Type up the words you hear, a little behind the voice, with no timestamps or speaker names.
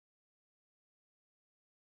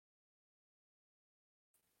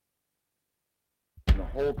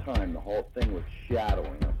whole time, the whole thing was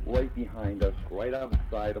shadowing us, right behind us, right on the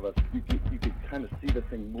side of us. You could kind of see the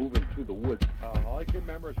thing moving through the woods. All I can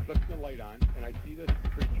remember is flipping the light on, and I see this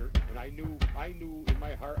creature, and I knew in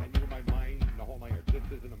my heart, I knew in my mind, in the whole night, this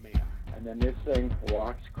isn't a man. And then this thing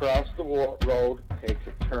walks across the road, takes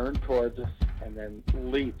a turn towards us, and then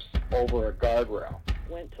leaps over a guardrail.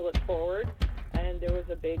 Went to look forward, and there was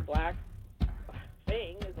a big black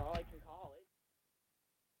thing, is all I can call it.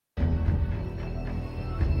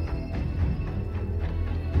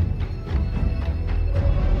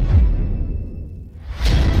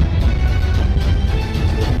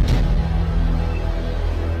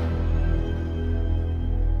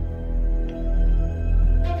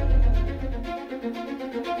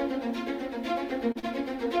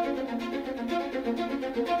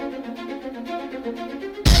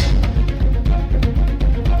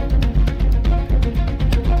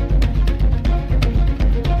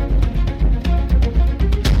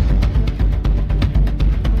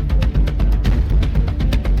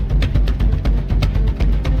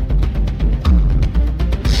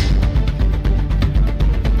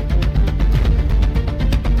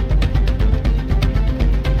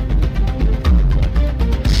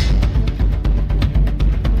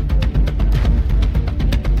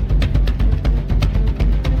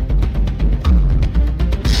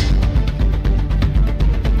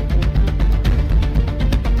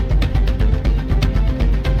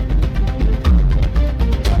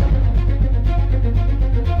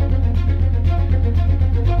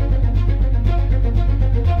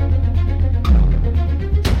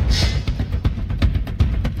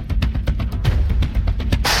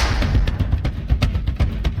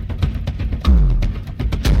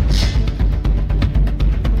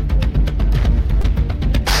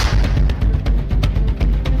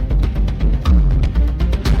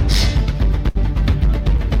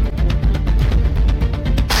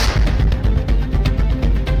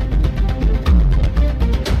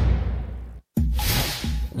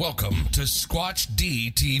 Welcome to Squatch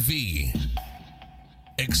D TV,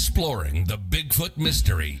 exploring the Bigfoot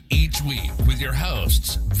mystery each week with your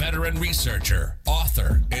hosts, veteran researcher,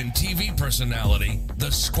 author, and TV personality, the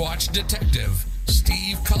Squatch Detective,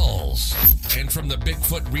 Steve Kulls, and from the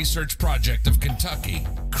Bigfoot Research Project of Kentucky,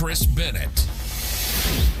 Chris Bennett.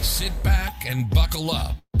 Sit back and buckle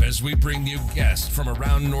up as we bring you guests from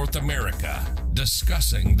around North America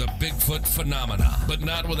discussing the Bigfoot phenomena, but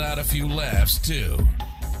not without a few laughs too.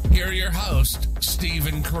 Here are your hosts, Steve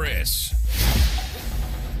and Chris.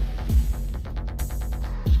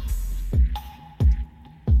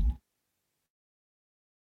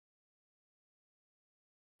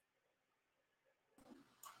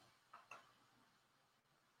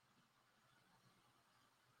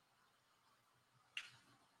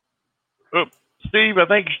 Oh, Steve, I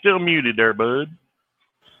think you're still muted there, bud.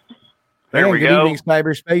 There Hey, we good go. evening,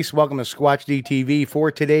 cyberspace. Welcome to Squatch DTV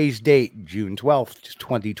for today's date, June 12th,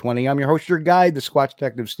 2020. I'm your host, your guide, the Squatch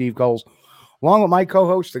Detective, Steve Kulls, along with my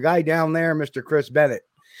co-host, the guy down there, Mr. Chris Bennett.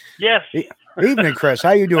 Yes. Evening, Chris.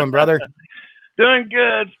 How you doing, brother? Doing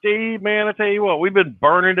good, Steve, man. I tell you what, we've been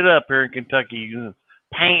burning it up here in Kentucky,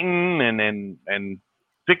 painting and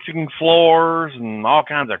fixing floors and all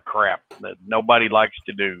kinds of crap that nobody likes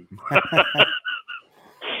to do.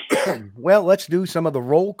 Well, let's do some of the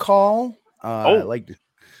roll call. Like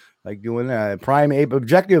doing Prime Ape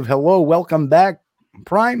Objective. Hello, welcome back,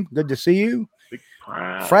 Prime. Good to see you. Big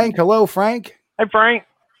Prime. Frank, hello, Frank. Hey, Frank.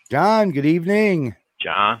 John, good evening.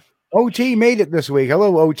 John. OT made it this week.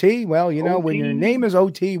 Hello, OT. Well, you know, when OT. your name is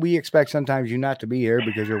OT, we expect sometimes you not to be here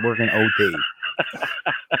because you're working OT.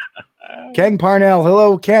 Ken Parnell.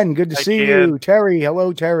 Hello, Ken. Good to Hey, see Ken. you. Terry.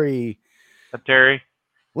 Hello, Terry. Terry.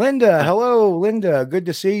 Linda. Hello, Linda. Good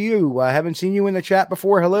to see you. I haven't seen you in the chat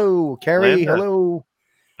before. Hello, Carrie. Linda. Hello,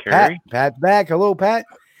 Carrie. Pat back. Hello, Pat.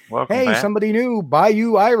 Welcome Hey, back. somebody new.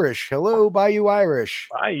 Bayou Irish. Hello, Bayou Irish.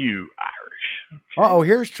 Bayou Irish. Uh-oh,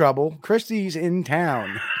 here's trouble. Christy's in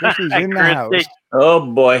town. Christy's in the house. Christy. Oh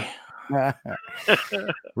boy.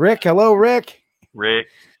 Rick. Hello, Rick. Rick.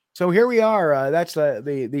 So here we are. That's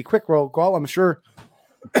the quick roll call. I'm sure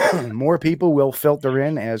more people will filter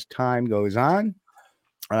in as time goes on.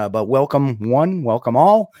 But welcome one, welcome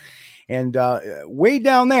all. And way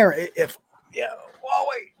down there,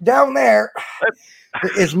 down there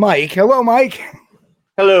is Mike. Hello, Mike.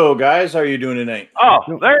 Hello, guys. How are you doing tonight? Oh,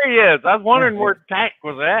 there he is. I was wondering where Tack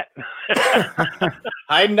was at.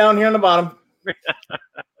 Hiding down here on the bottom.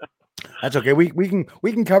 That's okay. We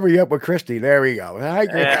can cover you up with Christy. There we go. Hi,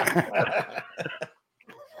 Yeah.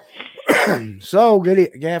 So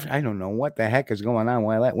good. Gaff, I don't know what the heck is going on.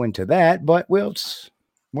 Why that went to that, but we're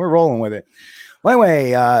rolling with it. Well,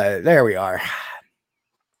 anyway, there we are.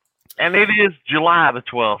 And it is July the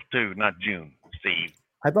 12th, too, not June, Steve.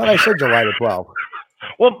 I thought I said July the 12th.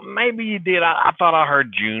 Well, maybe you did. I thought I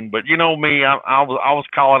heard June, but you know me, I was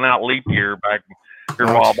calling out leap year back here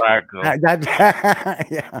a while back. So.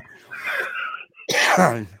 Yeah.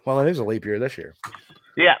 Well, it is a leap year this year.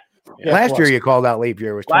 Yeah. Last year you called out leap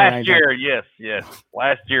year. Was last year, yes.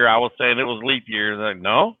 Last year I was saying it was leap year. Like,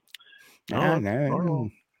 no. No.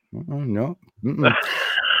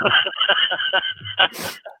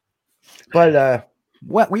 But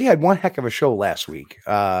we had one heck of a show last week.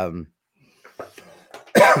 As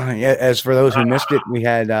for those who missed it, we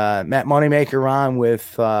had Matt Moneymaker on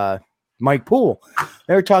with Mike Poole.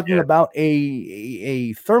 They were talking about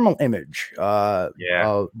a thermal image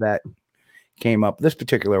that came up, this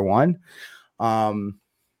particular one. Let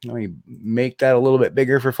me make that a little bit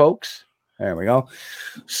bigger for folks. There we go.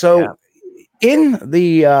 So in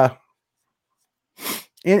the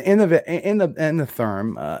in the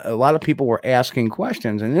therm, a lot of people were asking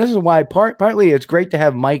questions, and this is why partly it's great to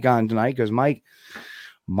have Mike on tonight, because Mike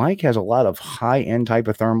has a lot of high-end type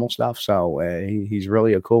of thermal stuff, so he's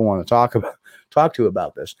really a cool one to talk to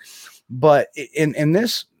about this. But in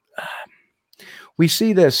this, we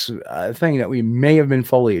see this thing that we may have been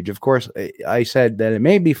foliage. Of course, I said that it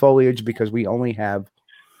may be foliage because we only have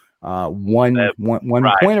one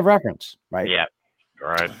point of reference, right? Yeah,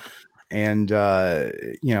 right. And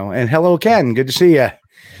and hello, Ken. Good to see you,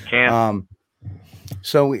 Ken.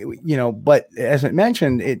 So, but as it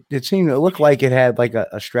mentioned, it seemed to look like it had like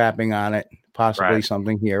a strapping on it, possibly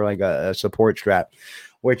something here, like a support strap,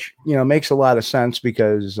 which, makes a lot of sense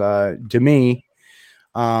because to me,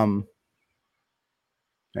 there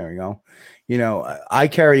we go. I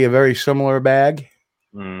carry a very similar bag,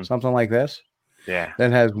 something like this. Yeah.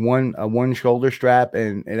 That has one shoulder strap,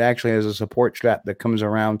 and it actually has a support strap that comes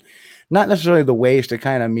around, not necessarily the waist, it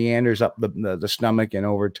kind of meanders up the stomach and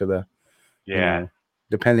over to the,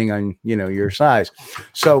 depending on, your size.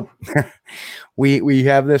 So we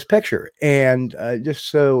have this picture, and just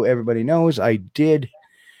so everybody knows, I did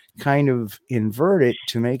kind of invert it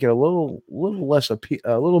to make it a little less a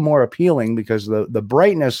little more appealing, because the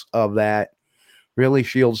brightness of that really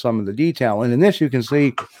shields some of the detail. And in this, you can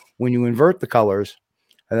see when you invert the colors,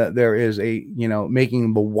 there is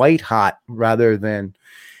making the white hot rather than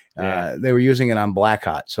they were using it on black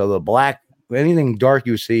hot. So the black, anything dark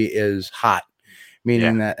you see is hot,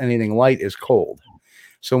 meaning that anything light is cold.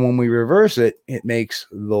 So when we reverse it, it makes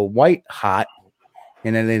the white hot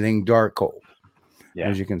and anything dark cold,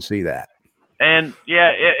 as you can see that. And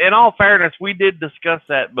in all fairness, we did discuss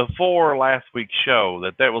that before last week's show,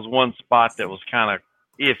 that was one spot that was kind of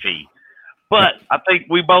iffy. But I think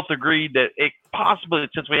we both agreed that it possibly,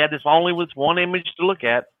 since we had this only with one image to look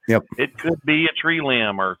at, it could be a tree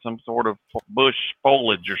limb or some sort of bush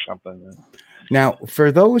foliage or something. Now,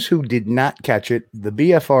 for those who did not catch it, the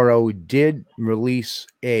BFRO did release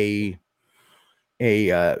a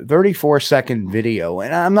 34-second video,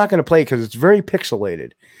 and I'm not going to play it because it's very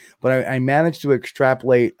pixelated, but I managed to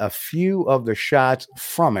extrapolate a few of the shots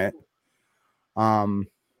from it.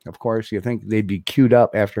 Of course, you think they'd be queued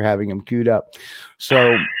up after having them queued up.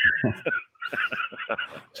 So,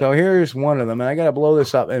 so here's one of them, and I got to blow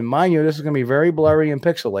this up. And mind you, this is going to be very blurry and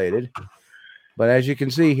pixelated. But as you can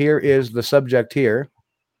see, here is the subject here.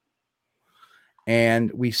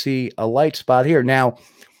 And we see a light spot here. Now,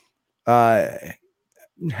 had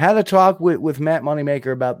a talk with Matt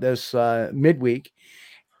Moneymaker about this midweek.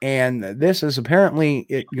 And this is apparently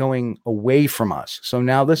it going away from us. So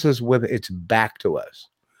now this is with its back to us.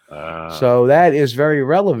 So that is very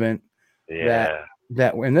relevant.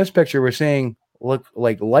 That in this picture we're seeing look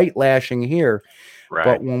like light lashing here,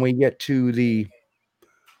 but when we get to the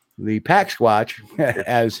pack squatch,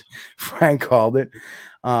 as Frank called it,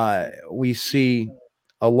 we see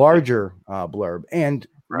a larger blurb, and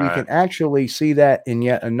we can actually see that in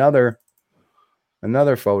yet another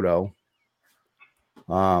photo.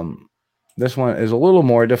 This one is a little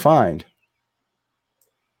more defined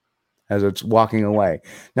as it's walking away.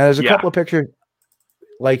 Now, there's a couple of pictures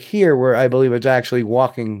like here where I believe it's actually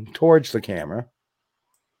walking towards the camera.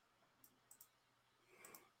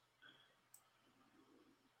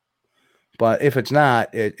 But if it's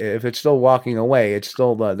not, if it's still walking away, it's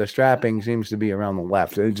still the strapping seems to be around the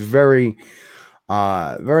left. It's very,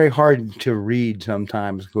 very hard to read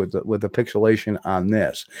sometimes with the pixelation on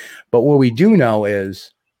this. But what we do know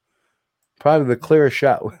is probably the clearest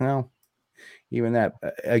shot. Well, even that,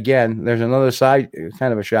 again, there's another side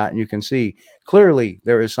kind of a shot, and you can see clearly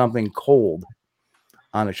there is something cold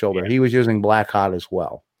on the shoulder. He was using black hot as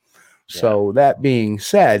well. So that being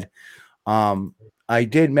said, I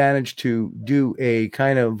did manage to do a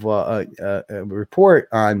kind of a report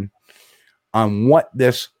on on what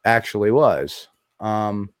this actually was.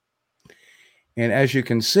 And as you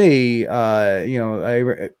can see, I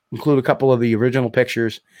include a couple of the original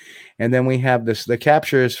pictures, and then we have the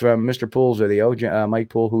captures from Mr. Poole's video, Mike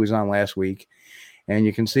Poole, who was on last week, and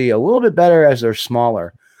you can see a little bit better as they're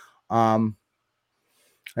smaller.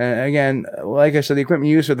 And again, like I said, the equipment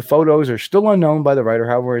used for the photos are still unknown by the writer.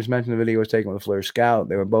 However, as mentioned, the video was taken with a FLIR Scout.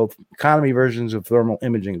 They were both economy versions of thermal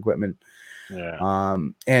imaging equipment. Yeah.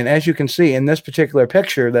 And as you can see in this particular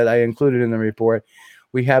picture that I included in the report,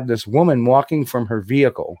 we have this woman walking from her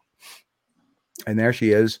vehicle. And there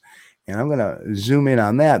she is. And I'm going to zoom in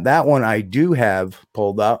on that. That one I do have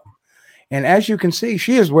pulled up. And as you can see,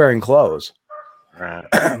 she is wearing clothes. Right.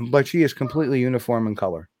 But she is completely uniform in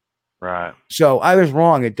color. Right. So I was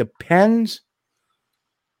wrong. It depends.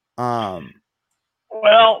 Well,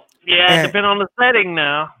 yeah, it depends on the setting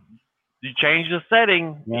now. You change the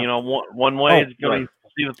setting. Yeah. You know, one way is going to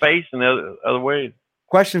see the face, and the other way.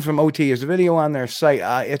 Question from OT: is the video on their site?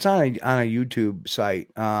 It's on a YouTube site,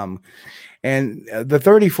 and the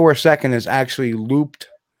 34-second is actually looped.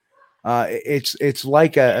 It's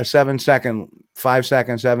like a 7-second,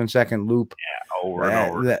 5-second, 7-second loop. Yeah, over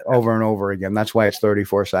and over. Over and over again. That's why it's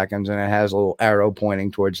 34 seconds, and it has a little arrow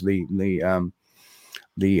pointing towards the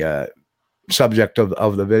subject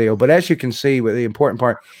of the video. But as you can see, the important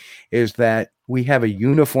part is that we have a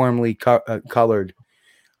uniformly colored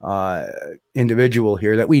individual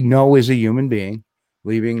here that we know is a human being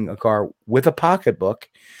leaving a car with a pocketbook.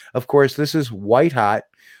 Of course, this is white hot.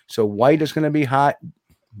 So white is going to be hot.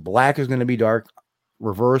 Black is going to be dark.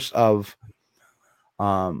 Reverse of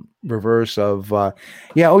OT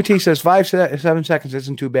says 5-7 seconds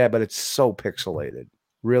isn't too bad, but it's so pixelated,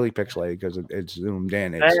 really pixelated because it's zoomed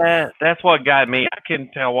in. That's what got me. I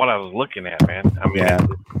couldn't tell what I was looking at, man. I mean,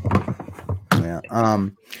 yeah.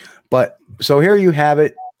 But so here you have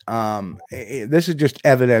it. This is just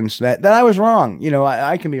evidence that I was wrong.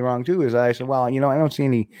 I can be wrong too. As I said, well, I don't see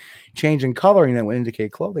any change in coloring that would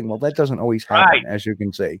indicate clothing. Well, that doesn't always happen, as you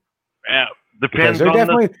can see. Yeah, depends. They're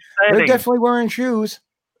on they're definitely wearing shoes.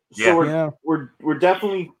 So we're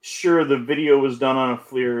definitely sure the video was done on a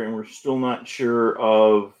FLIR, and we're still not sure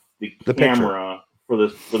of the camera for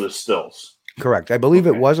the stills. Correct. I believe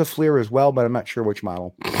it was a FLIR as well, but I'm not sure which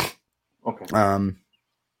model. Okay.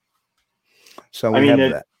 So we have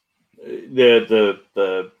that.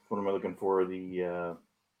 The what am I looking for? The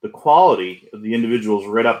quality of the individuals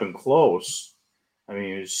right up and close. I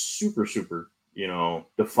mean, it's super,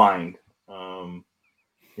 defined.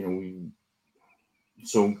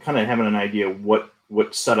 So kind of having an idea what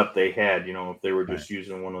setup they had. If they were just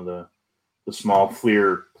using one of the small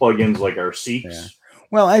FLIR plugins like our Seeks. Yeah.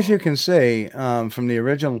 Well, as you can see from the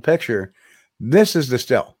original picture, this is the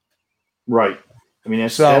still. Right. I mean,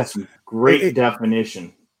 that's great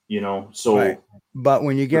definition. So. Right. But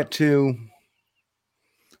when you get to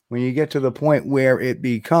the point where it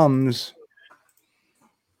becomes,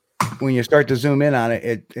 when you start to zoom in on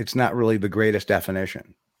it, it's not really the greatest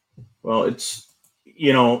definition. Well, it's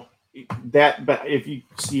that. But if you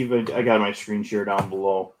see, I got my screen share down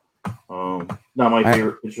below. Not my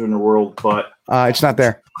favorite picture in the world, but it's not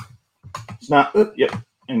there. It's not. Yep.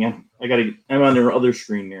 Hang on. I'm on their other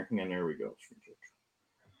screen there. Hang on. There we go.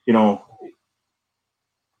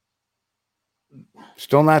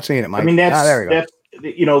 Still not seeing it, Mike. I mean, there we go.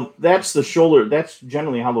 that's the shoulder. That's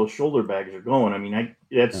generally how those shoulder bags are going. I mean,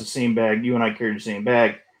 that's the same bag. You and I carry the same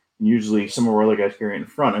bag. And usually, some of our other guys carry it in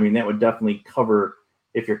front. I mean, that would definitely cover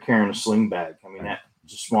if you're carrying a sling bag. I mean,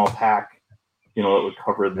 that's a small pack. It would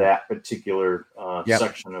cover that particular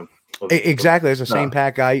section of exactly. It's the same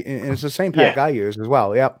pack and it's the same pack I use as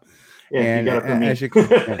well. Yep. Yeah, and as you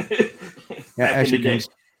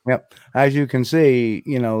can see,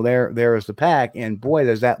 there is the pack, and boy,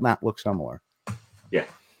 does that not look similar. Yeah.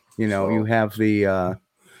 You have the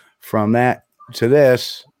from that to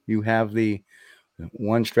this, you have the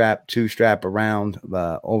one strap, two strap around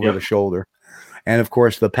over the shoulder, and of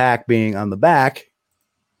course the pack being on the back.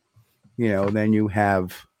 Then you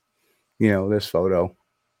have, this photo,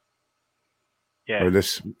 or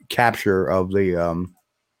this capture of the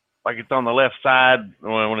like it's on the left side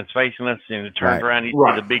when it's facing us, and it turns around. You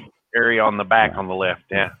see the big area on the back on the left.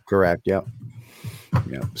 Yeah, correct. Yep.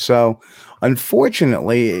 Yeah. So,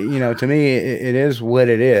 unfortunately, to me, it is what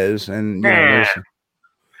it is, and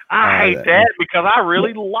I hate that because I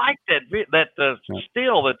really liked that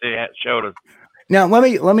still that they showed us. Now,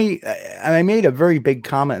 let me. I made a very big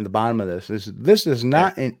comment at the bottom of this. This does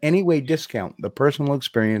not in any way discount the personal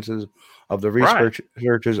experiences of the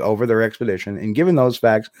researchers over their expedition. And given those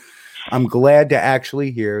facts, I'm glad to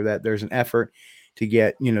actually hear that there's an effort to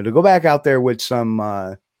get, to go back out there with some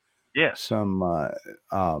Yes. some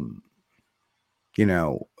you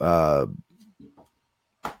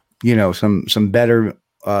know, some better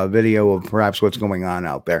video of perhaps what's going on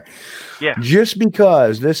out there. Yeah. Just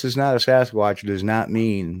because this is not a Sasquatch does not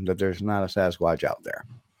mean that there's not a Sasquatch out there.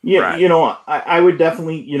 Yeah, Right. you know, I would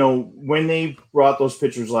definitely, you know, when they brought those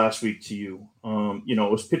pictures last week to you, you know,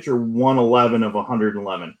 it was picture 111 of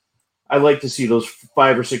 111. I'd like to see those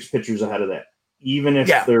 5 or 6 pictures ahead of that, even if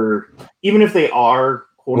they are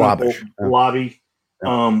quote unquote blobby.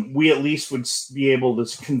 We at least would be able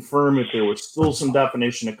to confirm if there was still some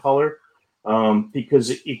definition of color, because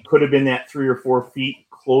it could have been that 3 or 4 feet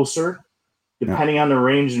closer, depending on the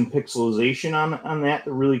range and pixelization on that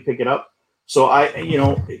to really pick it up. So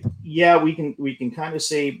we can kind of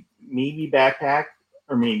say maybe backpack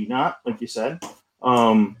or maybe not, like you said.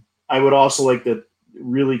 I would also like to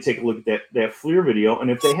really take a look at that FLIR video,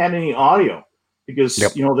 and if they had any audio, because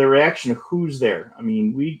you know, their reaction of who's there. I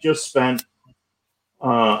mean, we just spent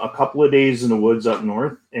a couple of days in the woods up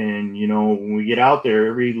north, and you know, when we get out there,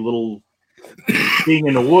 every little thing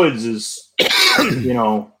in the woods is, you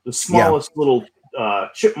know, the smallest little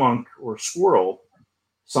chipmunk or squirrel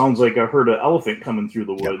sounds like I heard an elephant coming through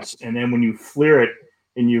the woods. And then when you FLIR it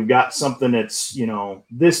and you've got something that's, you know,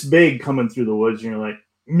 this big coming through the woods, and you're like,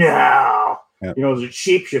 no, you know, is it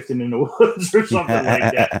shape-shifting in the woods or something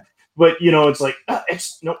like that? But, you know, it's like,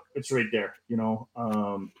 it's right there. You know,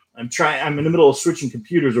 I'm in the middle of switching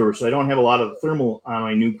computers over, so I don't have a lot of thermal on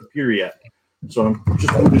my new computer yet. So I'm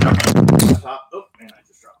just moving up my top. Oh, man, I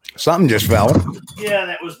just dropped it. Something just fell. Yeah,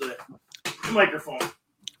 that was the microphone.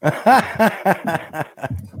 I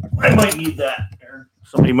might need that.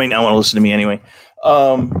 Somebody might not want to listen to me anyway.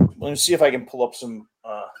 Let me see if I can pull up some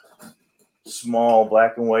small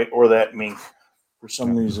black and white or that mink. For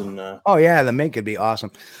some reason. Oh yeah, the mink could be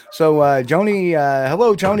awesome. So Joni,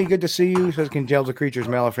 hello Joni, good to see you. Says, can tell the creature's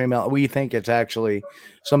male or female. We think it's actually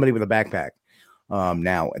somebody with a backpack.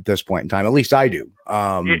 Now at this point in time, at least I do.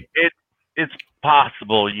 It's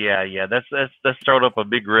possible. Yeah. That's thrown up a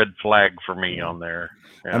big red flag for me on there.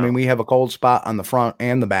 Yeah. I mean, we have a cold spot on the front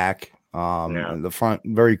and the back. The front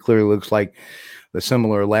very clearly looks like the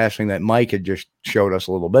similar lashing that Mike had just showed us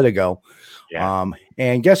a little bit ago. Yeah.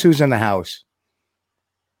 And guess who's in the house?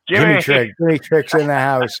 Jimmy Trick's in the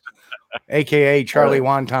house, aka Charlie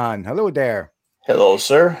Wonton. Hello there. Hello,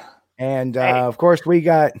 sir. And of course, we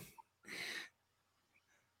got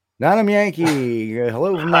Nottingham Yankee.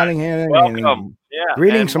 Hello from Nottingham. Welcome. Yeah.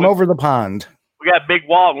 Greetings from over the pond. We got Big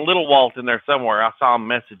Walt and Little Walt in there somewhere. I saw a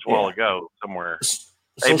message a while ago somewhere.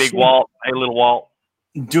 Hey, Big Walt. Hey, Little Walt.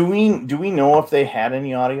 Do we know if they had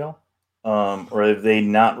any audio? Or have they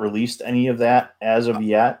not released any of that as of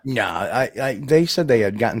yet? No, they said they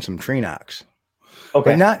had gotten some tree knocks.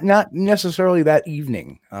 Okay. But not necessarily that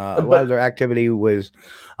evening. A lot of their activity was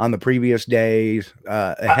on the previous days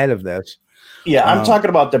ahead of this. Yeah, I'm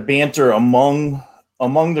talking about the banter among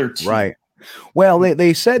their team. Right. Well,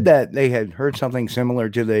 they said that they had heard something similar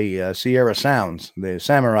to the Sierra Sounds, the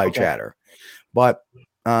samurai chatter, but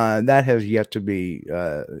that has yet to be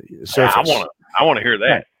surfaced. I want to hear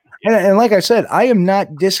that. And like I said, I am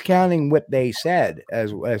not discounting what they said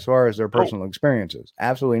as far as their personal experiences.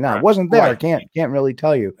 Absolutely not. It wasn't there. I can't really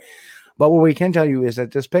tell you. But what we can tell you is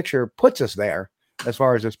that this picture puts us there as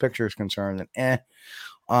far as this picture is concerned. And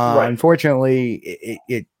unfortunately,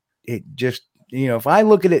 it just, you know, if I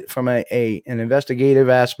look at it from an investigative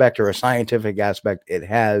aspect or a scientific aspect, it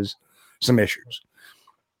has some issues.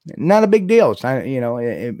 Not a big deal. It's not, you know,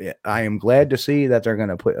 I am glad to see that they're going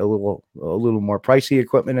to put a little more pricey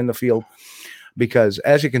equipment in the field, because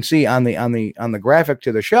as you can see on the graphic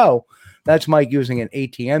to the show, that's Mike using an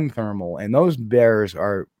ATN thermal, and those bears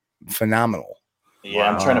are phenomenal.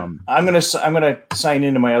 Yeah, I'm going to sign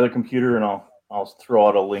into my other computer, and I'll throw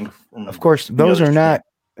out a link. Of course, those are not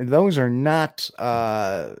low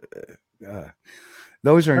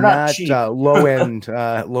end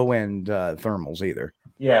thermals either.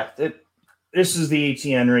 Yeah, this is the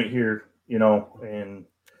ATN right here, you know, and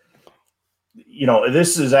you know,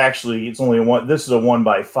 this is actually, it's only this is a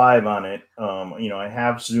 1x5 on it. You know, I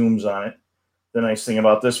have zooms on it. The nice thing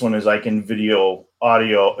about this one is I can do video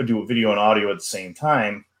and audio at the same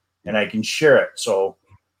time, and I can share it. So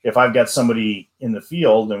if I've got somebody in the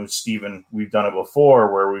field, and with Steven, we've done it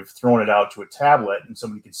before where we've thrown it out to a tablet and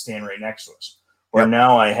somebody could stand right next to us. Where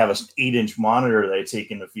now I have an 8-inch monitor that I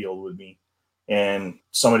take in the field with me, and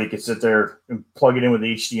somebody could sit there and plug it in with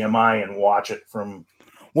HDMI and watch it from.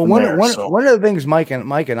 Well, one of the things Mike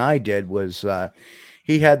and I did was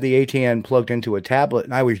he had the ATN plugged into a tablet,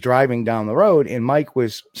 and I was driving down the road, and Mike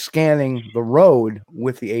was scanning the road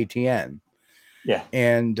with the ATN. Yeah.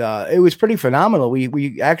 And it was pretty phenomenal.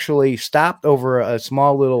 We actually stopped over a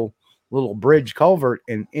small little bridge culvert,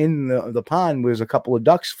 and in the pond was a couple of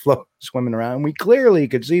ducks swimming around. And we clearly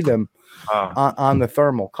could see them on the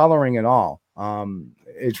thermal, coloring and all.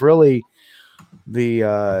 It's really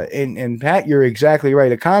and Pat, you're exactly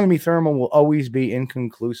right. Economy thermal will always be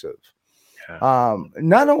inconclusive. Yeah.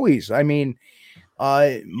 Not always. I mean,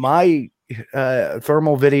 my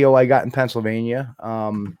thermal video I got in Pennsylvania,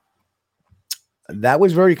 that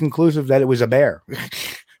was very conclusive that it was a bear,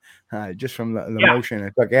 just from the motion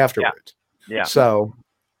it took afterwards. Yeah. So,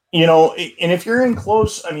 and if you're in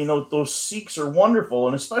close, I mean, those seeks are wonderful,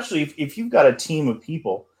 and especially if you've got a team of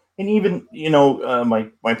people, and even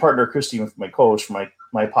my partner Christy, with my co-host for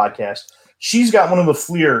my podcast, she's got one of the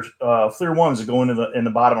FLIR ones that go in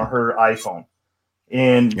the bottom of her iPhone,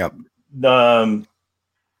 and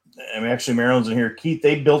actually Marilyn's in here. Keith,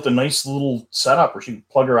 they built a nice little setup where she can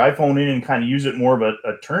plug her iPhone in and kind of use it more of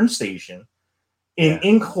a turn station.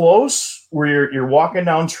 In close, where you're walking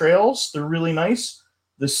down trails, they're really nice.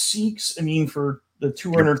 The Seeks, I mean, for the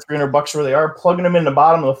 $200, $300 where they are, plugging them in the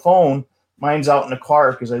bottom of the phone. Mine's out in the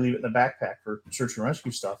car because I leave it in the backpack for search and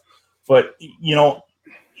rescue stuff. But,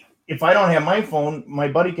 if I don't have my phone, my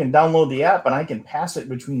buddy can download the app and I can pass it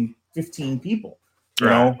between 15 people.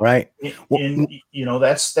 Right. And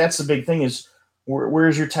that's the big thing is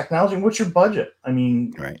where's your technology and what's your budget? I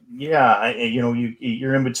mean,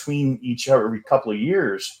 you're in between each every couple of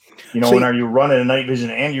years, and are you running a night vision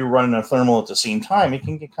and you're running a thermal at the same time? It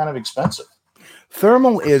can get kind of expensive.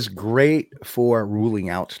 Thermal is great for ruling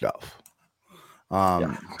out stuff.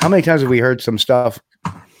 How many times have we heard some stuff,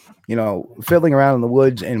 fiddling around in the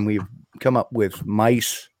woods and we've come up with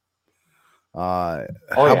mice? How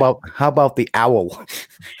about the owl?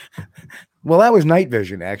 Well, that was night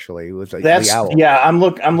vision. Actually, it was like the owl. Yeah, I'm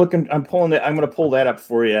looking. I'm pulling it. I'm going to pull that up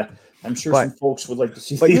for you. I'm sure some folks would like to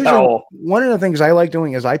see the owl. One of the things I like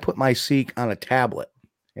doing is I put my Seek on a tablet,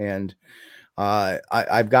 and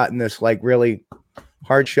I've gotten this like really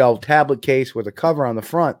hard shell tablet case with a cover on the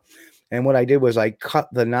front. And what I did was I cut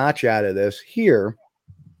the notch out of this here,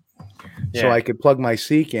 so I could plug my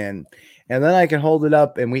Seek in, and then I can hold it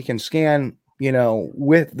up and we can scan,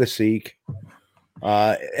 with the Seek,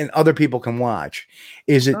 and other people can watch.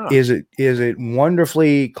 Is it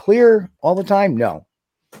wonderfully clear all the time? No,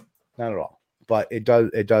 not at all. But it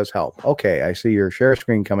does help. Okay, I see your share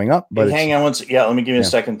screen coming up. But hang on one second. Yeah, let me give you a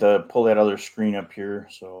second to pull that other screen up here.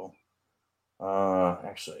 So,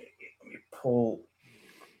 actually, let me pull.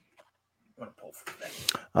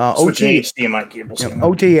 HDMI cables.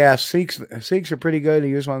 OTS Seeks are pretty good to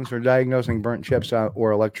use ones for diagnosing burnt chips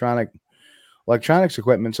or electronics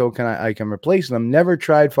equipment. So I can replace them. Never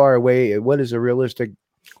tried far away. What is a realistic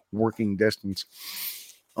working distance?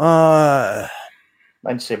 I'd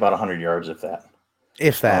say about 100 yards, if that.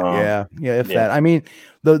 If that, that. I mean,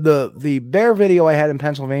 the bear video I had in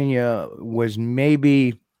Pennsylvania was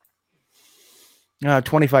maybe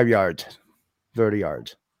 25 yards, 30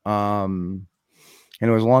 yards. And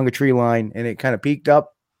it was along a tree line, and it kind of peaked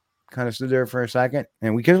up, kind of stood there for a second,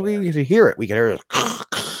 and we could hear it. We could hear it.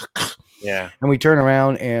 Yeah. And we turn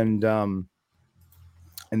around and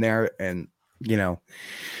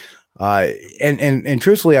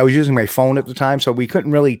truthfully, I was using my phone at the time, so we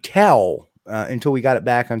couldn't really tell until we got it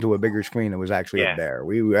back onto a bigger screen that was actually up there.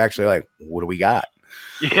 We were actually like, what do we got?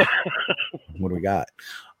 Yeah. What do we got?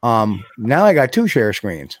 Now I got two share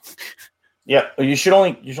screens. Yeah, you should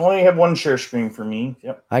only have one share screen for me.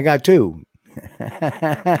 Yep. I got two.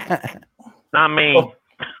 Not me. Oh.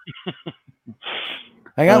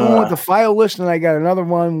 I got one with the file list, and I got another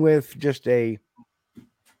one with just a.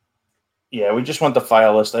 Yeah, we just want the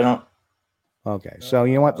file list. I don't. Okay, so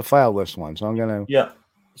you want the file list one? So I'm gonna. Yeah.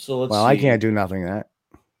 So let's. Well, see. I can't do nothing to that.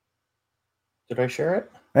 Did I share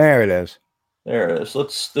it? There it is. There it is.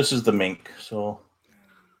 This is the Mink. So.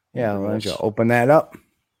 Yeah, why don't you open that up?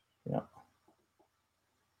 Yeah.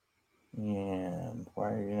 And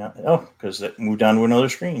why are you not? Oh, because that moved on to another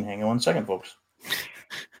screen. Hang on 1 second, folks.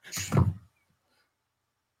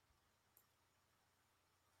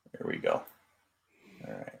 There we go.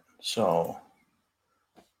 All right. So,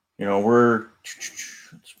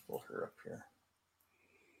 let's pull her up here.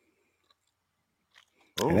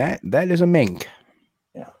 And that is a mink.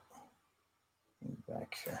 Yeah.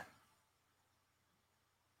 Back here.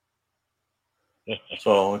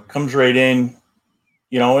 So it comes right in.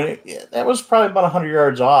 And that was probably about 100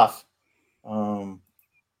 yards off. But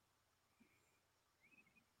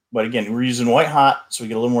again, we're using white hot, so we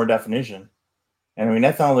get a little more definition. And I mean,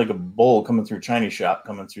 that sounded like a bull coming through a Chinese shop,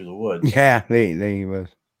 coming through the woods. Yeah, they was.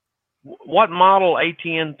 What model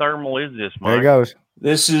ATN thermal is this, Mike? There it goes.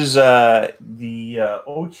 This is the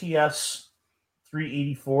OTS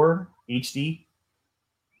 384 HD.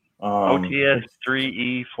 OTS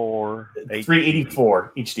 3E4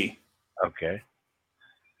 384 HD. Okay.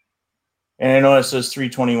 And I know it says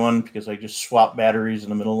 321 because I just swapped batteries in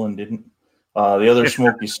the middle and didn't. The other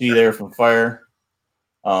smoke you see there from fire.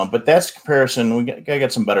 But that's comparison. I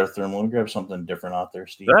got some better thermal. Let me grab something different out there,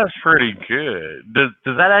 Steve. That's pretty good. Does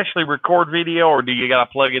that actually record video, or do you got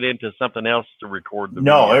to plug it into something else to record the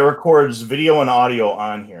No, it video? records video and audio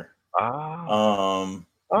on here. Oh,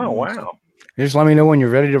 wow. Just let me know when you're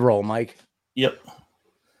ready to roll, Mike. Yep.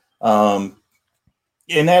 And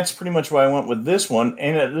that's pretty much why I went with this one.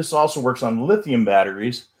 And this also works on lithium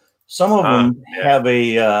batteries. Some of them have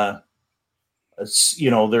their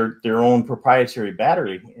own proprietary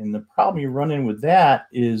battery. And the problem you run in with that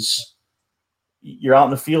is you're out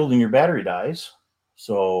in the field and your battery dies.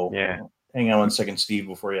 So hang on 1 second, Steve,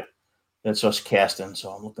 before you. That's us casting.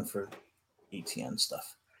 So I'm looking for ATN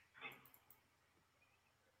stuff.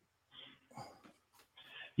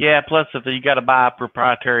 Yeah, plus if you got to buy a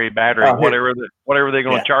proprietary battery, whatever they're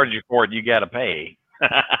going to charge you for it, you got to pay.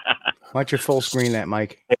 Why don't you full screen that,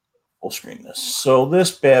 Mike? Full screen this. So this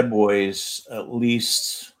bad boy's at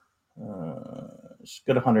least it's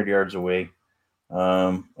good 100 yards away.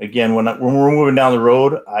 Again, when we're moving down the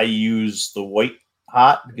road, I use the white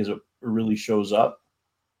hot because it really shows up.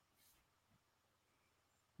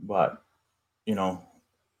 But you'll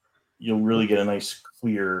really get a nice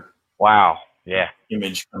clear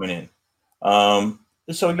image coming in.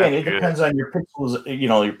 So again, it depends on your pixels,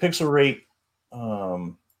 your pixel rate,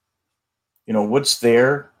 what's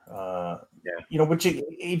there, which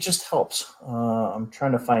it just helps. I'm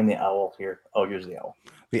trying to find the owl here. Oh, here's the owl.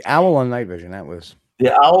 The owl on night vision. That was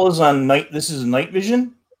the owl is on night. This is night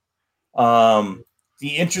vision. The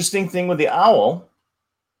interesting thing with the owl.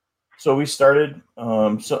 So we started,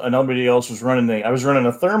 and nobody else was running I was running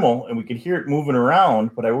a thermal, and we could hear it moving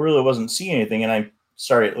around, but I really wasn't seeing anything. And it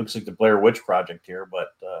looks like the Blair Witch Project here,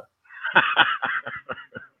 but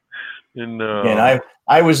and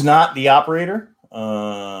I was not the operator.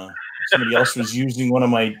 Somebody else was using one of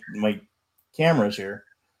my cameras here,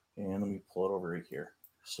 and let me pull it over right here.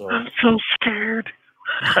 So I'm so scared.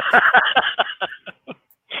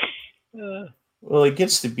 Well, it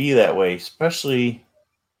gets to be that way, especially.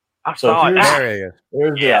 I saw it.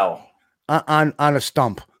 There's the owl. On a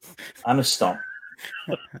stump. On a stump.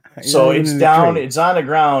 So it's down, it's on the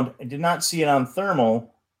ground. I did not see it on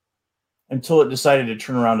thermal until it decided to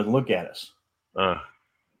turn around and look at us.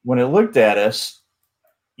 When it looked at us,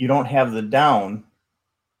 you don't have the down,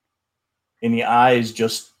 and the eyes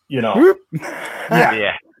just, Yeah.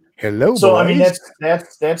 Hello, so boys. I mean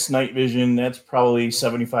that's night vision. That's probably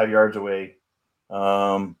 75 yards away.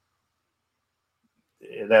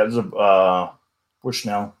 That was a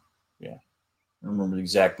Bushnell. Yeah, I remember the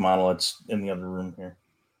exact model. It's in the other room here.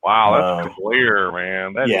 Wow, that's clear,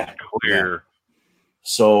 man. That is clear. Yeah.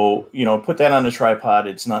 So put that on the tripod.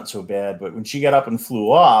 It's not so bad. But when she got up and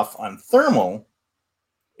flew off on thermal,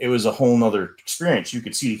 it was a whole nother experience. You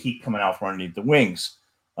could see the heat coming out from underneath the wings.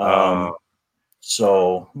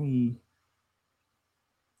 So let me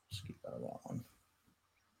skip out of that one.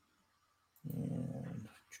 And,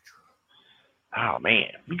 oh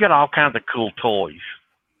man, you got all kinds of cool toys.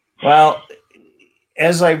 well,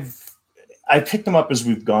 as I picked them up as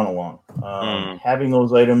we've gone along. Having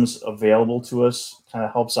those items available to us kind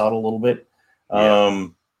of helps out a little bit.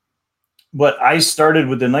 But I started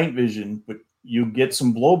with the night vision, but you get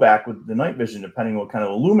some blowback with the night vision depending what kind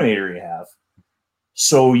of illuminator you have.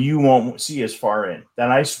 So you won't see as far in.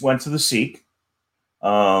 Then I went to the Seek.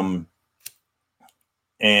 And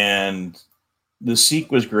the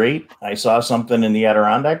Seek was great. I saw something in the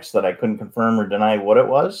Adirondacks that I couldn't confirm or deny what it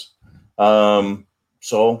was.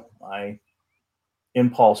 So I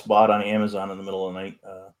impulse bought on Amazon in the middle of the night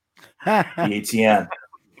the ATN.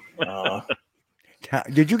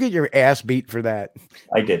 Did you get your ass beat for that?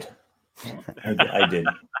 I did. I did.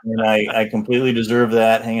 And I completely deserve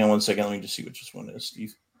that. Hang on 1 second. Let me just see which this one is,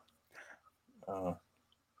 Steve.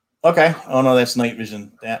 Okay. Oh, no, that's night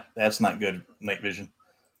vision. That's not good, night vision.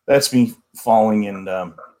 That's me falling and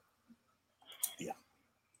yeah.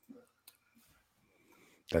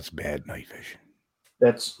 That's bad night vision.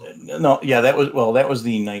 That was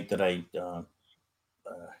the night that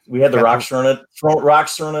we had the rocks thrown at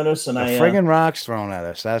us, and friggin' rocks thrown at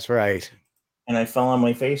us. That's right. And I fell on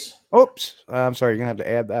my face. Oops. I'm sorry. You're gonna have to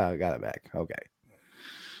add that. I got it back. Okay.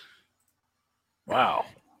 Wow.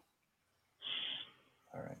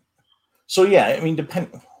 All right. So yeah, I mean,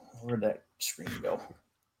 where'd that screen go?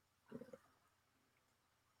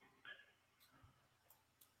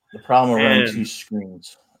 The problem with running And 2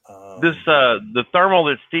 screens. This the thermal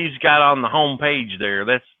that Steve's got on the home page there.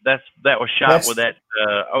 That was shot That's- with that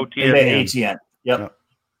and OTS that ATN. Yep.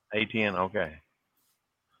 ATN. Okay.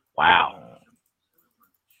 Wow.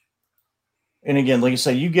 And again, like I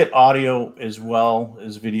said, you get audio as well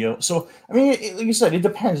as video. So, I mean, like you said, it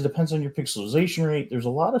depends. It depends on your pixelization rate. There's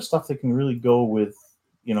a lot of stuff that can really go with,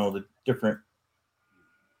 the different.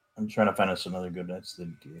 I'm trying to find us another good. That's the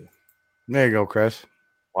deal. There you go, Chris.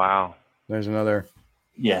 Wow. There's another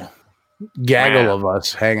Yeah. gaggle Man. of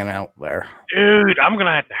us hanging out there. Dude, I'm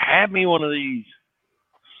gonna have me one of these.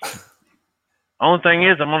 Only thing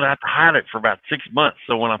is, I'm gonna have to hide it for about 6 months.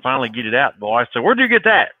 So when I finally get it out, the wife said, "Where'd you get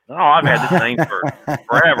that?" Oh, I've had this thing for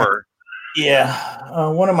forever. Yeah.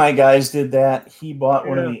 One of my guys did that. He bought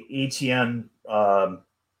one of the ATN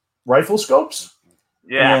rifle scopes.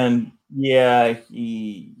 Yeah. And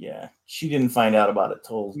she didn't find out about it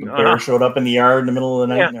till the Uh-huh. bear showed up in the yard in the middle of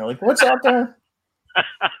the night, and they're like, "What's out there?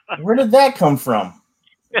 Where did that come from?"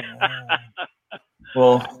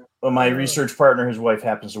 Well, my research partner, his wife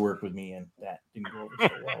happens to work with me, and that didn't go over so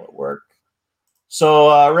well at work.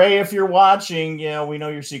 So, Ray, if you're watching, we know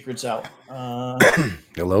your secret's out.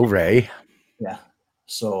 Hello, Ray. Yeah.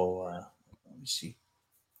 So, let me see.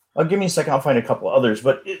 Give me a second. I'll find a couple others.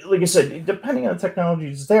 But like I said, depending on the technology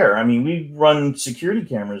is there. I mean, we run security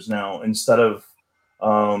cameras now instead of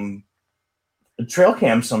trail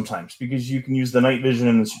cams sometimes because you can use the night vision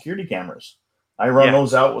in the security cameras. I run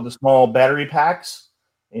those out with the small battery packs,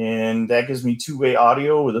 and that gives me 2-way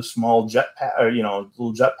audio with a small jet pack,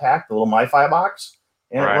 little jet pack, the little MiFi box,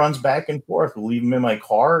 and it runs back and forth. We'll leave them in my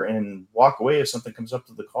car and walk away if something comes up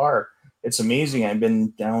to the car. It's amazing. I've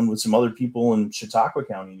been down with some other people in Chautauqua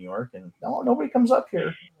County, New York, and nobody comes up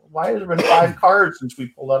here. Why has there been 5 cars since we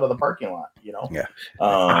pulled out of the parking lot? Yeah.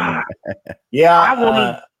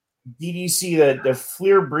 DDC, the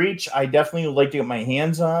FLIR breach, I definitely would like to get my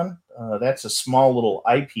hands on. That's a small little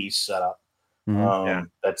eyepiece setup.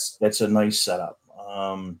 That's a nice setup.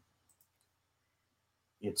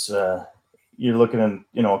 It's you're looking at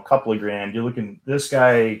a couple of grand. You're looking. This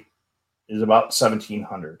guy is about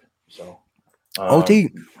 1,700. So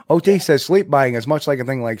OT says sleep buying is much like a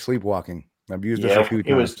thing like sleepwalking. I've used this a few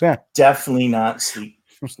times. It was definitely not sleep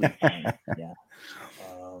buying. Yeah.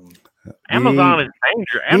 Amazon is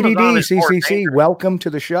dangerous. Amazon is more DDD CCC, dangerous. welcome to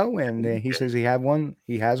the show. And he says he has one,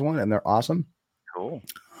 and they're awesome. Cool.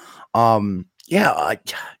 Mike,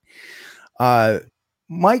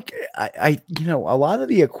 I a lot of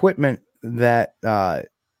the equipment that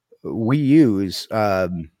we use,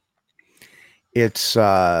 it's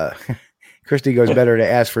Christy goes better to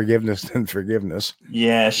ask forgiveness than forgiveness.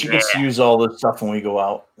 Yeah, she gets to use all this stuff when we go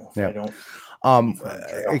out. I don't.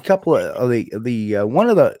 A couple of the one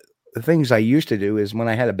of the things I used to do is when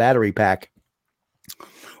I had a battery pack,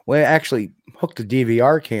 we actually hooked the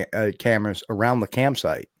DVR cameras around the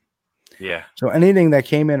campsite. Yeah. So anything that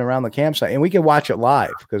came in around the campsite, and we could watch it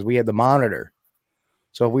live because we had the monitor.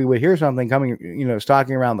 So if we would hear something coming,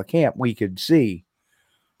 stalking around the camp, we could see.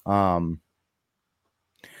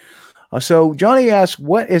 So Johnny asks,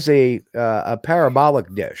 what is a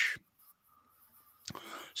parabolic dish?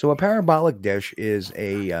 So a parabolic dish is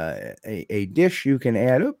a dish you can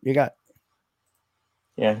add. You got.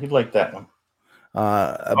 Yeah, he'd like that one.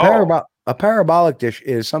 A parabolic dish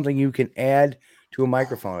is something you can add to a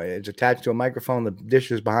microphone. It's attached to a microphone. The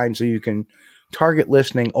dish is behind, so you can target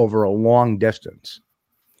listening over a long distance.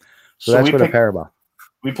 So that's what a parabolic.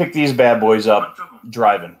 We picked these bad boys up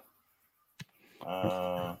driving.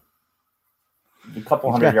 A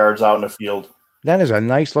couple hundred yards out in the field. That is a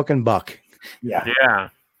nice looking buck. Yeah. Yeah.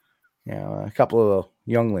 Yeah, a couple of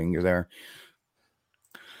younglings there.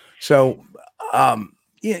 So,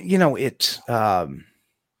 it's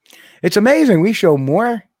amazing. We show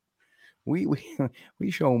more. We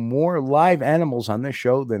show more live animals on this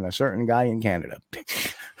show than a certain guy in Canada.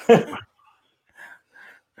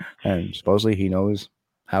 And supposedly he knows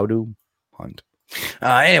how to hunt.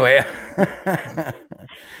 Anyway,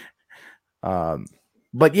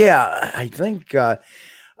 but yeah, I think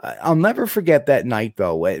I'll never forget that night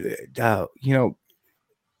though.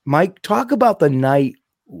 Mike, talk about the night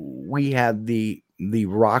we had the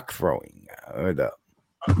rock throwing.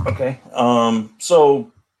 Okay.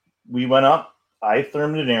 So we went up. I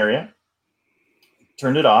thermed an area,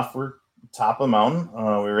 turned it off. We're top of the mountain.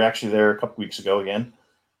 We were actually there a couple weeks ago again.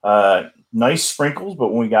 Nice sprinkles, but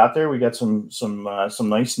when we got there, we got some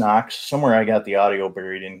nice knocks. Somewhere I got the audio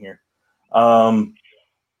buried in here. I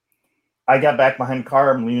got back behind the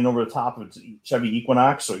car. I'm leaning over the top of a Chevy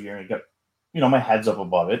Equinox, so you're gonna get, my head's up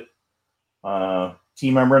above it.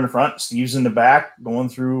 Team member in the front, Steve's in the back, going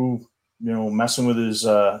through messing with his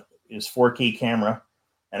 4K camera,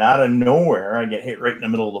 and out of nowhere, I get hit right in the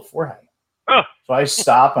middle of the forehead. Oh. So I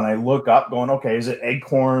stop and I look up, going, "Okay, is it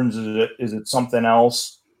acorns? Is it something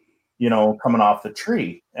else? Coming off the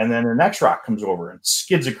tree?" And then the next rock comes over and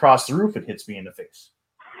skids across the roof and hits me in the face.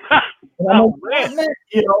 And I'm like,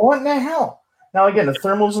 what in the hell? Now again, the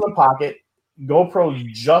thermal's in the pocket. GoPro's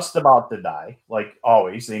just about to die, like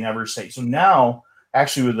always. They never say. So now,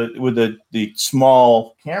 actually, with the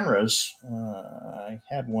small cameras, I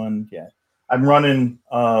had one. Yeah, I'm running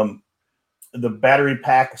the battery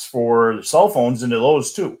packs for the cell phones into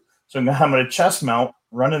those too. So I'm going to chest mount,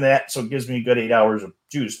 running that, so it gives me a good 8 hours of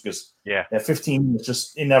juice, because that 15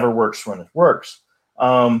 is it never works when it works.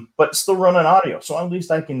 But still running audio, so at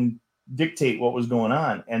least I can dictate what was going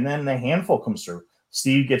on. And then the handful comes through.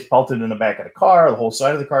 Steve gets pelted in the back of the car. The whole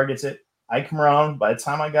side of the car gets hit. I come around. By the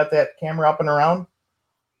time I got that camera up and around,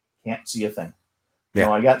 can't see a thing. Yeah.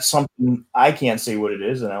 I got something. I can't say what it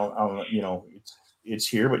is, and I'll it's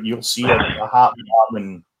here, but you'll see a hot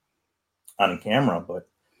blob on camera. But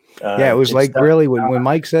it was like really when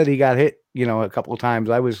Mike said he got hit, a couple of times.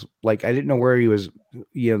 I was like, I didn't know where he was,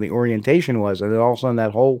 the orientation was, and then all of a sudden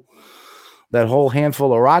that whole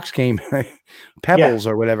handful of rocks came, pebbles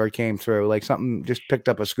or whatever came through, like something just picked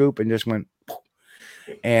up a scoop and just went,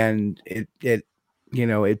 and it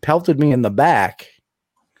pelted me in the back.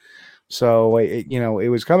 So it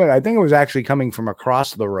was coming. I think it was actually coming from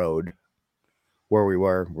across the road where we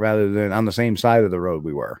were, rather than on the same side of the road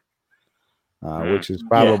we were, which is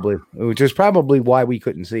probably why we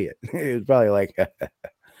couldn't see it. It was probably like,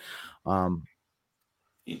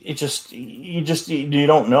 you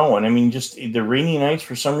don't know. And I mean, just the rainy nights,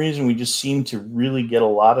 for some reason, we just seem to really get a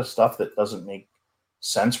lot of stuff that doesn't make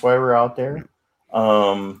sense why we're out there.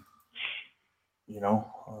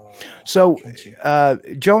 So,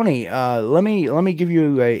 Joni, let me give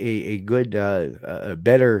you a good, a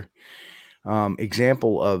better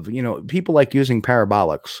example of, people like using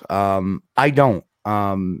parabolics. I don't,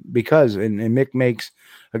 because, and Mick makes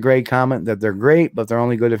a great comment that they're great, but they're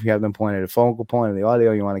only good if you have them pointed at a focal point of the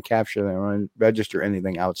audio. You want to capture them or register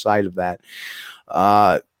anything outside of that.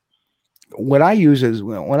 What I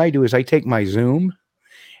do is I take my Zoom,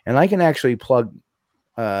 and I can actually plug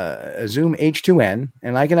a Zoom H2N,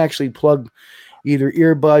 and I can actually plug either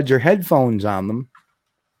earbuds or headphones on them.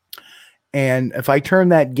 And if I turn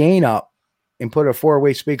that gain up and put a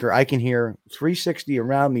 4-way speaker, I can hear 360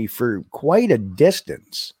 around me for quite a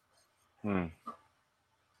distance. And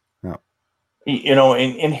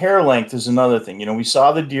hair length is another thing. We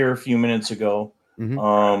saw the deer a few minutes ago.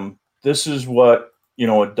 Mm-hmm. This is what,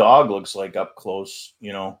 a dog looks like up close, See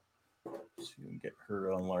if we can get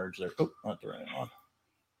her on large there. Oh, not the right one.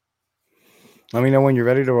 Let me know when you're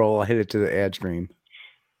ready to roll. I'll hit it to the ad screen.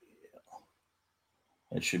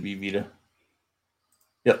 It should be Vita.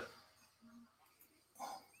 Yep.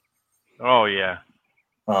 Oh, yeah.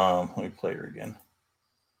 Let me play her again.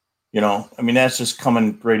 That's just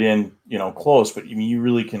coming right in, close, but you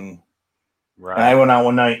really can. Right. And I went out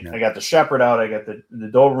one night. Yeah. I got the Shepherd out. I got the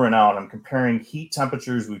Doberman out. I'm comparing heat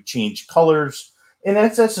temperatures. We've changed colors. And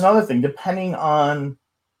that's another thing, depending on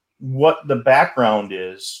what the background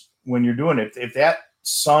is when you're doing it. If that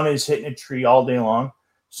sun is hitting a tree all day long.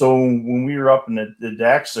 So when we were up in the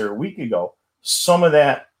decks there a week ago, some of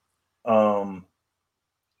that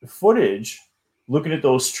footage, looking at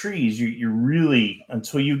those trees, you really,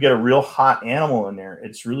 until you get a real hot animal in there,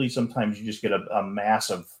 it's really, sometimes you just get a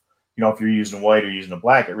mass of, if you're using white or using a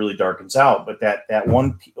black, it really darkens out. But that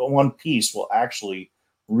one piece will actually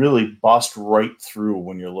really bust right through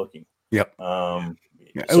when you're looking. Yep.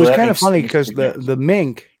 It was kind of funny because the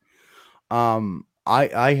mink,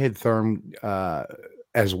 I had thermed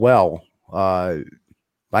as well. I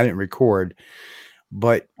didn't record,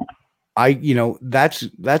 but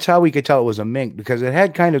that's how we could tell it was a mink, because it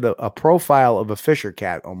had kind of a profile of a Fisher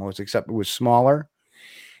cat almost, except it was smaller.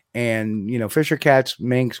 And, Fisher cats,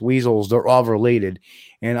 minks, weasels, they're all related.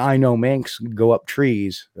 And I know minks go up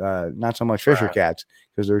trees, not so much Fisher cats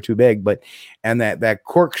because they're too big, and that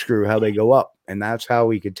corkscrew, how they go up. And that's how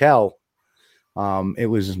we could tell it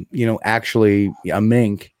was, actually a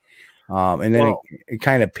mink. And then it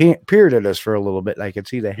kind of peered at us for a little bit. I could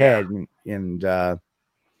see the head and that's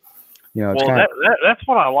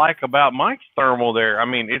what I like about Mike's thermal there. I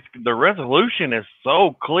mean, the resolution is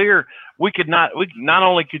so clear. Not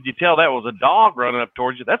only could you tell that was a dog running up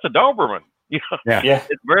towards you, that's a Doberman. Yeah.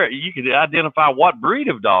 It's you could identify what breed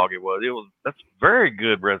of dog it was. That's very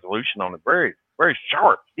good resolution on it. Very, very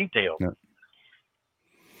sharp detail. Yeah.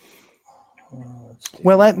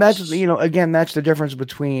 Well, that's again, that's the difference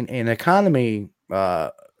between an economy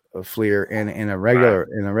FLIR in a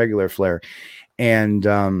regular flare. And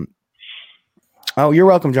oh, you're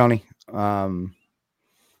welcome, Johnny. I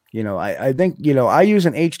think I use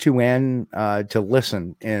an H2N to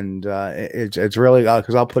listen, and it's really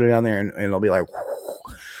because I'll put it on there and it'll be like,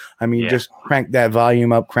 I mean, just crank that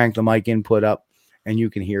volume up, crank the mic input up, and you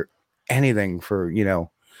can hear anything for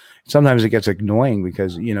Sometimes it gets annoying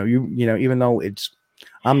because even though it's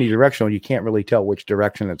omnidirectional, you can't really tell which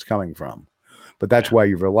direction it's coming from. But that's why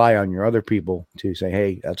you rely on your other people to say,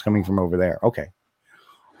 "Hey, that's coming from over there." Okay.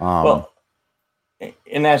 Well,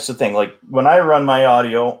 and that's the thing. Like when I run my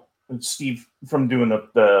audio, Steve from doing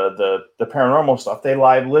the paranormal stuff, they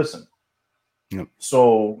live listen. Yep.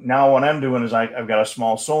 So now what I'm doing is I've got a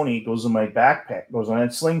small Sony, goes in my backpack, goes on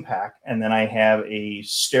that sling pack, and then I have a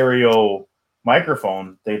stereo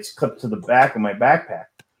microphone that's clipped to the back of my backpack.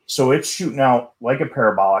 So it's shooting out like a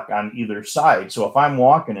parabolic on either side. So if I'm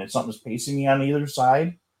walking and something's pacing me on either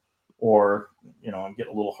side, or I'm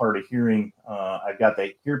getting a little hard of hearing, I've got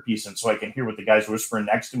that earpiece in so I can hear what the guy's whispering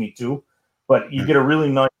next to me too. But you get a really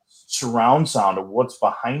nice surround sound of what's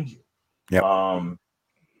behind you. Yep.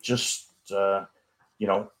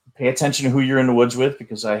 Pay attention to who you're in the woods with,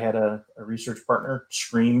 because I had a research partner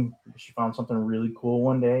scream. She found something really cool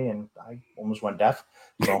one day, and I almost went deaf.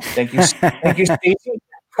 So thank you, thank you, Stacey.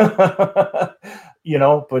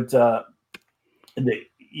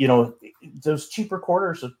 Those cheap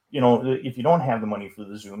recorders, if you don't have the money for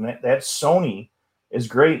the Zoom, that Sony is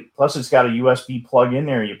great. Plus, it's got a USB plug in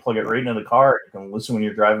there. You plug it right into the car. You can listen when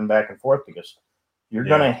you're driving back and forth, because you're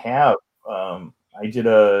going to have. I did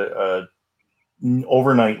a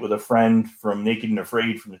overnight with a friend from Naked and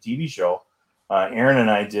Afraid from the TV show. Aaron and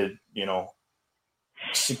I did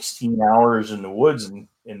 16 hours in the woods in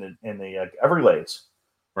the Everglades.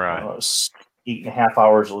 Right. 8.5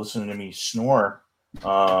 hours listening to me snore.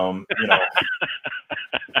 And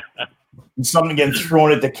something getting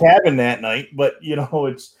thrown at the cabin that night, but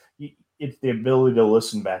it's the ability to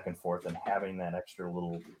listen back and forth and having that extra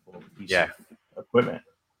little piece of equipment.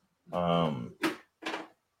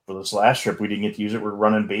 For this last trip, we didn't get to use it. We're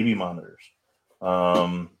running baby monitors,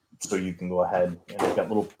 so you can go ahead, and they've got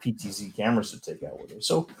little PTZ cameras to take out with it.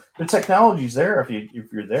 So the technology's there if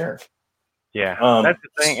you're there. Yeah, that's the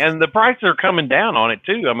thing, and the prices are coming down on it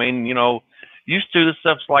too. I mean, used to this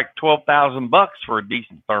stuff's like $12,000 for a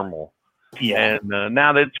decent thermal. Yeah, and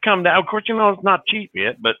now that it's come down, of course, it's not cheap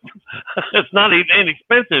yet, but it's not even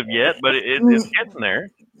inexpensive yet, but it's getting there.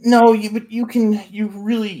 No, you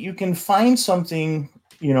can find something,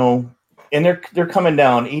 and they're coming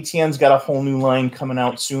down. ATN's got a whole new line coming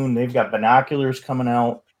out soon. They've got binoculars coming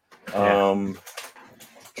out.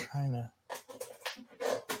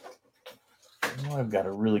 I've got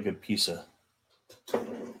a really good piece of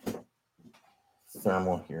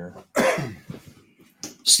thermal here.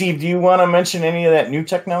 Steve, do you want to mention any of that new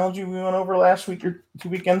technology we went over last week or 2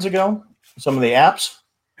 weekends ago? Some of the apps?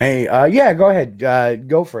 Hey, go ahead.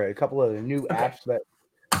 Go for it. A couple of the new apps that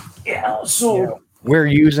we're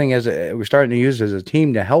using we're starting to use as a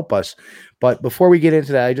team to help us. But before we get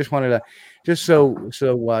into that, I just wanted to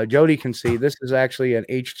so Jody can see, this is actually an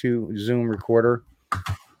H2 Zoom recorder.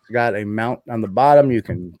 It's got a mount on the bottom. You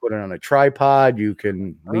can put it on a tripod. You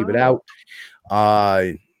can leave it out.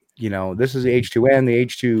 This is the H2N.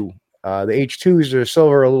 The H2s are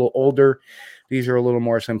silver, a little older. These are a little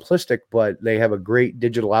more simplistic, but they have a great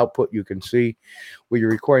digital output. You can see what you're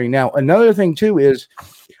recording. Now, another thing too is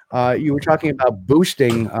you were talking about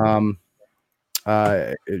boosting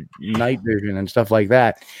night vision and stuff like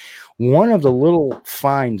that. One of the little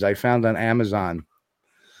finds I found on Amazon,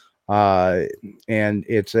 and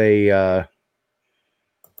it's a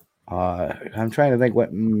I'm trying to think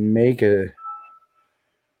what make a.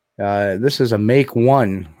 This is a Make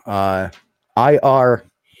One IR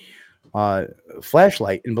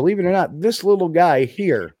flashlight, and believe it or not, this little guy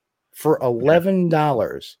here for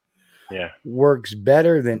 $11 works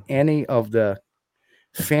better than any of the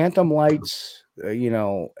phantom lights,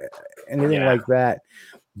 anything like that.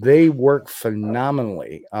 They work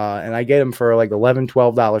phenomenally, and I get them for like $11,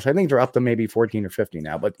 $12. I think they're up to maybe $14 or $15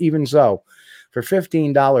 now, but even so, for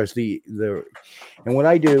 $15, and what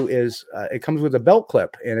I do is it comes with a belt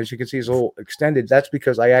clip, and as you can see, it's a little extended. That's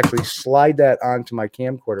because I actually slide that onto my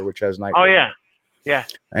camcorder, which has night. Oh yeah.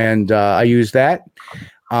 And I use that.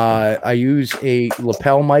 I use a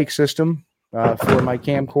lapel mic system for my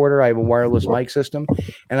camcorder. I have a wireless mic system,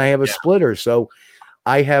 and I have a splitter. So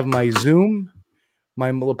I have my Zoom,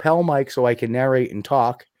 my lapel mic, so I can narrate and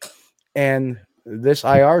talk, and this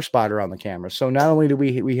IR spotter on the camera. So not only do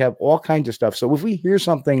we have all kinds of stuff. So if we hear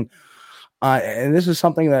something and this is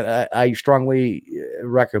something that I strongly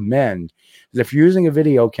recommend, is if you're using a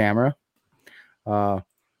video camera.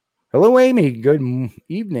 Hello, Amy. Good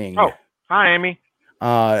evening. Oh, hi, Amy.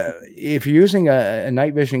 If you're using a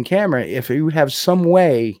night vision camera, if you have some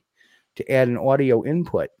way to add an audio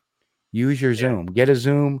input, use your Zoom. Get a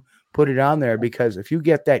Zoom, put it on there, because if you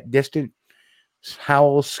get that distant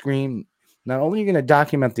howl scream, not only are you going to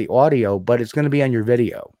document the audio, but it's going to be on your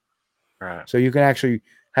video. Right. So you can actually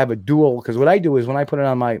have a dual. Because what I do is when I put it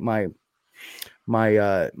on my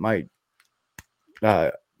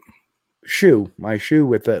shoe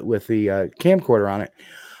with the camcorder on it,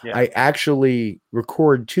 I actually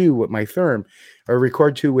record too with my therm, or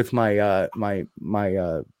record too with my my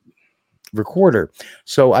recorder.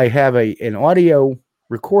 So I have an audio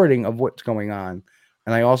recording of what's going on,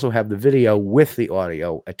 and I also have the video with the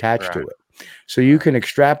audio attached to it. So you can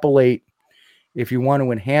extrapolate. If you want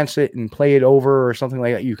to enhance it and play it over or something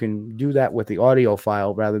like that, you can do that with the audio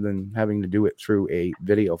file rather than having to do it through a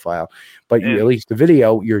video file. But at least the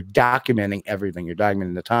video, you're documenting everything. You're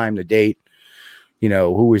documenting the time, the date,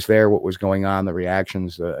 who was there, what was going on, the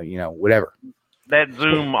reactions, whatever. That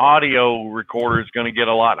Zoom audio recorder is going to get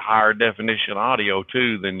a lot higher definition audio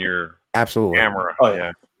too than your camera.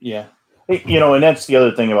 Oh yeah. Hey, and that's the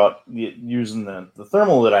other thing about using the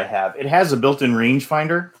thermal that I have. It has a built-in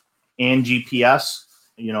rangefinder and GPS,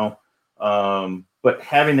 but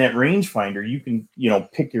having that rangefinder, you can,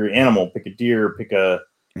 pick your animal, pick a deer,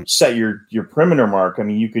 set your perimeter mark. I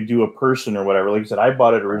mean, you could do a person or whatever. Like I said, I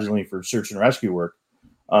bought it originally for search and rescue work.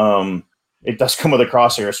 It does come with a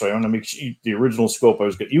crosshair, so I want to make sure the original scope I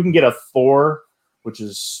was good. You can get a Thor, which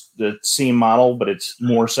is the same model, but it's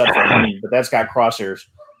more set for hunting, but that's got crosshairs.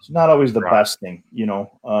 It's not always the best thing,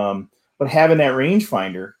 but having that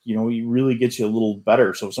rangefinder, it really gets you a little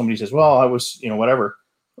better. So if somebody says, well, I was, whatever,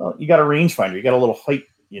 well, you got a rangefinder, you got a little height,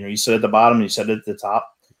 you set at the bottom, you set it at the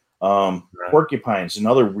top. Porcupines,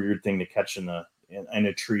 another weird thing to catch in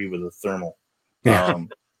a tree with a thermal.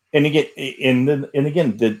 And again,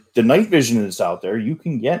 the night vision that's out there, you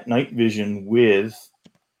can get night vision with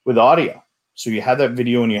audio. So you have that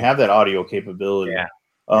video and you have that audio capability.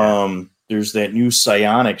 There's that new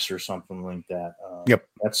Psionics or something like that.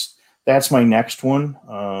 That's my next one.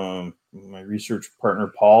 My research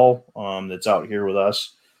partner, Paul, that's out here with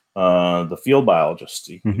us, the field biologist.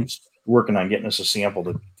 He's working on getting us a sample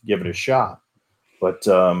to give it a shot. But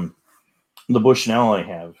the Bushnell I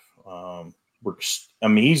have works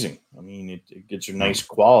amazing. I mean, it gets you nice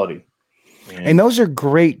quality. And those are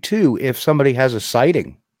great, too, if somebody has a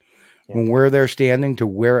sighting. From where they're standing to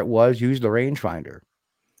where it was, use the rangefinder.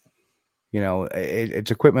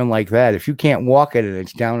 It's equipment like that. If you can't walk it and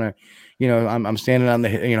it's down I'm standing on the,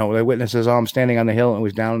 the witness says, I'm standing on the hill and it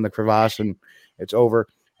was down in the crevasse and it's over.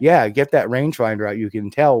 Yeah, get that rangefinder out. You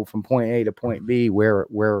can tell from point A to point B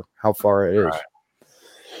how far it is.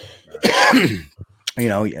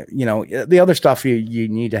 The other stuff you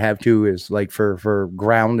need to have too is like for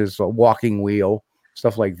ground is a walking wheel,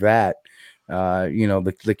 stuff like that.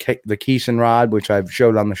 The Keeson rod, which I've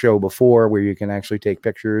showed on the show before, where you can actually take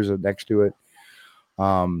pictures next to it.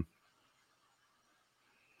 And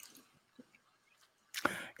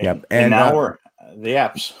now we're the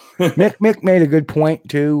apps. Mick made a good point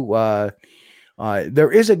too.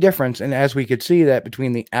 There is a difference, and as we could see that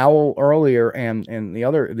between the owl earlier and the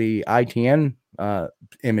ITN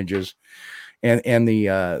images and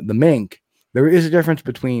the mink, there is a difference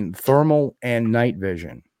between thermal and night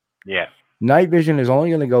vision. Yeah. Night vision is only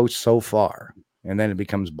going to go so far, and then it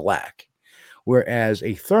becomes black, whereas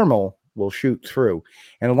a thermal will shoot through.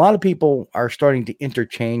 And a lot of people are starting to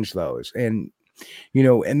interchange those, and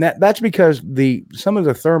that's because some of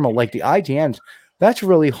the thermal, like the ITNs, that's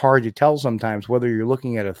really hard to tell sometimes whether you're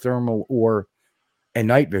looking at a thermal or a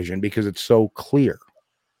night vision because it's so clear.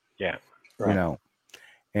 Yeah, right.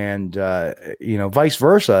 And vice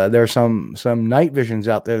versa. There's some night visions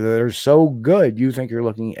out there that are so good you think you're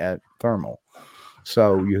looking at thermal.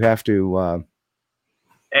 So you have to.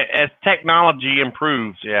 As technology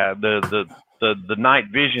improves, the night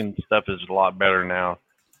vision stuff is a lot better now.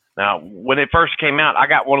 Now, when it first came out, I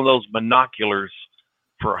got one of those binoculars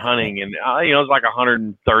for hunting, and it was like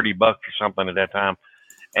 $130 or something at that time.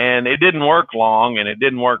 And it didn't work long, and it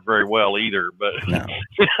didn't work very well either. But no.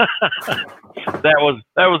 that was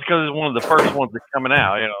because it's one of the first ones that's coming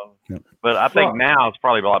out, Yep. But I think now it's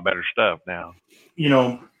probably a lot better stuff now.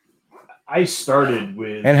 I started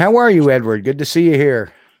with. And how are you, Edward? Good to see you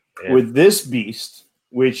here. With this beast,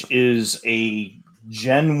 which is a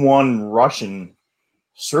Gen 1 Russian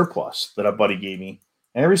surplus that a buddy gave me.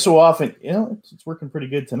 And every so often, it's working pretty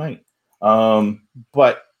good tonight.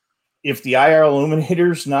 But if the IR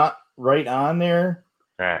illuminator's not right on there,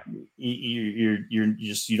 Right.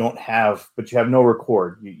 you don't have, but you have no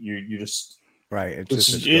record. You just Right. It's this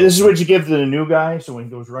just is what you give to the new guy. So when he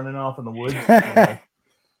goes running off in the woods,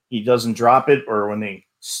 he doesnn't drop it, or when they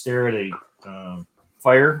stare at a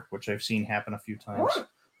fire, which I've seen happen a few times,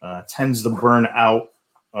 tends to burn out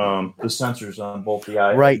the sensors on both the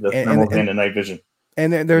eye, Right, the thermal and the night vision.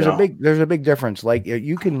 And there's a big difference. Like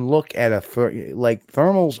you can look at like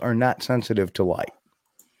thermals are not sensitive to light.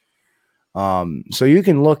 So you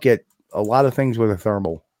can look at a lot of things with a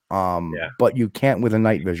thermal. But you can't with a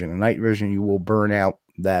night vision. A night vision, you will burn out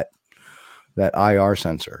that IR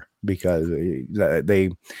sensor, because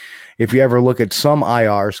if you ever look at some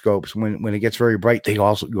IR scopes, when it gets very bright, they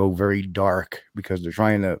also go very dark because they're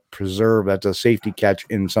trying to preserve. That's a safety catch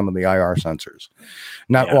in some of the IR sensors.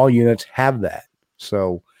 Not all units have that.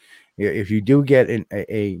 So if you do get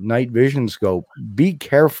a night vision scope, be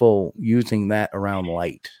careful using that around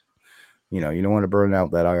light. You don't want to burn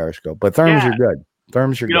out that IR scope. But therms are good.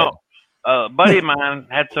 Therms are good. A buddy of mine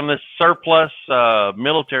had some of this surplus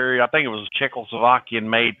military, I think it was Czechoslovakian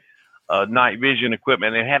made night vision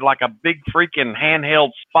equipment. It had like a big freaking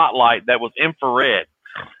handheld spotlight that was infrared.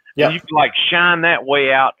 Yeah. You could like shine that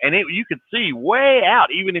way out, and you could see way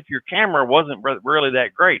out, even if your camera wasn't really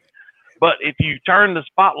that great. But if you turn the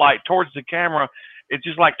spotlight towards the camera, it's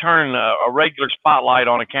just like turning a regular spotlight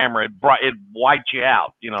on a camera. It whites you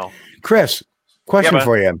out, Chris, question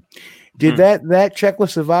for you. Did that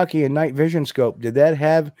Czechoslovakian night vision scope, did that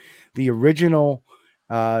have the original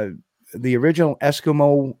Eskimo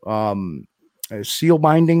seal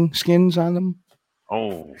binding skins on them?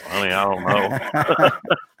 Oh, I don't know.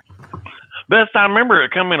 Best I remember,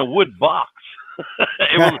 it come in a wood box.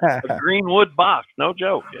 It was a green wood box. No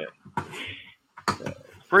joke. Yeah.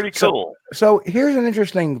 Pretty cool. So here's an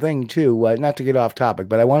interesting thing too, not to get off topic,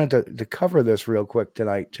 but I wanted to cover this real quick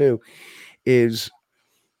tonight too, is,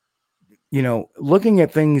 looking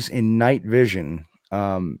at things in night vision,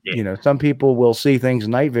 some people will see things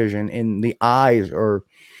in night vision in the eyes, or,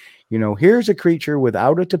 here's a creature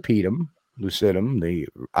without a tapetum lucidum, the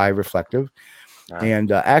eye reflective.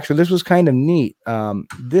 And actually, this was kind of neat.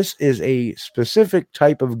 This is a specific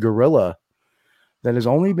type of gorilla that has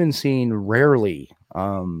only been seen rarely.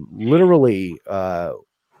 Literally,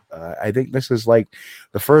 I think this is like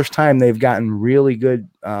the first time they've gotten really good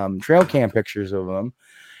trail cam pictures of them.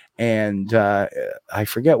 And I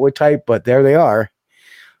forget what type, but there they are.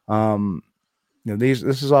 This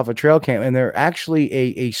is off a trail cam, and they're actually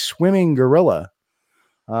a swimming gorilla.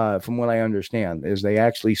 From what I understand, is they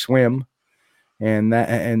actually swim. And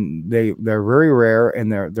they're very rare,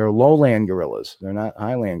 and they're lowland gorillas. They're not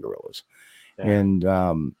highland gorillas. Yeah. And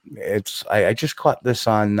I just caught this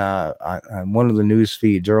on one of the news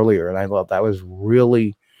feeds earlier, and I thought that was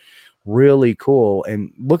really, really cool.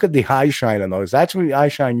 And look at the eye shine on those. That's the eye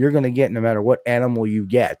shine you're going to get no matter what animal you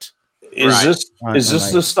get. Is this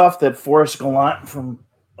the stuff that Forrest Gallant from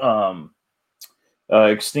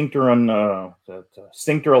Extinctor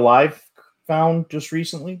Alive found just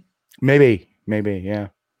recently? Maybe, yeah.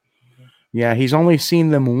 Yeah, he's only seen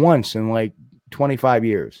them once in like 25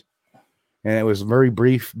 years. And it was a very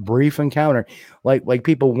brief encounter. Like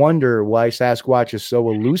people wonder why Sasquatch is so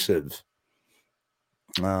elusive.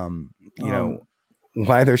 Why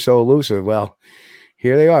they're so elusive. Well,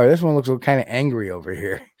 here they are. This one looks kind of angry over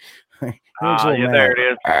here. There it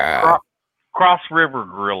is. Cross River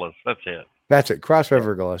Gorillas. That's it. That's it. Cross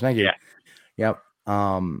River Gorillas. Thank you. Yeah.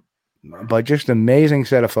 Yep. But just amazing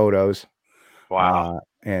set of photos. Wow.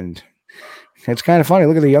 And it's kind of funny.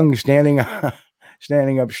 Look at the young standing up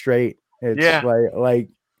straight. It's really,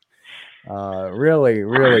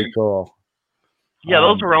 really cool. Yeah,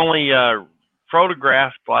 those were only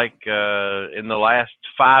photographed in the last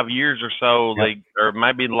 5 years or so. Yep. Or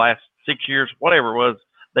maybe the last 6 years, whatever it was.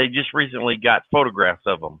 They just recently got photographs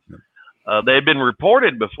of them. Yep. They had been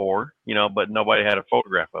reported before, but nobody had a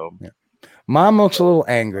photograph of them. Yep. Mom looks a little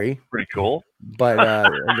angry. Pretty cool. But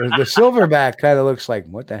the silverback kind of looks like,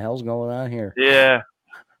 what the hell's going on here? Yeah.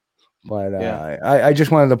 But I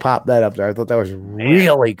just wanted to pop that up there. I thought that was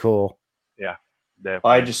really cool. Yeah,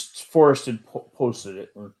 definitely. I just Forrest had posted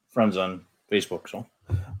it. We're friends on Facebook, so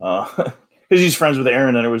because he's friends with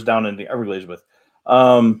Aaron that I was down in the Everglades with.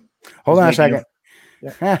 Hold on a second.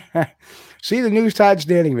 See the News Todd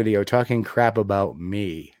Standing video talking crap about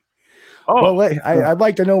me. Oh, well, I'd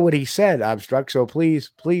like to know what he said, Obstruct. So please,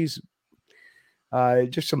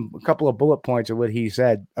 just a couple of bullet points of what he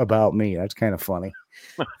said about me. That's kind of funny.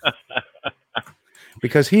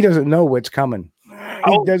 Because he doesn't know what's coming.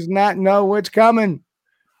 He does not know what's coming.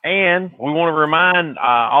 And we want to remind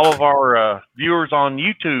all of our viewers on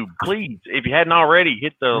YouTube, please, if you hadn't already,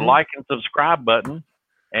 hit the like and subscribe button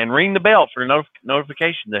and ring the bell for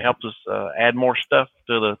notification that helps us add more stuff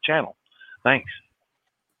to the channel. Thanks.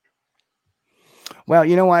 Well,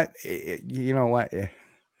 you know what?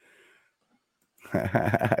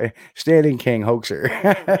 Standing King hoaxer.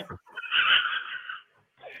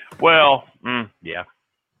 Well, yeah.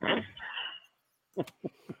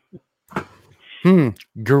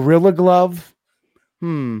 Gorilla Glove.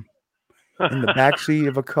 In the backseat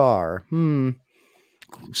of a car.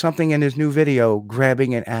 Something in his new video,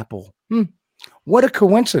 grabbing an apple. What a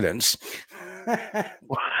coincidence.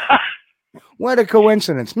 What a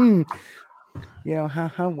coincidence. Why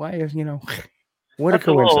is, what That's a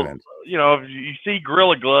coincidence. If you see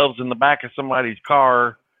Gorilla Gloves in the back of somebody's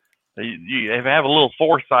car, if you have a little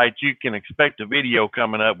foresight, you can expect a video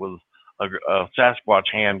coming up with a Sasquatch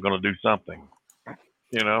hand going to do something,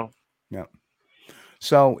 Yeah.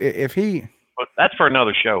 So if he... But that's for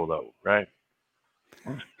another show, though, right?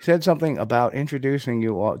 Said something about introducing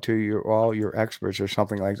you all to all your experts or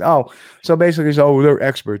something like that. Oh, so basically, they're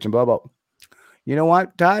experts and blah, blah. You know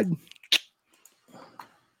what, Todd?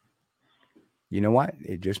 You know what?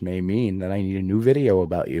 It just may mean that I need a new video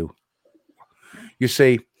about you. You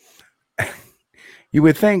see, you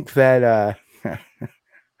would think that...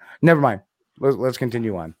 never mind. Let's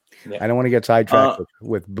continue on. Yeah. I don't want to get sidetracked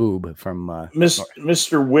with Boob from...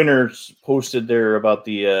 Mr. Winters posted there about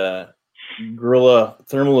the gorilla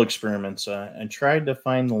thermal experiments. I tried to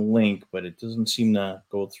find the link, but it doesn't seem to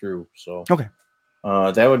go through. So okay,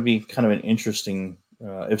 that would be kind of an interesting...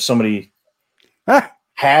 if somebody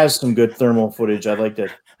has some good thermal footage, I'd like to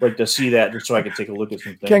see that just so I could take a look at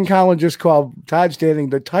some things. Ken Collins just called Todd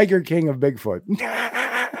Standing the Tiger King of Bigfoot.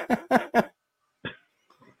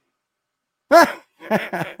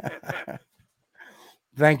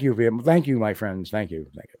 Thank you, Vim. Thank you, my friends. Thank you.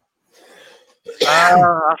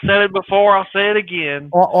 I said it before. I'll say it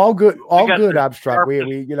again. All good. All good. Abstract. We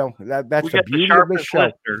that's the beauty of the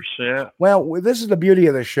show. Yeah. Well, this is the beauty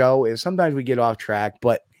of the show. Is sometimes we get off track,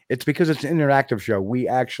 but it's because it's an interactive show. We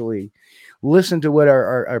actually listen to what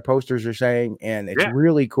our posters are saying, and it's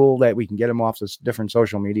really cool that we can get them off the different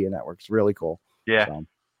social media networks. Really cool. Yeah. So.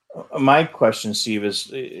 My question, Steve,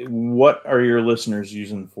 is what are your listeners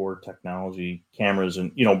using for technology, cameras,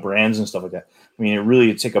 and brands and stuff like that? I mean,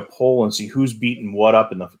 it'd take a poll and see who's beating what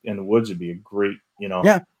up in the woods would be a great,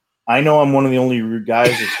 Yeah. I know I'm one of the only guys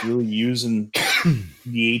that's really using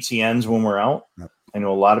the ATNs when we're out. I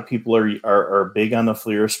know a lot of people are big on the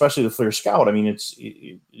FLIR, especially the FLIR Scout. I mean,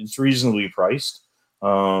 it's reasonably priced.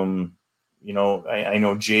 I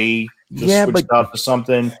know Jay just switched out to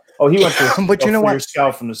something. Oh, he went to but you know what?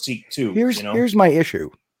 Scout from the Seek too. Here's my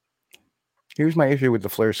issue. Here's my issue with the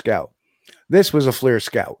FLIR Scout. This was a FLIR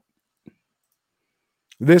Scout.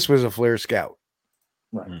 This was a FLIR Scout.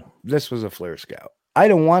 Right. This was a FLIR Scout. I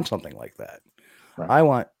don't want something like that. Right. I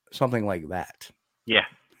want something like that. Yeah.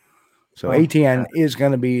 So ATN is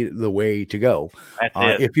going to be the way to go.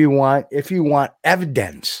 That's it. If you want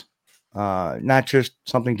evidence, not just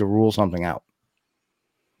something to rule something out.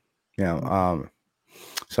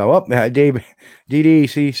 So Dave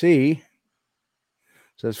DDCC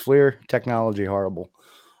says FLIR technology horrible.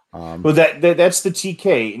 Well, that's the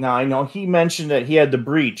TK. Now I know he mentioned that he had the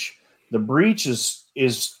breach. The breach is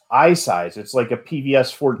eye size. It's like a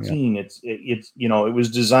PVS 14. Yeah. It was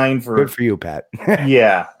designed for. Good for you, Pat.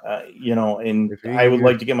 Yeah, and I would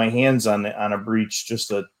like to get my hands on a breach just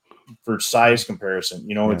for size comparison.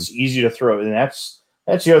 It's easy to throw, and that's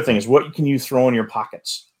the other thing is what can you throw in your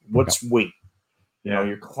pockets? What's weight?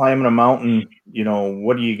 You're climbing a mountain.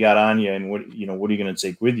 What do you got on you, and what are you going to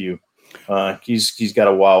take with you? He's got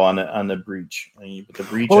a wow on the breach. But the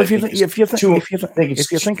breach. Well, if you think it's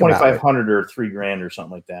 $2,500 or $3,000 or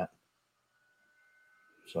something like that.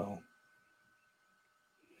 So,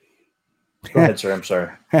 go ahead, sir. I'm sorry.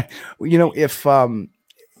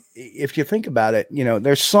 If you think about it,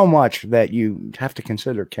 there's so much that you have to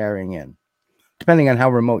consider carrying in, depending on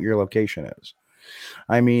how remote your location is.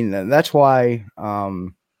 I mean, that's why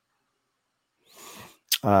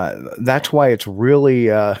it's really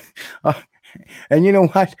and you know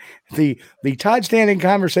what? The Todd Standing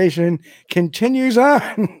conversation continues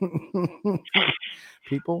on.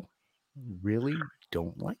 People really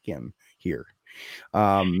don't like him here.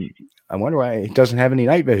 I wonder why he doesn't have any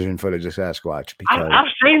night vision footage of Sasquatch. Because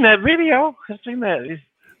I've seen that video. I've seen that. He's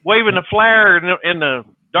waving a flare in the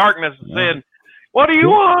darkness and saying, "What do you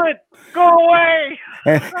want? Go away!"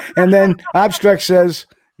 And then Abstract says,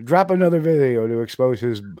 "Drop another video to expose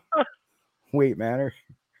his weight matter."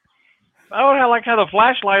 I like how the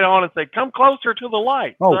flashlight on and say, "Come closer to the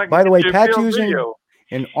light." Oh, so I can by the get way, you a Pat's real using video.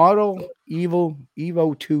 an Auto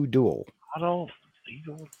Evo 2 Dual.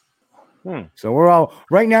 So we're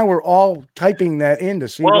all typing that in to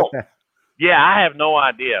see Well, what the. Yeah, I have no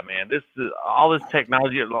idea, man. This is all this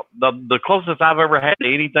technology. The closest I've ever had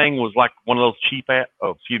to anything was like one of those cheap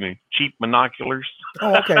binoculars.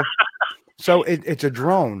 Oh, okay. So it's a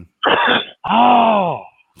drone. Oh,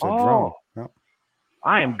 It's a drone. Yep.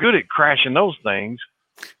 I am good at crashing those things.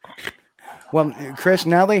 Well, Chris,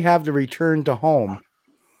 now they have the return to home.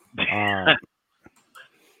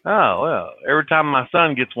 Oh, well, every time my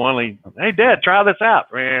son gets one, hey, Dad, try this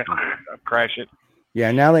out. Man, I crash it.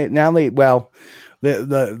 Yeah, now they well,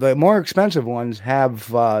 the more expensive ones have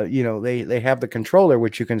they have the controller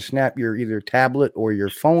which you can snap your either tablet or your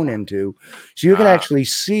phone into, so you can actually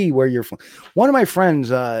see where your phone. One of my friends,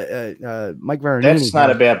 Mike Veronini. That's not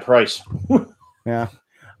a bad price. Yeah,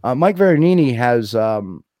 Mike Veronini has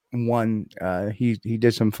one. He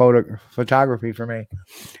did some photography for me.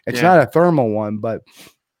 It's not a thermal one, but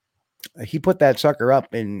he put that sucker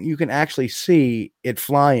up, and you can actually see it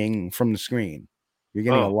flying from the screen. You're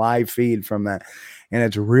getting a live feed from that, and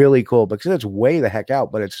it's really cool because it's way the heck out,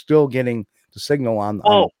 but it's still getting the signal on.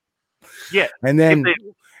 Yeah. And then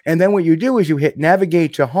what you do is you hit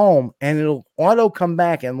navigate to home, and it'll auto come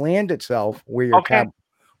back and land itself where your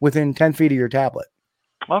within 10 feet of your tablet.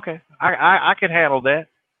 Okay, I can handle that.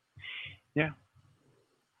 Yeah,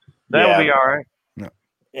 that'll be all right.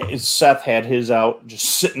 Seth had his out, just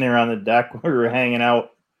sitting there on the deck when we were hanging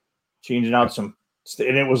out, changing out some,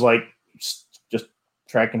 and it was like just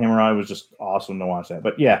tracking him around. It was just awesome to watch that.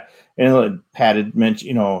 But yeah, and Pat had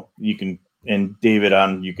mentioned, you can, and David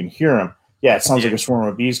you can hear him. Yeah, it sounds like a swarm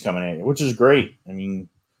of bees coming at you, which is great. I mean,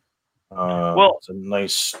 it's a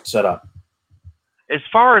nice setup. As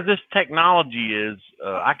far as this technology is,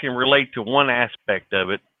 I can relate to one aspect of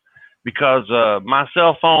it. Because my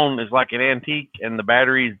cell phone is like an antique and the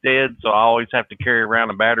battery is dead, so I always have to carry around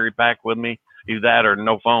a battery pack with me, either that or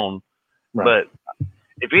no phone. Right. But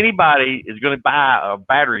if anybody is going to buy a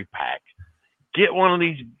battery pack, get one of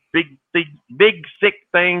these big thick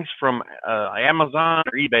things from Amazon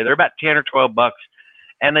or eBay. They're about $10 or $12,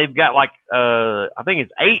 and they've got like I think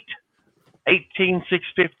it's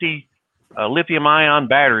 18650 lithium-ion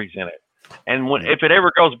batteries in it. And if it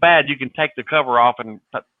ever goes bad, you can take the cover off and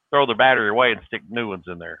throw the battery away and stick new ones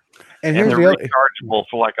in there. And they're rechargeable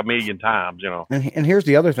for like 1 million times, And here's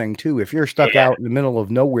the other thing too. If you're stuck out in the middle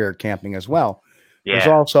of nowhere camping as well, there's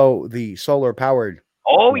also the solar powered.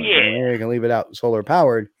 Oh yeah. You can leave it out solar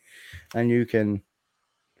powered, and you can.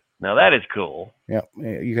 Now that is cool. Yeah.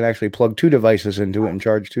 You can actually plug 2 devices into it and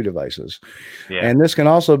charge 2 devices. Yeah. And this can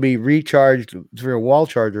also be recharged through a wall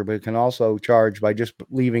charger, but it can also charge by just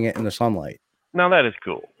leaving it in the sunlight. Now that is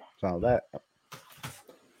cool. So that.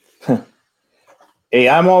 Hey,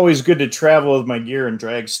 I'm always good to travel with my gear and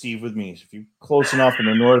drag Steve with me. If you're close enough in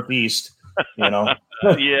the Northeast, Yeah.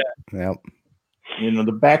 Yep.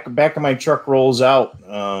 The back of my truck rolls out.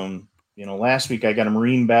 Last week I got a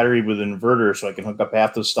marine battery with an inverter so I can hook up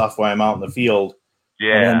half the stuff while I'm out in the field.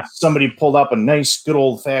 Yeah. And then somebody pulled up a nice, good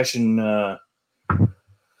old fashioned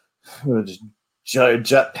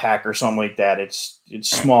jet pack or something like that. It's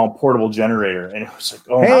small portable generator, and it was like,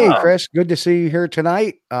 oh, hey, wow. Chris, good to see you here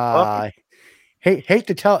tonight. Hate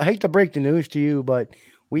to break the news to you, but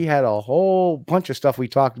we had a whole bunch of stuff we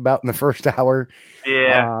talked about in the first hour.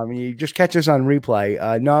 Yeah. You just catch us on replay.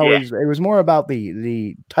 It was more about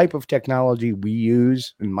the type of technology we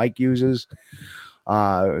use and Mike uses,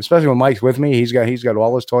 especially when Mike's with me. He's got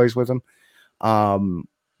all his toys with him. I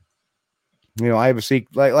have a Seek,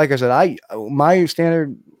 like I said, my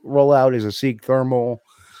standard rollout is a Seek Thermal.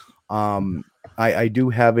 I do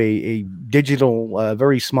have a digital,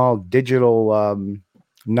 very small digital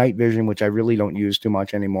night vision, which I really don't use too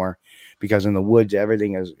much anymore because in the woods,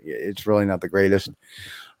 it's really not the greatest.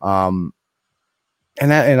 And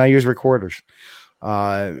I use recorders.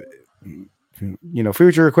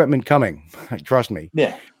 Future equipment coming, trust me.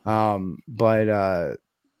 Yeah. But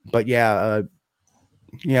yeah,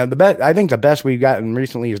 the best. I think the best we've gotten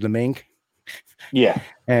recently is the mink. Yeah,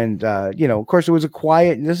 and of course, it was a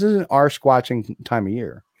quiet. This isn't our squatching time of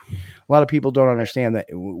year. A lot of people don't understand that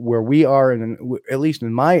where we are, at least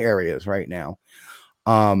in my areas right now,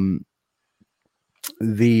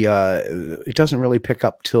 it doesn't really pick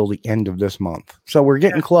up till the end of this month. So we're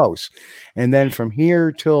getting close, and then from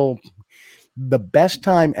here till the best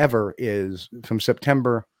time ever is from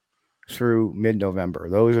September through mid-November.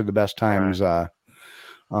 Those are the best times. Those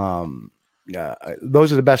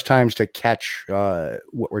are the best times to catch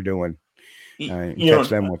what we're doing. Catch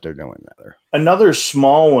them what they're doing rather. Another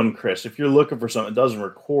small one, Chris, if you're looking for something that doesn't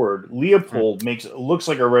record, Leopold looks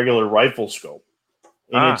like a regular rifle scope.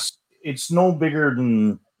 And it's no bigger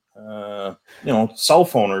than cell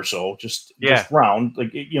phone or so, just round,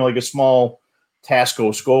 like like a small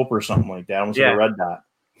Tasco scope or something like that, almost like a red dot.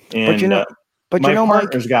 And my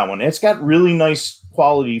partner's got one. It's got really nice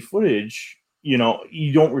quality footage. You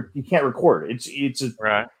can't record it.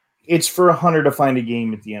 It's for a hunter to find a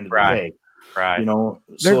game at the end of the day. Right.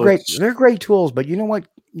 They're great. They're great tools, but you know what?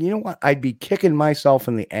 I'd be kicking myself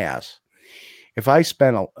in the ass if I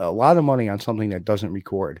spent a lot of money on something that doesn't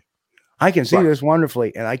record. I can see this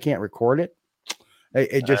wonderfully, and I can't record it.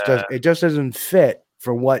 It just does. It just doesn't fit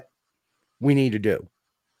for what we need to do.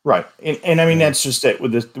 Right, and I mean that's just it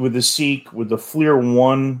with the Seek, with the FLIR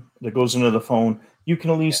 1 that goes into the phone. You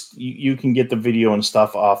can at least you can get the video and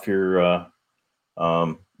stuff off your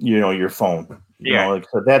your phone.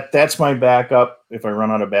 So that's my backup if I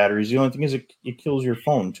run out of batteries. The only thing is it kills your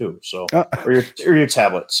phone too. So or your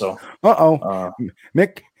tablet. So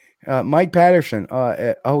Mick. Mike Patterson.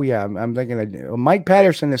 I'm thinking of Mike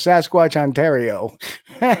Patterson, the Sasquatch, Ontario.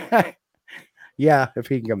 Yeah, if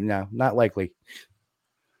he can come now, not likely.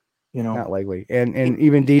 Not likely. And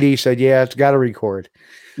even DD said, yeah, it's got to record.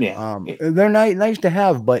 Yeah, they're nice to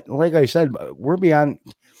have, but like I said, we're beyond.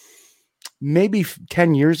 Maybe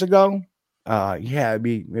 10 years ago, it'd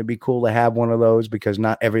be cool to have one of those because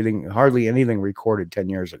hardly anything recorded 10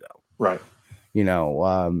 years ago. Right.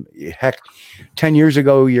 Heck, 10 years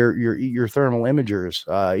ago, your thermal imagers,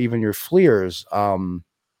 even your FLIRs,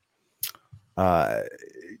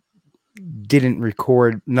 didn't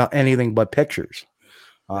record anything but pictures.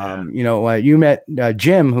 You met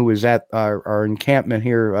Jim, who was at our encampment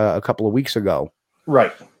here a couple of weeks ago.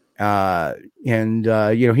 Right. And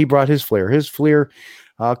he brought his FLIR. His FLIR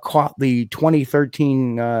caught the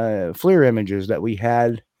 2013 FLIR images that we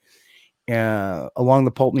had along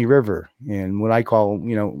the Pulteney River in what I call,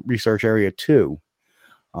 Research Area 2.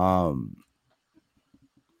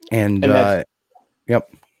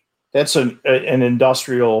 That's an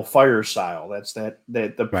industrial fire style. That's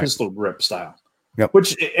the pistol grip style. Yep.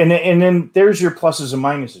 Which and then there's your pluses and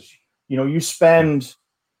minuses. You spend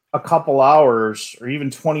a couple hours or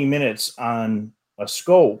even 20 minutes on a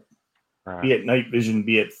scope, be it night vision,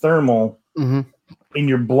 be it thermal, and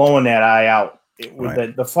you're blowing that eye out.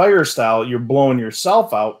 With the fire style, you're blowing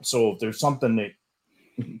yourself out. So if there's something that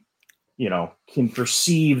can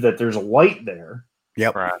perceive that there's a light there,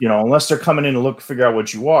 unless they're coming in to figure out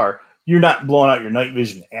what you are, you're not blowing out your night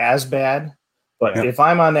vision as bad. But if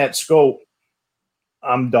I'm on that scope,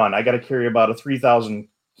 I'm done. I got to carry about a 3,000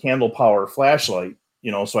 candle power flashlight,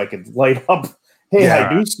 so I could light up. Hey,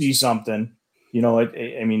 I do see something.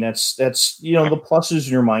 That's the pluses and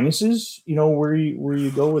your minuses. Where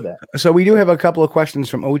you go with that. So we do have a couple of questions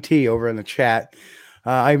from OT over in the chat.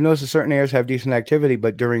 I've noticed that certain areas have decent activity,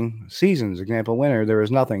 but during seasons, example winter, there is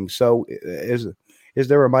nothing. So is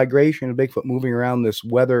there a migration of Bigfoot moving around this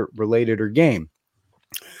weather related or game?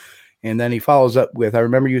 And then he follows up with, I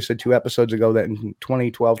remember you said 2 episodes ago that in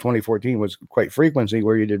 2012, 2014 was quite frequency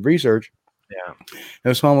where you did research. Yeah.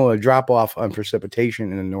 There's a drop off on precipitation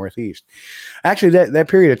in the Northeast. Actually, that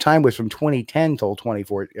period of time was from 2010 till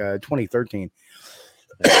 2013.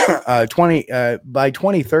 By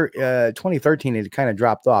 2013, it kind of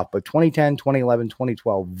dropped off, but 2010, 2011,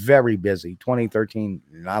 2012, very busy. 2013,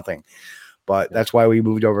 nothing. But that's why we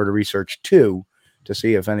moved over to Research 2 to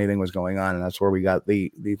see if anything was going on, and that's where we got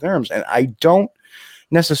the therms. And I don't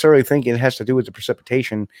necessarily think it has to do with the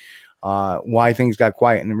precipitation, why things got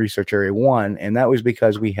quiet in the Research Area 1, and that was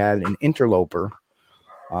because we had an interloper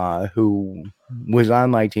who was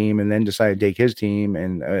on my team and then decided to take his team,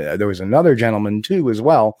 and there was another gentleman too as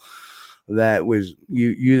well that was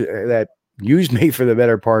that used me for the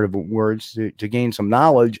better part of words to gain some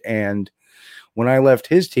knowledge. And when I left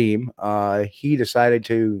his team, he decided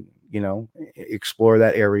to explore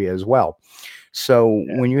that area as well. So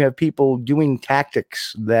when you have people doing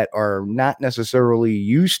tactics that are not necessarily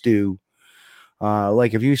used to,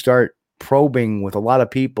 like if you start probing with a lot of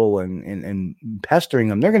people and pestering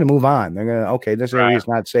them, they're going to move on. They're going to, okay, this area is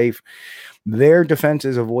not safe. Their defense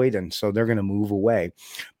is avoidance, so they're going to move away.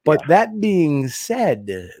 But that being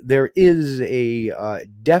said, there is a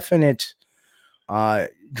definite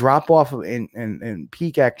drop off in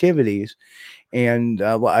peak activities. And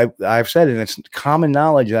I've said it, it's common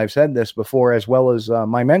knowledge. I've said this before, as well as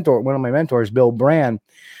my mentor, one of my mentors, Bill Brand,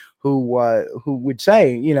 who would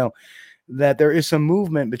say, that there is some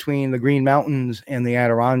movement between the Green Mountains and the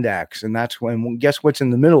Adirondacks. And that's when, guess what's in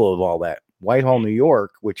the middle of all that? Whitehall, New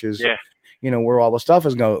York, which is, where all the stuff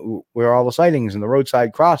is going, where all the sightings and the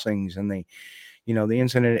roadside crossings and the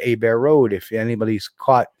incident at Bear Road. If anybody's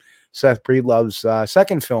caught Seth Breedlove's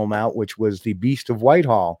second film out, which was The Beast of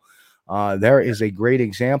Whitehall, there is a great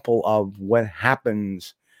example of what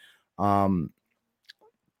happens.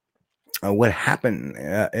 What happened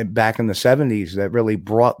back in the 70s that really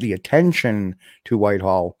brought the attention to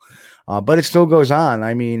Whitehall. But it still goes on.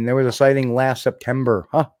 I mean, there was a sighting last September.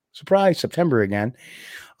 Surprise, September again.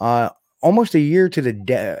 Almost a year to the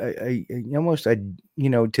day,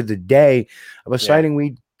 to the day of a sighting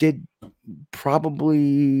we did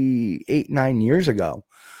probably 8-9 years ago.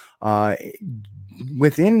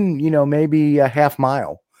 Within, maybe a half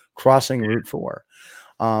mile crossing Route 4.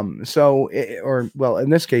 In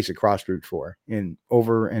this case, it crossed Route 4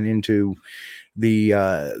 over and into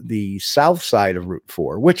the south side of Route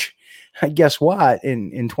 4, which, guess what?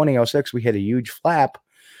 In 2006, we had a huge flap.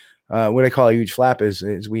 What I call a huge flap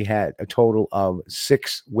is we had a total of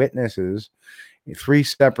 6 witnesses, 3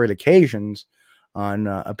 separate occasions on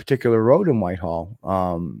a particular road in Whitehall.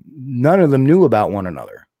 None of them knew about one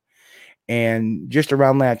another. And just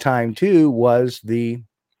around that time, too, was the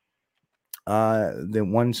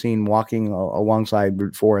one scene walking alongside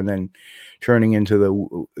Route 4 and then turning into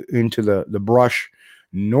the brush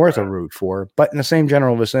north of Route 4, but in the same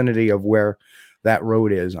general vicinity of where that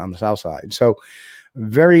road is on the south side. So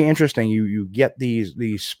very interesting. You get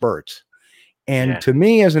these spurts. And to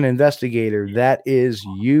me, as an investigator, that is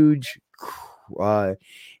huge.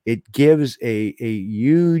 It gives a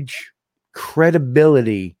huge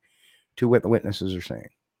credibility to what the witnesses are saying.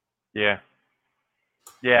 Yeah.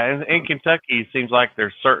 Yeah, in Kentucky, it seems like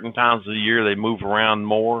there's certain times of the year they move around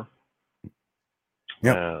more.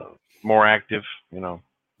 More active,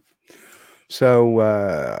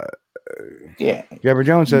 So, Deborah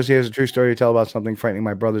Jones says he has a true story to tell about something frightening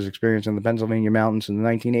my brother's experience in the Pennsylvania mountains in the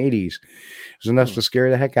 1980s. It was enough to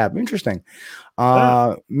scare the heck out of him. Interesting.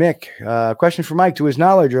 Mick, question for Mike. To his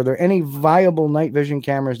knowledge, are there any viable night vision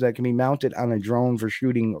cameras that can be mounted on a drone for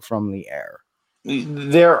shooting from the air?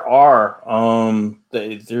 There are.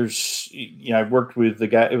 There's. I've worked with the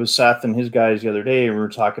guy. It was Seth and his guys the other day. And we were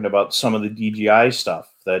talking about some of the DJI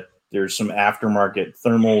stuff. That there's some aftermarket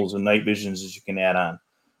thermals and night visions that you can add on.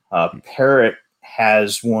 Parrot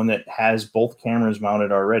has one that has both cameras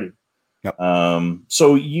mounted already. Yep.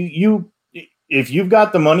 So you if you've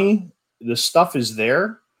got the money, the stuff is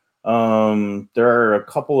there. There are a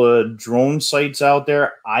couple of drone sites out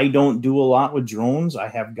there. I don't do a lot with drones. I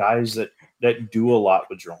have guys that do a lot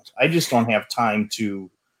with drones. I just don't have time to.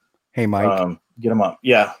 Hey, Mike, get them up.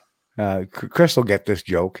 Yeah. Chris will get this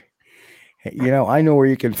joke. I know where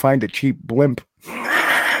you can find a cheap blimp.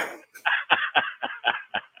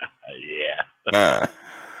 And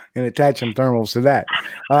attach some thermals to that.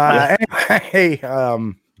 Anyway,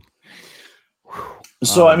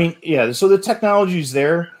 so I mean, so the technology's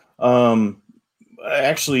there.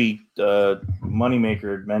 Actually,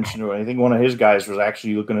 Moneymaker had mentioned, or I think one of his guys was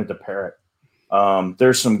actually looking at the Parrot.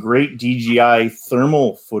 There's some great DJI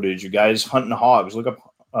thermal footage. You guys hunting hogs, look up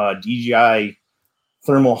DJI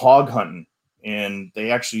thermal hog hunting, and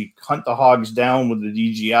they actually hunt the hogs down with the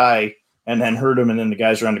DJI and then herd them, and then the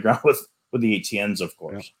guys are on the ground with the ATNs, of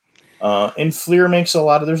course. And FLIR makes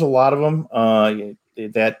there's a lot of them.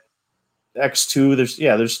 That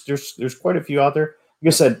X2, there's quite a few out there. Like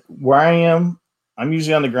I said, where I am, I'm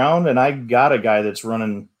usually on the ground, and I got a guy that's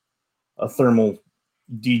running a thermal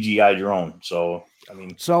DJI drone. So, I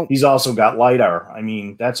mean, he's also got LiDAR. I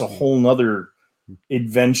mean, that's a whole nother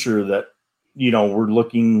adventure that, we're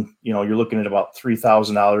looking, you're looking at about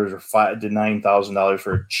 $3,000 or $5,000 to $9,000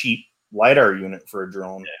 for a cheap LiDAR unit for a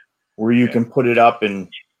drone, where you can put it up and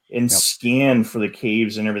scan for the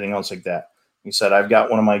caves and everything else like that. He said, I've got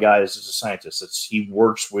one of my guys as a scientist. He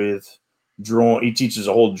works with drone. He teaches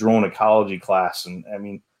a whole drone ecology class. And I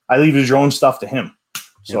mean, I leave the drone stuff to him.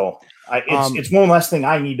 So it's one less thing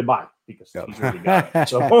I need to buy because he's already got it.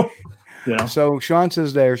 So, So Sean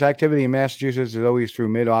says there's activity in Massachusetts is always through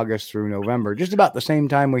mid-August through November, just about the same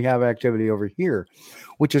time we have activity over here,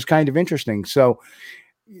 which is kind of interesting. So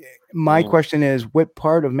my question is, what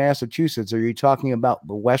part of Massachusetts are you talking about?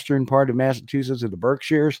 The western part of Massachusetts or the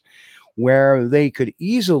Berkshires, where they could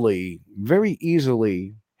very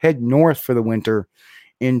easily head north for the winter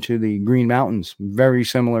into the Green Mountains, very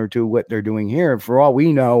similar to what they're doing here. For all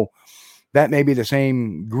we know, that may be the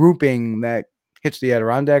same grouping that hits the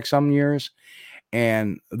Adirondack some years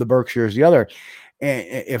and the Berkshires the other. And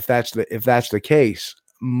if that's the case,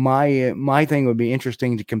 my thing would be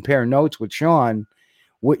interesting to compare notes with Sean.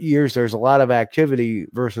 What years there's a lot of activity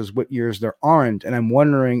versus what years there aren't. And I'm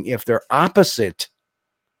wondering if they're opposite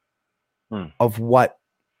of what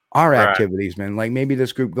our Right. activities, man. Like maybe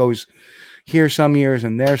this group goes here some years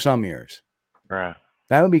and there some years. Right.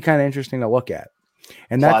 That would be kind of interesting to look at.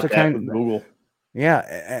 And that's Plot the that kind with Google. yeah,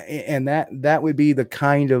 and that would be the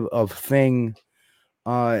kind of thing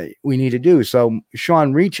we need to do. So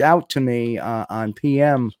Sean, reach out to me on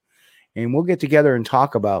PM and we'll get together and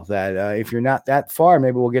talk about that. If you're not that far,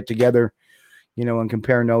 maybe we'll get together, and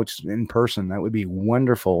compare notes in person. That would be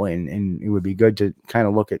wonderful. And it would be good to kind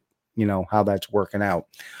of look at, how that's working out.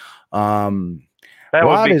 That would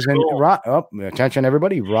Rod be is cool. in Rod. Oh, attention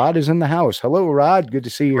everybody. Rod is in the house. Hello, Rod. Good to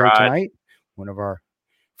see you here Rod. tonight. One of our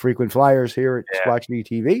frequent flyers here at Yeah. Squatch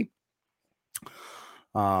TV.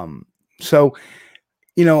 So,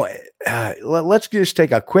 let's just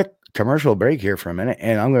take a quick commercial break here for a minute,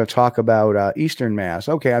 and I'm going to talk about Eastern Mass.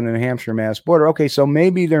 Okay, on the New Hampshire Mass border. Okay, so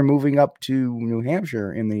maybe they're moving up to New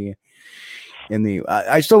Hampshire in the.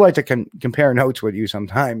 I still like to compare notes with you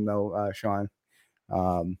sometime, though, Sean.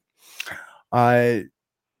 I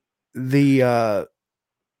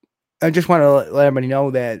just want to let everybody know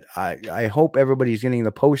that I hope everybody's getting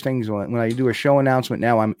the postings. When I do a show announcement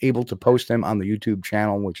now, I'm able to post them on the YouTube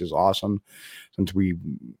channel, which is awesome since we,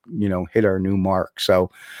 hit our new mark. So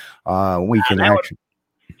we can actually.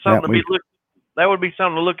 That would be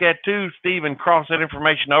something to look at too, Steve, and cross that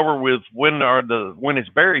information over with when it's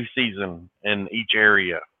berry season in each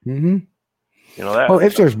area. Mm-hmm. That. Well,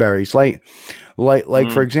 if there's berries, like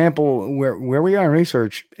for example, where we are in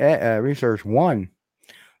research 1,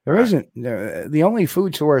 there isn't the only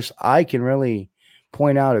food source I can really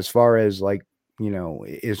point out as far as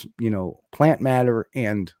is plant matter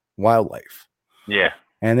and wildlife. Yeah.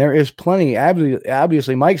 And there is plenty.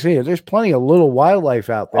 Obviously, Mike said there's plenty of little wildlife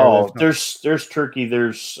out there. Oh, there's turkey.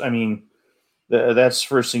 That's the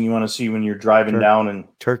first thing you want to see when you're driving down and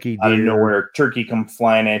turkey out of deer. nowhere, turkey come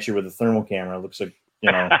flying at you with a thermal camera. It looks like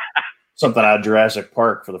something out of Jurassic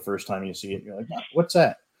Park for the first time you see it. You're like, what's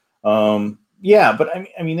that? Yeah, but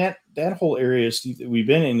I mean that whole area, Steve, that we've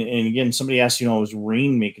been in, and again, somebody asked, does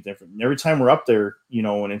rain make a difference? And every time we're up there,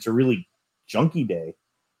 and it's a really junky day,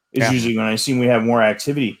 is usually when I see we have more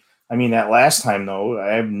activity. I mean, that last time though,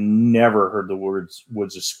 I've never heard the woods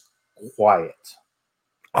as quiet.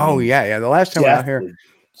 Yeah. The last time we were out here,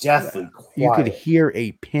 deathly quiet. You could hear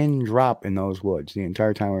a pin drop in those woods the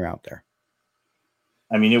entire time we were out there.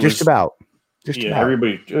 I mean, it just was about.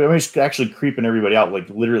 Everybody. I mean, it's actually creeping everybody out. Like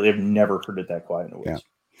literally, I've never heard it that quiet in the woods. Yeah.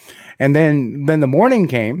 And then the morning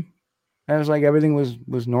came, and it was like everything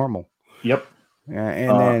was normal. Yep.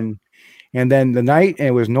 And then the night, and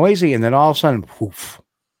it was noisy, and then all of a sudden, poof.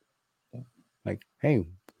 Like, hey,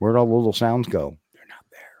 where'd all the little sounds go? They're not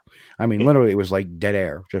there. I mean, literally, it was like dead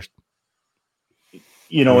air. Just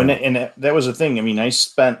and that was the thing. I mean, I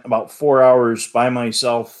spent about 4 hours by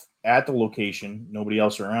myself at the location, nobody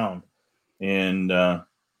else around, and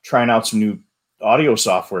trying out some new audio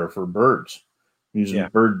software for birds using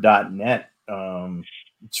bird.net.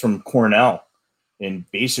 It's from Cornell, and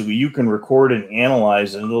basically you can record and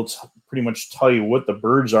analyze, and it'll pretty much tell you what the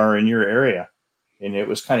birds are in your area. And it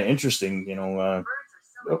was kind of interesting, of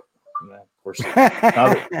course,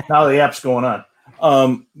 now the app's going on.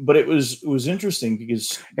 But it was interesting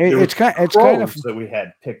because it's kind of that we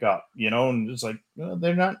had pick up, and it's like,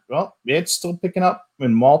 they're not, it's still picking up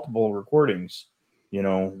in multiple recordings,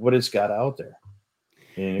 what it's got out there.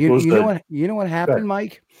 And you know what happened,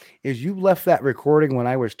 Mike, is you left that recording when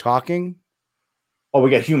I was talking. Oh, we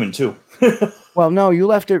got human too. Well, no, you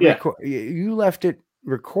left it. You left it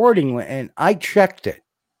recording, and I checked it,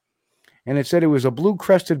 and it said it was a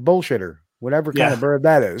blue-crested bullshitter, whatever kind of bird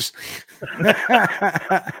that is.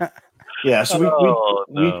 Yeah, so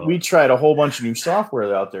we tried a whole bunch of new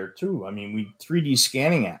software out there too. I mean, we 3D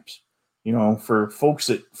scanning apps, for folks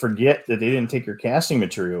that forget that they didn't take your casting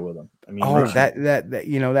material with them. I mean,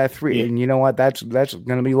 that three, and you know what? That's going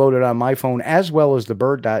to be loaded on my phone as well as the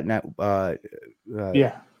bird.net.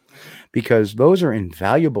 Because those are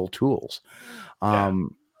invaluable tools.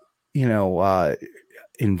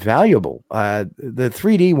 Invaluable. The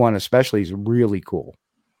 3D one especially is really cool.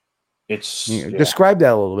 Describe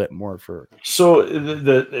that a little bit more for. So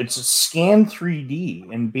it's a Scan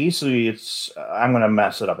 3D, and basically I'm going to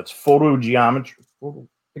mess it up. It's photogeometry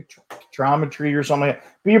or something like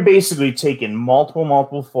that. But you're basically taking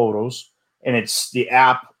multiple photos, and it's the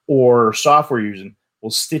app or software you're using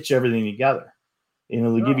will stitch everything together, and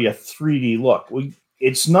it'll give you a 3D look. Well,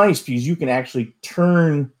 it's nice because you can actually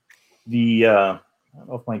turn the. I don't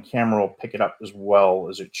know if my camera will pick it up as well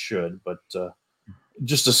as it should, but.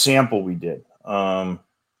 Just a sample we did.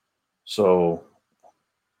 So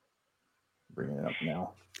bringing it up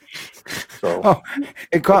now. So Oh,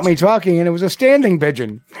 it caught me talking, and it was a standing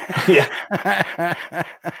pigeon. yeah.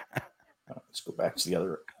 Let's go back to the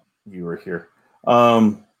other viewer here.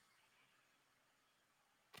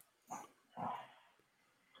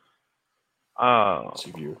 Let's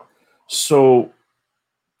see view. So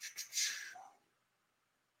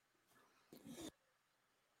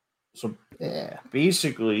yeah,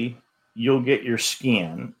 basically you'll get your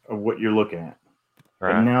scan of what you're looking at.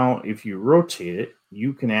 Right. And now if you rotate it,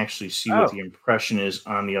 you can actually see what the impression is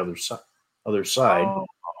on the other side. Oh,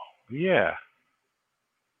 yeah.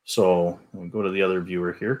 So we'll go to the other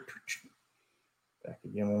viewer here. Back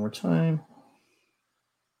again one more time.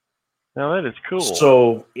 Now that is cool.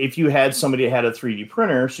 So if you had somebody that had a 3D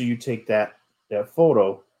printer, so you take that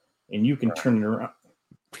photo and you can turn it around.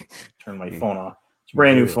 Turn my phone off. It's a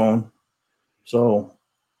brand new phone. So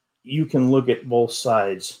you can look at both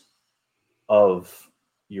sides of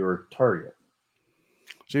your target.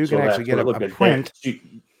 So you can actually get a print. You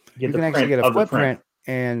can actually get a footprint,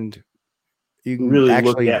 and you can really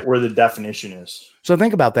actually look at where the definition is. So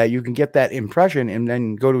think about that. You can get that impression and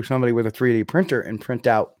then go to somebody with a 3D printer and print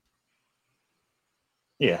out.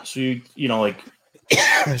 Yeah. So you know, like,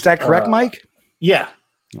 is that correct, Mike? Yeah.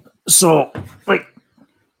 So like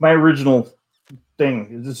my original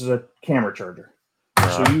thing, this is a camera charger.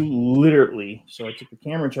 So you literally, I took the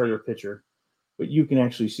camera charger picture, but you can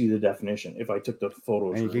actually see the definition if I took the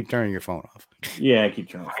photos. And you keep turning your phone off. Yeah, I keep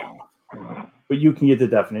turning my phone off. But you can get the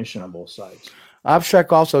definition on both sides.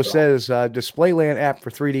 Obshek also says Displayland app for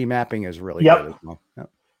 3D mapping is really good as well. Yep.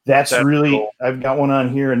 That's really cool. I've got one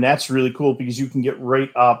on here, and that's really cool because you can get right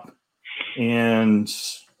up and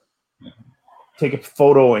take a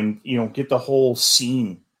photo and get the whole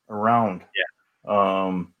scene around. Yeah.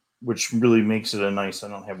 Which really makes it a nice. I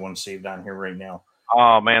don't have one saved on here right now.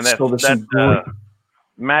 Oh man, that's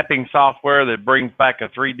mapping software that brings back a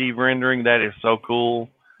 3D rendering. That is so cool.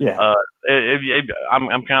 Yeah.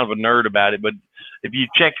 I'm kind of a nerd about it, but if you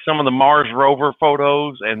check some of the Mars rover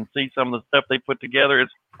photos and see some of the stuff they put together,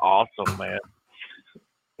 it's awesome, man.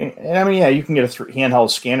 And I mean, yeah, you can get a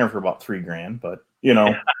handheld scanner for about $3,000, but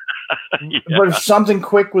Yeah. but if something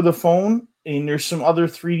quick with a phone, and there's some other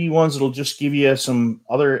 3D ones that'll just give you some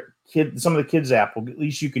of the kids' app. At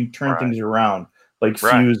least you can turn things around, like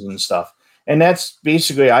Fuse and stuff. And that's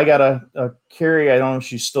basically, I got a Carrie, I don't know if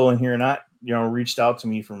she's still in here or not, reached out to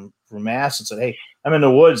me from Mass and said, "Hey, I'm in the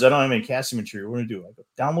woods. I don't have any casting material. What do I do?" I go,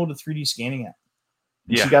 download a 3D scanning app.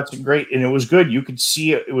 And she got some great, and it was good. You could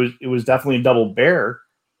see it was definitely a double bear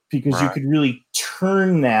because you could really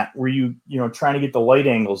turn that where trying to get the light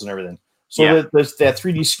angles and everything. So that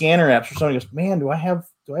 3D scanner app for somebody goes, "Man, do I have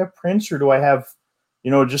prints or do I have,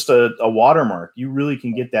 just a watermark?" You really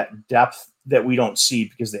can get that depth that we don't see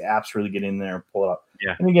because the apps really get in there and pull it up.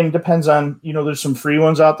 Yeah. And again, it depends on, there's some free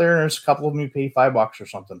ones out there and there's a couple of them you pay $5 or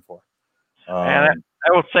something for. And that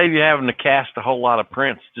would save you having to cast a whole lot of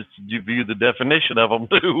prints just to view the definition of them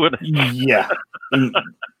too, wouldn't it? Yeah. And,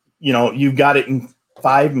 you've got it in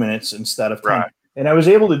 5 minutes instead of 10. Right. And I was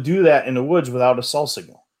able to do that in the woods without a cell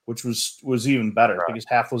signal, which was even better because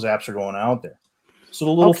half those apps are going out there. So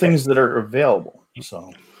the little things that are available.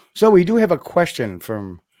 So we do have a question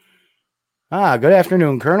from good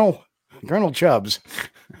afternoon, Colonel Chubbs.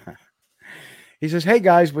 He says, "Hey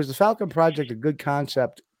guys, was the Falcon project a good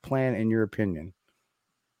concept plan in your opinion?"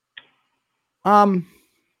 Yeah,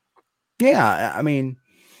 I mean,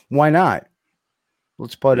 why not?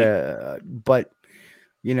 Let's put but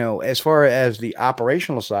as far as the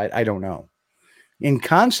operational side, I don't know. In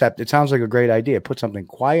concept, it sounds like a great idea. Put something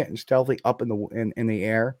quiet and stealthy up in the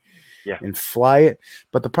air, and fly it.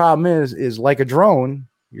 But the problem is like a drone,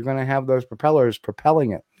 you're going to have those propellers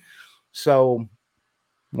propelling it. So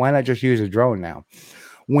why not just use a drone now?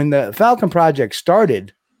 When the Falcon project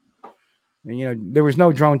started, there was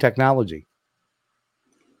no drone technology.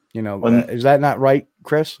 Is that not right,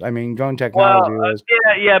 Chris? I mean, drone technology was...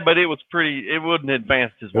 Yeah, but it wasn't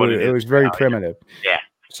advanced as what it is. It was very primitive. Yeah.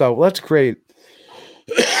 So let's create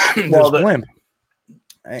this blimp.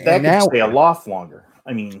 That could stay aloft longer.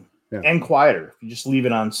 I mean, and quieter if you just leave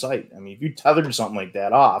it on site. I mean, if you tethered something like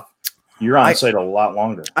that off, you're on site a lot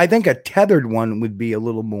longer. I think a tethered one would be a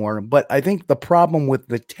little more, but I think the problem with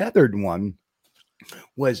the tethered one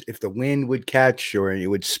was if the wind would catch or it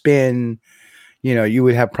would spin, you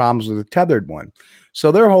would have problems with the tethered one.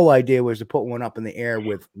 So their whole idea was to put one up in the air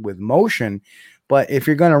with motion. But if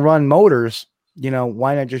you're going to run motors,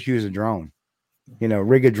 why not just use a drone?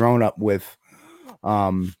 Rig a drone up with.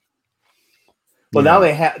 Well, now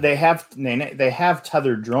they have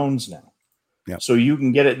tethered drones now. Yeah. So you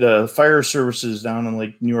can get it. The fire services down in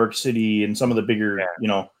like New York City and some of the bigger,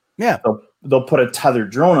 they'll put a tethered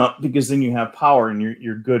drone up because then you have power and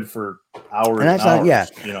you're good for hours. And that's hours,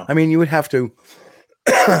 not, you know. I mean, you would have to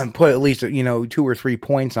put at least 2 or 3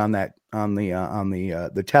 points on that on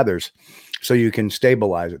the tethers, so you can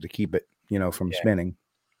stabilize it to keep it from spinning.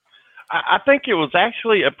 I think it was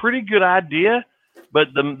actually a pretty good idea, but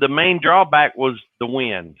the main drawback was the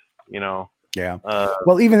wind. Yeah.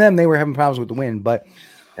 Well, even then they were having problems with the wind, but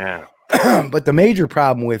yeah. But the major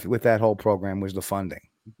problem with that whole program was the funding.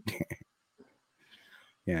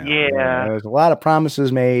 Yeah. There was a lot of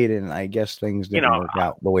promises made, and I guess things didn't work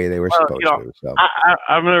out the way they were supposed to. So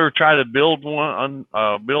I've never tried to build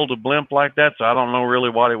build a blimp like that, so I don't know really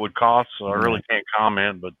what it would cost. So I really can't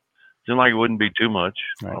comment, but it seemed like it wouldn't be too much.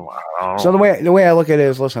 Right. So the way I look at it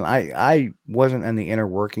is, listen, I wasn't in the inner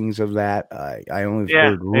workings of that. I only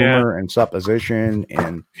heard rumor and supposition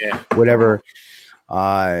and whatever.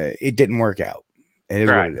 It didn't work out. It is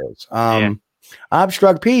what it is.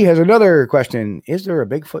 Obstruct P has another question. Is there a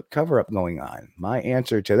Bigfoot cover-up going on? My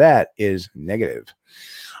answer to that is negative.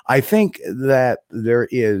 I think that there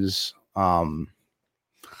is. You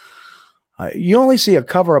only see a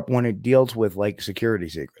cover-up when it deals with like security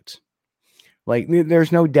secrets. Like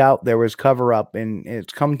there's no doubt there was cover-up, and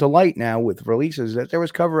it's come to light now with releases that there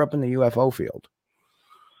was cover-up in the UFO field.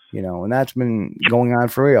 And that's been going on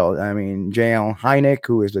for real. I mean, J.L. Hynek,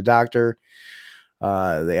 who is the doctor,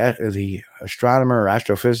 the astronomer or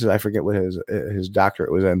astrophysicist, I forget what his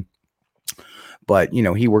doctorate was in, but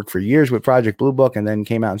he worked for years with Project Blue Book, and then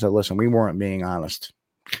came out and said, "Listen, we weren't being honest."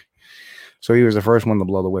 So he was the first one to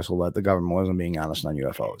blow the whistle that the government wasn't being honest on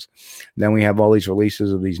UFOs. Then we have all these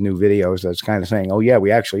releases of these new videos that's kind of saying, "Oh yeah,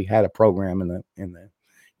 we actually had a program in the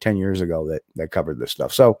 10 years ago that covered this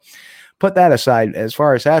stuff." So put that aside. As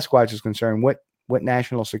far as Sasquatch is concerned, what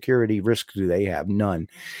national security risk do they have? None.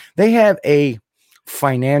 They have a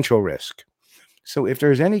financial risk. So if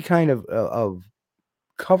there's any kind of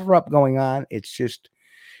cover up going on, it's just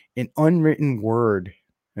an unwritten word,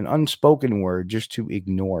 an unspoken word, just to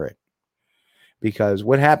ignore it. Because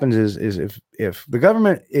what happens is if the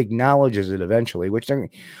government acknowledges it eventually, which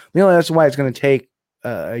that's why it's going to take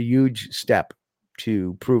a huge step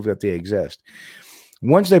to prove that they exist.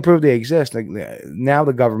 Once they prove they exist, now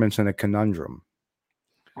the government's in a conundrum,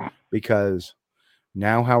 because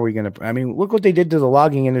now how are we going to? I mean, look what they did to the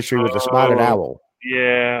logging industry with the spotted owl.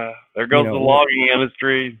 Yeah, there goes the logging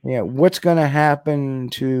industry. Yeah, what's going to happen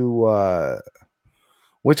to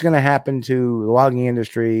the logging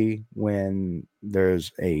industry when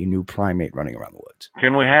there's a new primate running around the woods?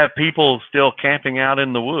 Can we have people still camping out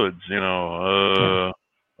in the woods? I don't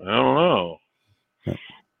know. Yeah.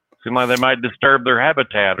 Seems like they might disturb their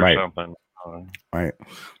habitat or something. Right.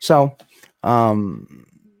 So,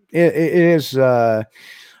 it is.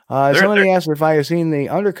 Somebody asked if I have seen the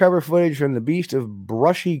undercover footage from the Beast of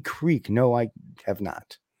Brushy Creek. No, I have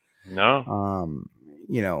not. No.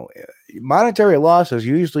 Monetary losses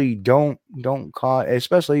usually don't cause,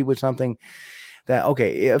 especially with something that,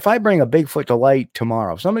 if I bring a Bigfoot to light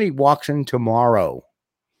tomorrow, if somebody walks in tomorrow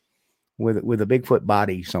with a Bigfoot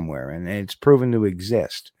body somewhere and it's proven to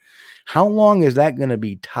exist, how long is that going to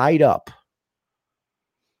be tied up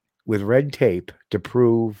with red tape to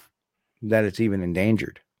prove that it's even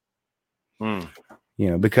endangered?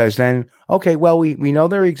 Because then, we know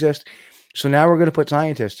they exist. So now we're going to put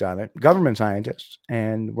scientists on it, government scientists,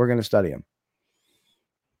 and we're going to study them.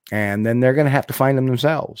 And then they're going to have to find them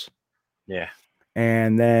themselves. Yeah.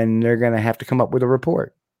 And then they're going to have to come up with a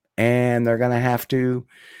report. And they're going to have to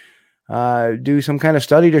do some kind of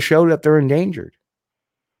study to show that they're endangered.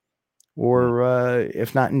 Or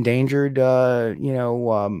if not endangered,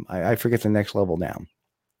 I forget the next level down.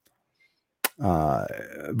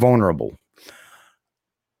 Vulnerable.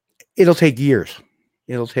 It'll take years.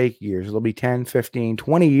 It'll be 10, 15,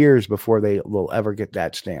 20 years before they will ever get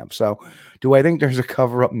that stamp. So do I think there's a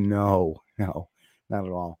cover up? No, not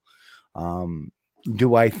at all.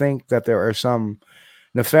 Do I think that there are some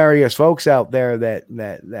nefarious folks out there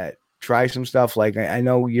that try some stuff? Like I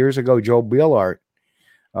know years ago, Joe Bielart,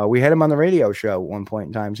 we had him on the radio show at one point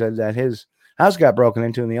in time, said that his house got broken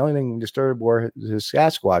into and the only thing disturbed were his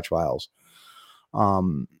Sasquatch files.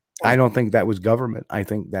 I don't think that was government. I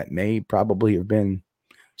think that may probably have been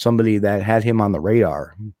somebody that had him on the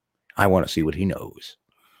radar. I want to see what he knows.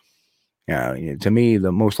 To me,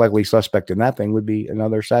 the most likely suspect in that thing would be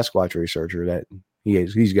another Sasquatch researcher that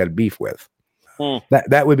he's got a beef with.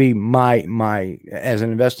 That would be my as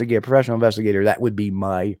an professional investigator, that would be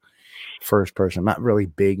my first person. I'm not really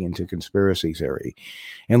big into conspiracy theory,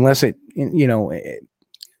 unless even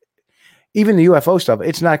the UFO stuff,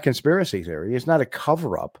 it's not conspiracy theory. It's not a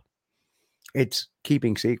cover up. It's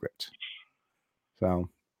keeping secrets. So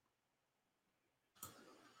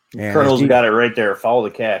And Colonel's got it right there. Follow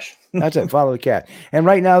the cash. That's it. Follow the cash. And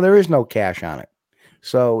right now there is no cash on it.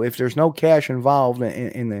 So if there's no cash involved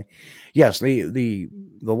in the, yes, the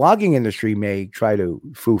logging industry may try to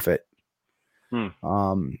foof it.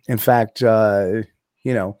 In fact,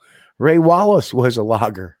 you know, Ray Wallace was a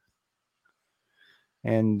logger.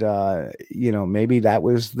 And, you know, maybe that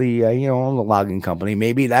was the, you know, the logging company.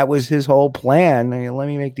 Maybe that was his whole plan. Hey, let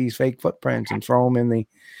me make these fake footprints and throw them in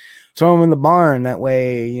the barn. That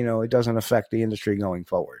way, you know, it doesn't affect the industry going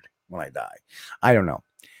forward when I die. I don't know.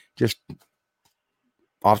 Just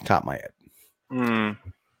off the top of my head.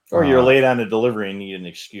 Or you're late on a delivery and need an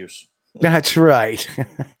excuse. That's right.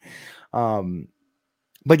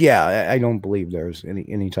 But yeah, I don't believe there's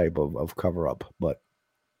any type of cover up. But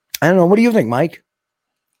I don't know. What do you think, Mike?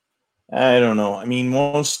 I don't know. I mean,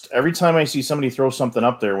 every time I see somebody throw something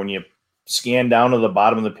up there, when you scan down to the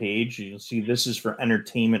bottom of the page, you'll see this is for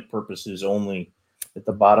entertainment purposes only at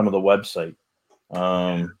the bottom of the website.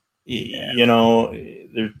 You know,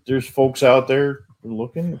 there's folks out there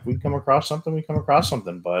looking. If we come across something, we come across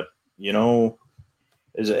something. But, you know,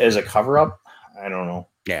 as a cover up, I don't know.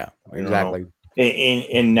 Yeah, exactly.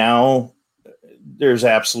 And now there's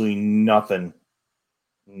absolutely nothing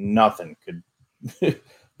could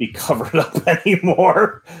be covered up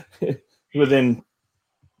anymore. Within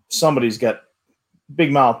somebody's got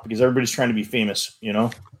big mouth because everybody's trying to be famous, you know?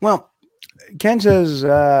 Well, Ken says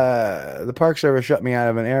the Park Service shut me out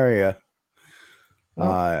of an area.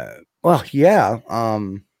 Well, yeah.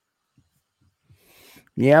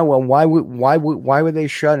 Yeah, well, why would they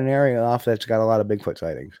shut an area off that's got a lot of Bigfoot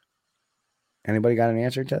sightings? Anybody got an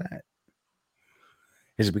answer to that?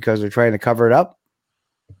 Is it because they're trying to cover it up?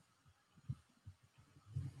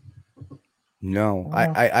 No,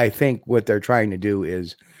 I think what they're trying to do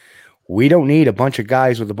is we don't need a bunch of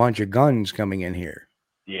guys with a bunch of guns coming in here.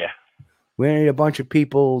 Yeah. We don't need a bunch of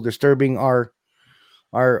people disturbing our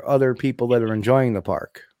other people that are enjoying the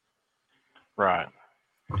park. Right.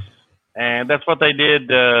 And that's what they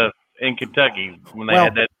did in Kentucky when they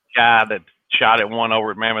had that guy that shot at one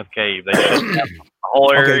over at Mammoth Cave. They shut down the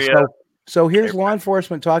whole area. Okay, so here's law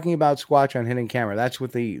enforcement talking about Squatch on hidden camera. That's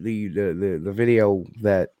what the video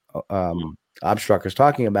that Obstruck is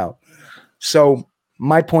talking about. So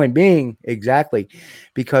my point being, exactly,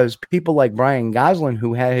 because people like Brian Goslin,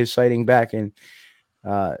 who had his sighting back in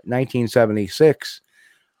 1976,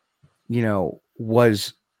 you know,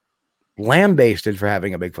 was lambasted for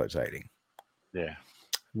having a Bigfoot sighting. Yeah.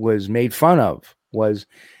 Was made fun of.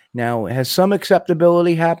 Now has some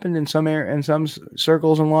acceptability happened in some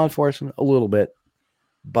circles in law enforcement? A little bit,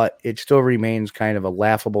 but it still remains kind of a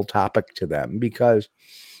laughable topic to them because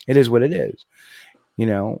it is what it is. You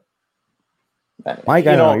know, Mike,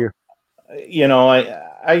 I know you're. You know,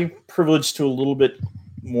 I privileged to a little bit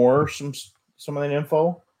more some of that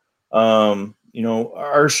info. You know,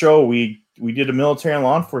 our show, we did a military and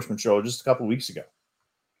law enforcement show just a couple of weeks ago.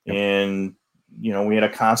 Yep. And, you know, we had a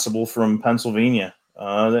constable from Pennsylvania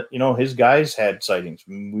that, you know, his guys had sightings.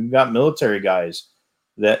 We've got military guys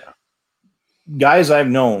guys I've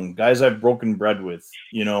known, guys I've broken bread with,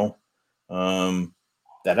 you know,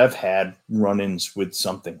 that have had run-ins with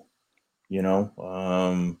something, you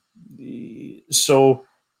know. So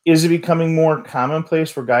is it becoming more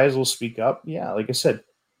commonplace where guys will speak up? Yeah, like I said,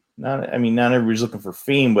 not everybody's looking for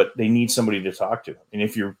fame, but they need somebody to talk to. And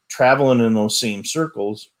if you're traveling in those same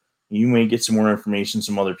circles, you may get some more information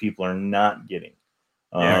some other people are not getting.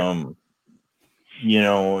 Yeah. You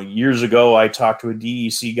know, years ago, I talked to a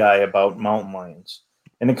DEC guy about mountain lions,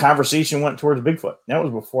 and the conversation went towards Bigfoot. That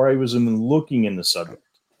was before I was even looking in the subject,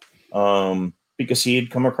 because he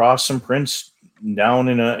had come across some prints down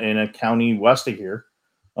in a county west of here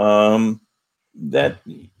that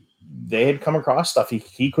they had come across stuff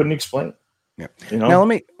he couldn't explain. Yeah. You know? Now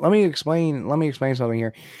let me explain something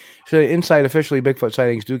here. So inside officially, Bigfoot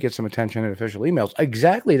sightings do get some attention in official emails.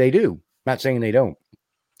 Exactly, they do. Not saying they don't.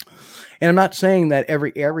 And I'm not saying that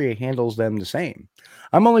every area handles them the same.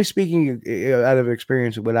 I'm only speaking out of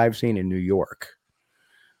experience of what I've seen in New York.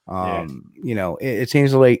 You know, it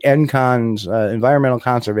seems like NCON's Environmental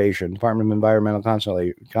Conservation, Department of Environmental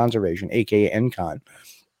Conservation, aka NCON,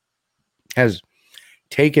 has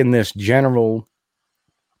taken this general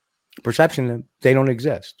perception that they don't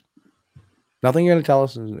exist. Nothing you're going to tell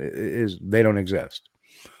us is they don't exist.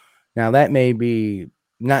 Now, that may be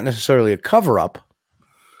not necessarily a cover-up,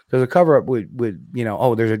 because a cover-up would, you know,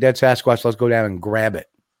 oh, there's a dead Sasquatch, let's go down and grab it.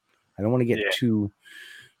 I don't want to get too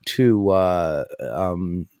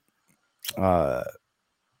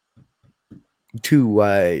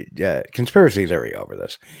conspiracy theory over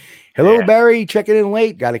this. Hello, Barry, checking in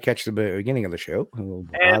late. Got to catch the beginning of the show. A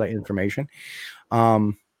lot of information.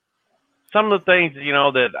 some of the things,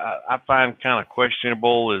 that I find kind of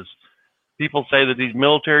questionable is people say that these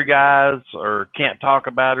military guys can't talk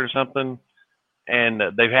about it or something, and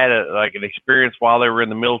they've had an experience while they were in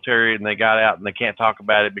the military and they got out and they can't talk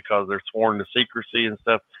about it because they're sworn to secrecy and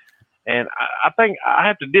stuff. And I think I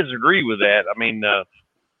have to disagree with that. I mean,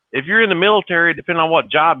 if you're in the military, depending on what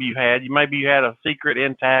job you had, maybe you had a secret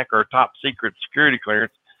intact or top secret security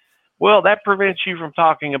clearance. Well, that prevents you from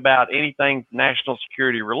talking about anything national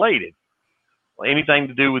security related, anything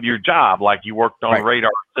to do with your job, like you worked on radar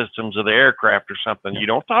systems of the aircraft or something. You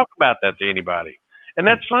don't talk about that to anybody, and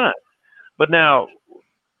that's fine. But now,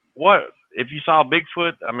 what if you saw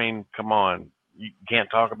Bigfoot? I mean, come on. You can't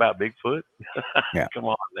talk about Bigfoot. Yeah. Come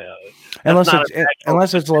on now.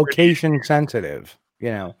 Unless it's location sensitive,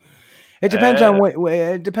 It depends on what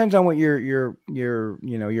your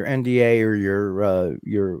NDA or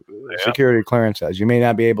your security clearance says. You may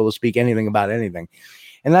not be able to speak anything about anything,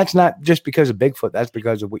 and that's not just because of Bigfoot. That's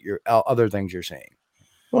because of what your other things you're saying.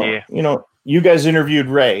 Well, you guys interviewed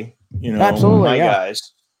Ray. Absolutely, my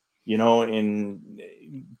guys. And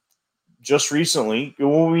just recently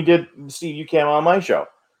when we did, Steve, you came on my show.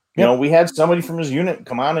 We had somebody from his unit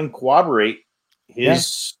come on and corroborate his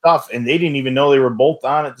stuff, and they didn't even know they were both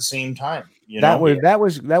on at the same time. That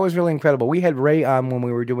was really incredible. We had Ray on when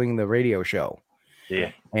we were doing the radio show.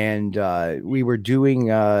 Yeah, and we were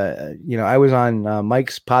doing. I was on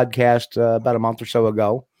Mike's podcast about a month or so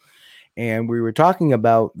ago, and we were talking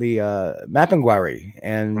about the Mapinguari,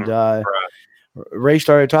 and Ray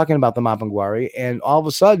started talking about the Mapinguari, and all of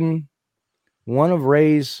a sudden, one of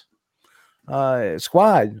Ray's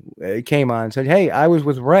squad came on and said, "Hey, I was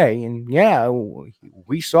with Ray, and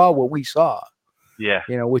we saw what we saw." Yeah,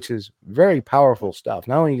 which is very powerful stuff.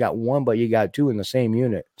 Not only you got one, but you got two in the same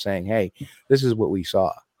unit saying, "Hey, this is what we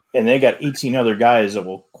saw." And they got 18 other guys that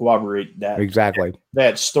will corroborate that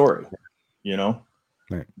story.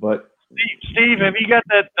 Right. But Steve, have you got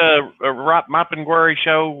that Mapinguari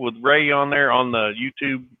show with Ray on there on the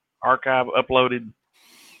YouTube archive uploaded?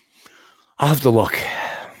 I'll have to look.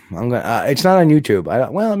 I'm gonna. It's not on YouTube.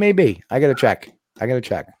 It may be. I gotta check.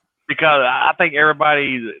 Because I think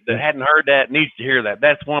everybody that hadn't heard that needs to hear that.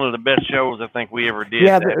 That's one of the best shows I think we ever did.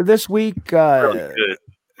 Yeah, this week. Really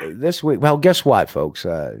good. This week. Well, guess what, folks?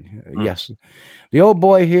 Yes, the old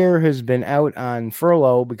boy here has been out on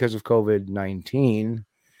furlough because of COVID-19,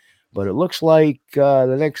 but it looks like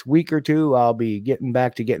the next week or two I'll be getting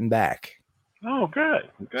back. Oh, good.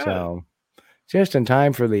 So just in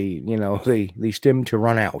time for the stim to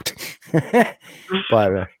run out.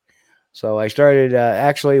 But so I started.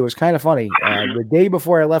 Actually, it was kind of funny. The day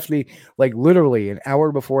before I left literally an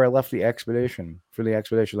hour before I left the expedition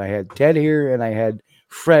I had Ted here and I had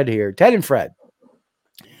Fred here. Ted and Fred.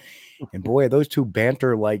 And boy, those two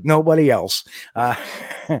banter like nobody else. Well,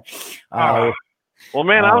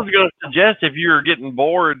 man, I was going to suggest if you were getting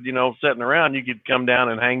bored, sitting around, you could come down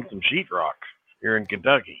and hang some sheetrock here in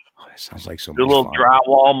Kentucky. Oh, that sounds like so much fun. Do a little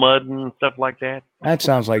drywall mud and stuff like that. That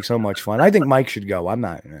sounds like so much fun. I think Mike should go. I'm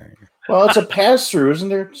not. Well, it's a pass through. Isn't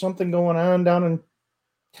there something going on down in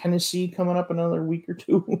Tennessee coming up another week or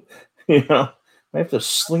two? I have to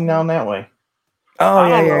sling down that way. Oh,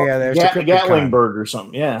 yeah. There's Gatlinburg or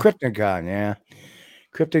something. Yeah. Crypticon, yeah.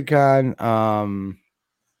 Crypticon.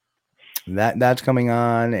 That's coming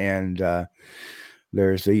on, and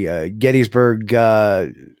there's the Gettysburg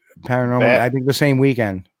Paranormal. I think the same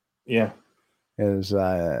weekend. Yeah. Is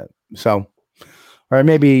so, or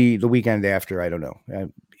maybe the weekend after. I don't know.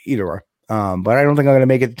 Either or. But I don't think I'm going to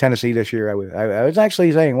make it to Tennessee this year. I was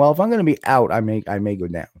actually saying, well, if I'm going to be out, I may go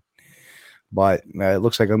down. But it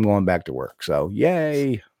looks like I'm going back to work. So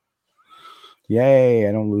yay!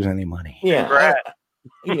 I don't lose any money. Yeah.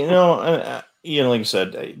 Like I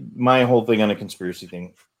said, my whole thing on a conspiracy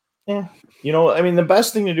thing. Yeah. The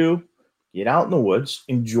best thing to do, get out in the woods,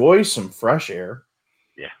 enjoy some fresh air.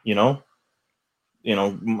 Yeah.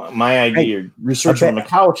 My idea, researching on the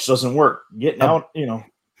couch doesn't work. Getting out,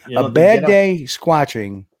 a bad day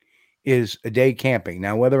squatching is a day camping.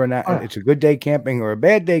 Now, whether or not it's a good day camping or a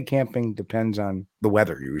bad day camping depends on the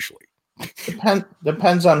weather usually.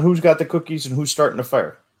 Depends on who's got the cookies and who's starting the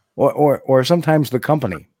fire. Or sometimes the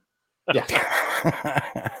company. Yeah.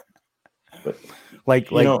 But, like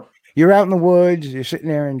you're out in the woods, you're sitting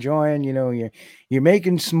there enjoying, you're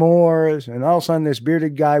making s'mores, and all of a sudden this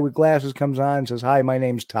bearded guy with glasses comes on and says, "Hi, my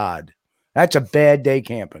name's Todd." That's a bad day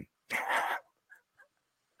camping.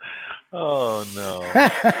 Oh no!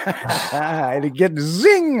 I had to get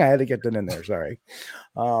that in there. Sorry.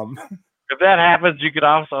 If that happens, you could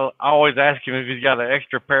also always ask him if he's got an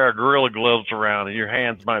extra pair of Gorilla Gloves around, and your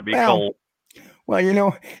hands might be cold.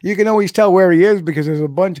 Well, you can always tell where he is because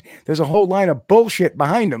there's a whole line of bullshit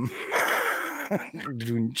behind him.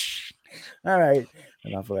 All right,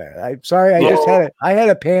 enough of that. I'm sorry, I had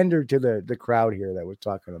a pander to the crowd here that was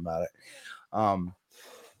talking about it.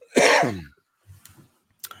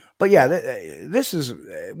 But yeah, this is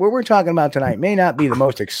what we're talking about tonight. May not be the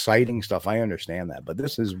most exciting stuff. I understand that, but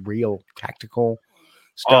this is real tactical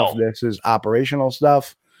stuff. This is operational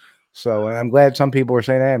stuff. So, and I'm glad some people are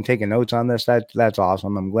saying, "Hey, I'm taking notes on this." That's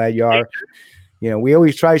awesome. I'm glad you are. We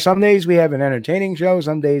always try. Some days we have an entertaining show.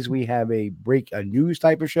 Some days we have a news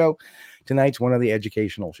type of show. Tonight's one of the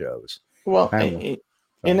educational shows. Well,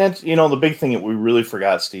 and that's the big thing that we really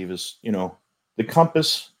forgot, Steve, is the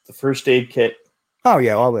compass, the first aid kit. Oh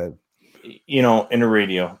yeah, all that. And a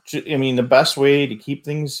radio. I mean, the best way to keep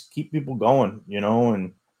people going,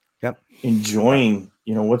 and enjoying,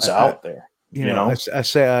 what's out there. I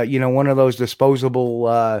say, one of those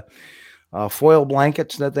disposable foil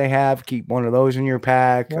blankets that they have. Keep one of those in your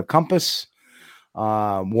pack. Yep. A compass,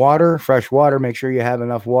 water, fresh water. Make sure you have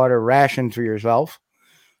enough water rationed for yourself.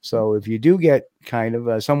 So if you do get kind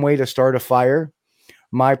of some way to start a fire,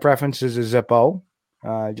 my preference is a Zippo.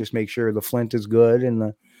 Just make sure the flint is good and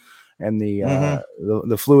the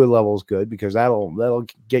fluid level is good, because that'll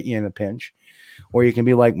get you in a pinch. Or you can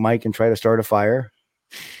be like Mike and try to start a fire.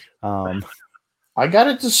 I got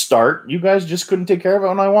it to start. You guys just couldn't take care of it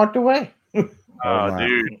when I walked away. Dude,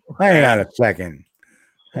 hang on a second.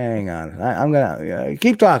 Hang on. I'm gonna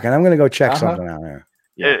keep talking. I'm gonna go check something out here.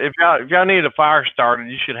 Yeah. If y'all need a fire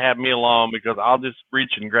started, you should have me along, because I'll just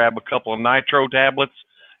reach and grab a couple of nitro tablets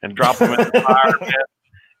and drop them in the fire.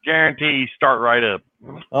 Guarantee you start right up.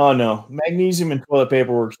 Oh no, magnesium and toilet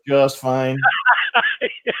paper works just fine.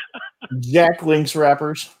 Jack Link's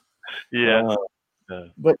wrappers. Yeah.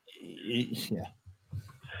 But yeah.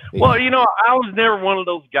 Well, I was never one of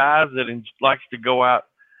those guys that likes to go out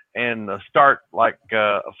and start like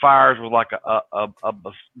fires with like a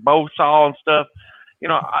bow saw and stuff.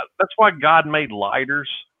 That's why God made lighters.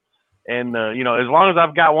 And, as long as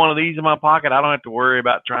I've got one of these in my pocket, I don't have to worry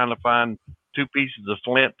about trying to find 2 pieces of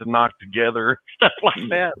flint to knock together, stuff like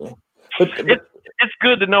that. But it's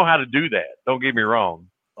good to know how to do that. Don't get me wrong.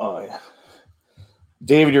 Oh, yeah.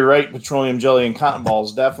 David, you're right. Petroleum jelly and cotton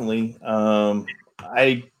balls, definitely.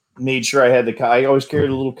 I made sure I had I always carried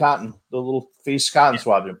the little face cotton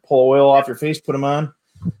swab. You pull oil off your face, put them on.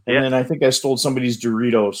 And then I think I stole somebody's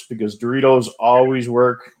Doritos, because Doritos always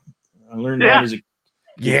work. I learned that as a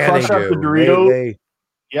crush up the Doritos.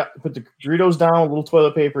 Yeah, put the Doritos down, a little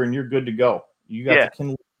toilet paper, and you're good to go. You got the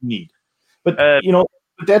kindle you need. But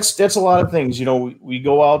but that's a lot of things. We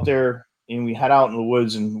go out there and we head out in the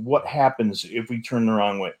woods, and what happens if we turn the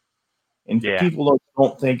wrong way? And people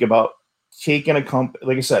don't think about taking a compass.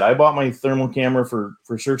 Like I said, I bought my thermal camera for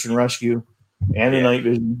search and rescue and the night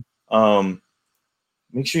vision.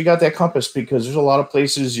 Make sure you got that compass, because there's a lot of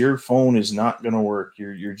places your phone is not going to work.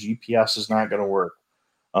 Your GPS is not going to work.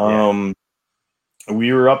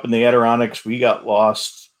 We were up in the Adirondacks. We got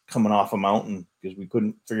lost coming off a mountain because we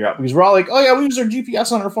couldn't figure out, because we're all like, oh yeah, we use our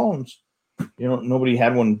GPS on our phones. Nobody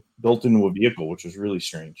had one built into a vehicle, which was really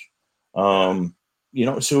strange.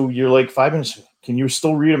 So you're like 5 minutes. Can you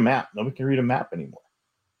still read a map? Nobody can read a map anymore.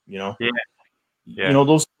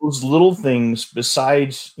 Those little things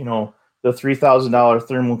besides, the $3,000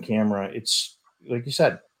 thermal camera. It's like you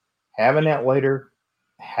said, having that lighter,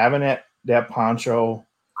 having that poncho,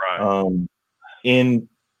 right. And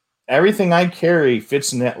everything I carry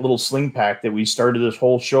fits in that little sling pack that we started this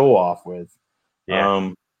whole show off with. Yeah.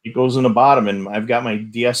 It goes in the bottom, and I've got my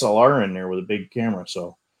DSLR in there with a big camera.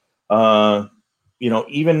 So,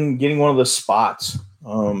 even getting one of the spots,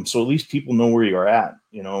 so at least people know where you are at,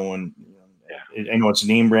 and I know it's a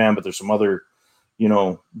name brand, but there's some other,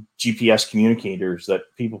 GPS communicators that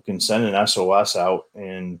people can send an SOS out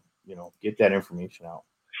and, get that information out.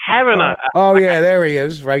 There he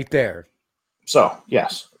is right there. So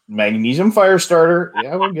yes, magnesium fire starter.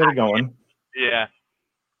 Yeah, we'll get it going. Yeah.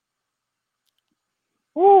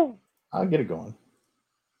 Woo! I'll get it going.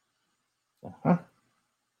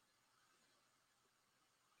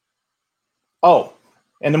 Oh,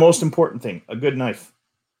 and the most important thing, a good knife.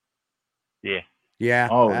 Yeah. Yeah.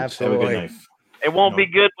 Oh, absolutely. Have a good knife. It won't be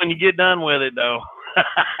good when you get done with it, though.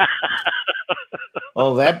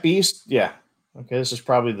 Oh, that beast. Yeah. Okay, this is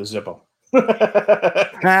probably the Zippo. There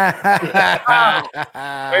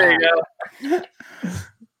you go.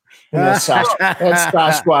 That's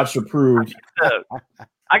Sasquatch approved.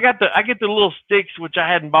 I get the little sticks, which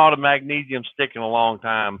I hadn't bought a magnesium stick in a long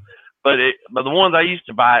time, but the ones I used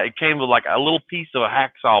to buy, it came with like a little piece of a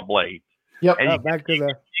hacksaw blade. Yep. And you back to the.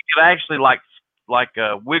 You could actually like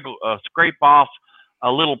scrape off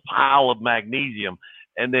a little pile of magnesium,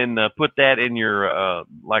 and then put that in your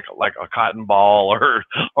like a cotton ball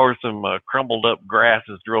or some crumbled up grass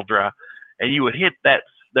that's drill dry, and you would hit that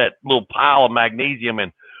little pile of magnesium,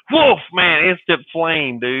 and woof, man, instant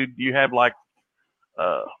flame, dude. You have like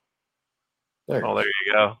there you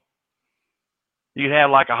go. You'd have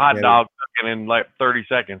like a hot dog cooking in like 30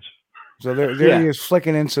 seconds. So there he is,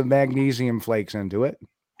 flicking in some magnesium flakes into it.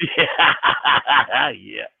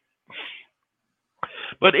 Yeah.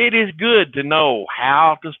 But it is good to know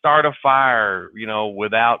how to start a fire,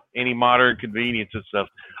 without any modern convenience and stuff.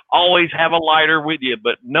 Always have a lighter with you,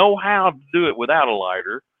 but know how to do it without a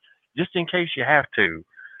lighter, just in case you have to.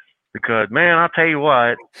 Because, man, I'll tell you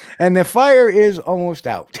what. And the fire is almost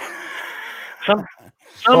out. It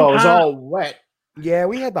was all wet. Yeah,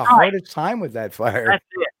 we had the hardest time with that fire.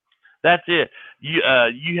 That's it.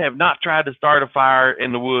 You have not tried to start a fire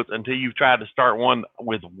in the woods until you've tried to start one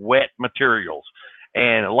with wet materials.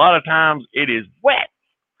 And a lot of times it is wet.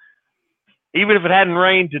 Even if it hadn't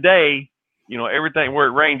rained today, everything where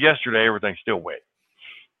it rained yesterday, everything's still wet.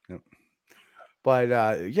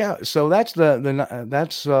 But so that's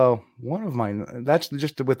that's one of mine. That's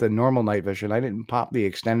just with the normal night vision. I didn't pop the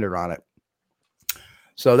extender on it.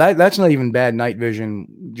 So that's not even bad night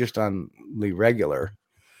vision just on the regular.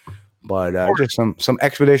 But just some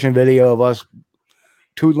expedition video of us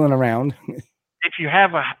tootling around. If you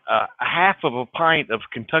have a half of a pint of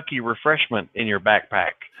Kentucky refreshment in your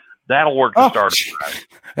backpack, that'll work to start a fire.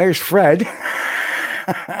 There's Fred.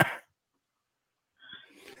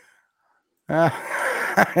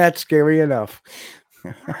 That's scary enough.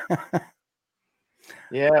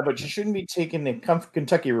 Yeah, but you shouldn't be taking the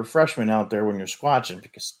Kentucky refreshment out there when you're squatching,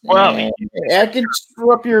 because that can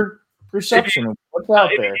screw up your perception of what's out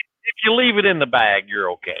there. If you leave it in the bag,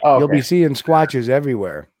 you're okay. You'll be seeing squatches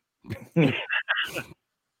everywhere.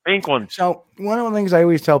 Pink ones. So one of the things I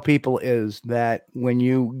always tell people is that when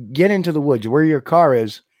you get into the woods, where your car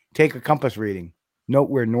is, take a compass reading. Note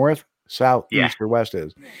where north, south, east, or west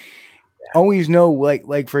is. Always know,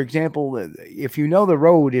 like for example, if you know the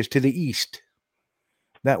road is to the east,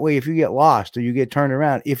 that way if you get lost or you get turned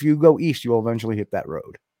around, if you go east, you'll eventually hit that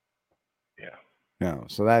road. No,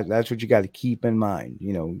 so that's what you got to keep in mind.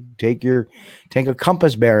 Take a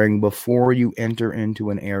compass bearing before you enter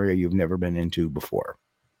into an area you've never been into before.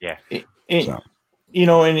 Yeah. And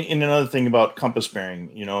another thing about compass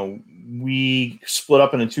bearing, we split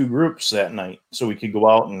up into 2 groups that night so we could go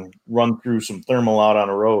out and run through some thermal out on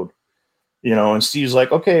a road. And Steve's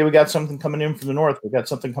like, okay, we got something coming in from the north. We got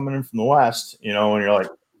something coming in from the west, and you're like,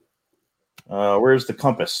 where's the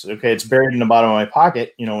compass? Okay, it's buried in the bottom of my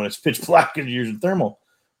pocket, when it's pitch black and you're using thermal.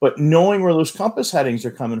 But knowing where those compass headings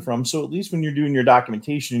are coming from, so at least when you're doing your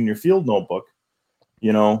documentation in your field notebook,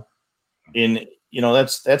 that's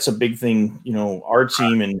a big thing. Our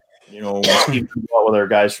team and Steve with our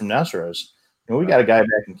guys from Nessra, we got a guy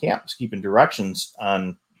back in camp that's keeping directions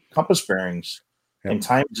on compass bearings and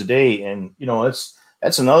times a day, and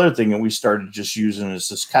that's another thing that we started just using is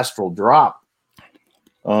this Kestrel drop.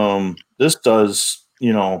 This does,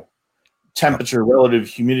 temperature, relative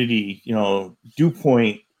humidity, dew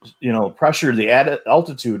point, pressure, the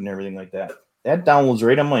altitude and everything like that. That downloads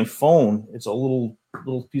right on my phone. It's a little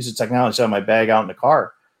piece of technology out of my bag out in the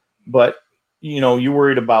car. But, you're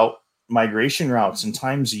worried about migration routes and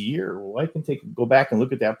times a year. Well, I can go back and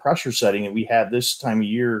look at that pressure setting that we had this time of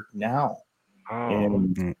year now.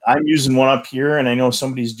 And I'm using one up here, and I know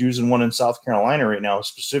somebody's using one in South Carolina right now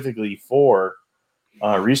specifically for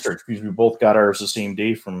research, because we both got ours the same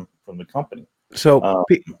day from the company. So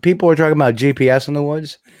people are talking about GPS in the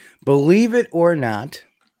woods. Believe it or not,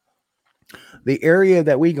 the area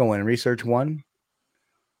that we go in, Research One,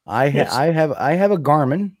 I have a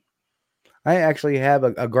Garmin. I actually have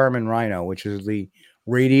a Garmin Rhino, which is the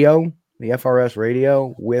radio, the FRS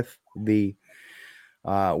radio with the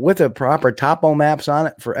proper topo maps on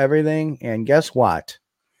it for everything. And guess what?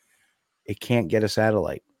 It can't get a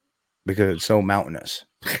satellite because it's so mountainous.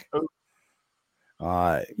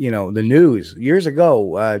 The news years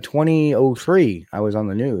ago, 2003, I was on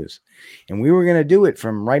the news, and we were going to do it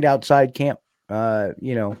from right outside camp, that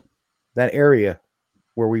area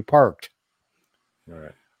where we parked. All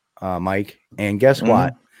right. Mike. And guess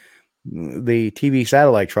what? The TV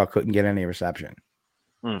satellite truck couldn't get any reception.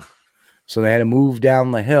 So they had to move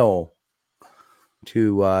down the hill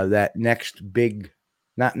to that next big,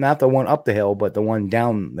 not the one up the hill, but the one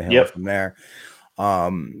down the hill from there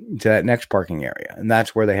to that next parking area. And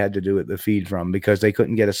that's where they had to do it, the feed from, because they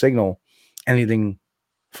couldn't get a signal anything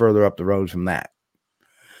further up the road from that.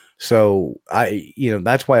 So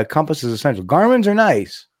that's why a compass is essential. Garmin's are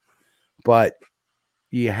nice, but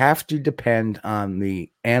you have to depend on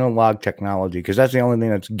the analog technology because that's the only thing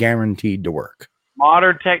that's guaranteed to work.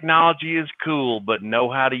 Modern technology is cool, but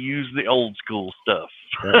know how to use the old school stuff.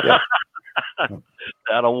 Yeah.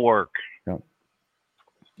 That'll work.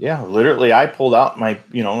 Yeah, literally, I pulled out my,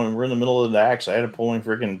 when we're in the middle of the axe, I had to pull my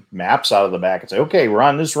freaking maps out of the back and say, okay, we're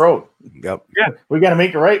on this road. Yep. Yeah. We got to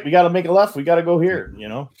make a right. We got to make a left. We got to go here,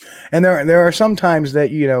 And there are some times that,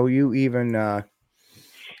 you even,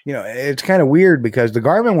 it's kind of weird because the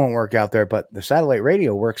Garmin won't work out there, but the satellite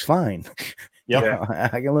radio works fine. Yep.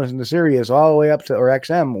 I can listen to Sirius all the way up to, or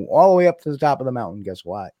XM, all the way up to the top of the mountain. Guess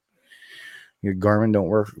what? Your Garmin don't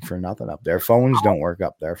work for nothing up there. Phones don't work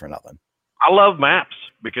up there for nothing. I love maps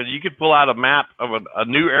because you could pull out a map of a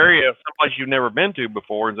new area, someplace you've never been to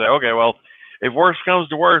before, and say, okay, well, if worse comes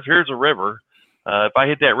to worse, here's a river. If I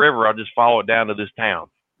hit that river, I'll just follow it down to this town.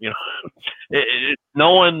 It's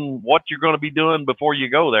knowing what you're going to be doing before you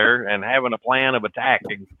go there and having a plan of attack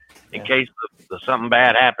in case something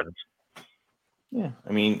bad happens. Yeah,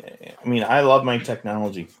 I mean, I love my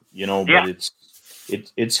technology, but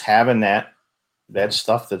it's having that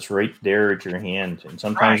stuff that's right there at your hand, and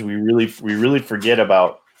sometimes we really forget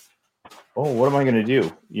about, what am I going to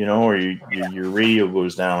do? Or your radio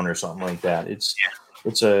goes down or something like that. It's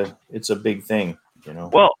a big thing,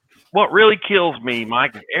 Well, what really kills me,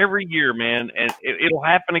 Mike, every year, man, and it'll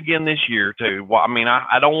happen again this year too. Well, I mean,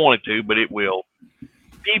 I don't want it to, but it will.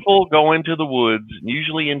 People go into the woods,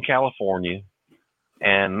 usually in California,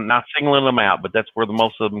 and not singling them out, but that's where the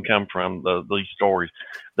most of them come from, these stories.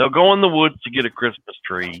 They'll go in the woods to get a Christmas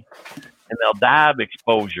tree, and they'll die of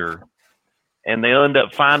exposure, and they'll end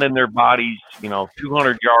up finding their bodies,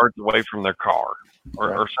 200 yards away from their car or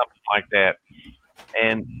something like that.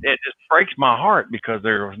 And it just breaks my heart because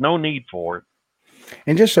there was no need for it.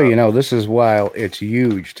 And just so you know, this is why it's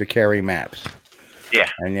huge to carry maps. Yeah.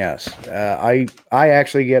 And yes, I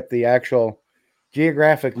actually get the actual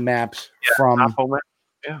geographic maps from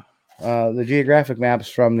the geographic maps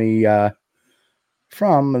from the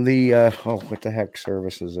what the heck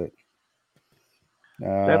service is it?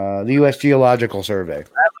 The U.S. Geological Survey.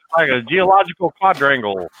 That's like a geological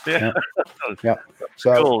quadrangle. Yeah. Yep.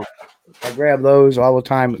 So cool. I grab those all the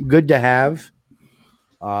time. Good to have.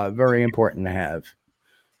 Very important to have.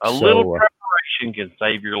 A little preparation can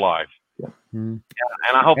save your life. And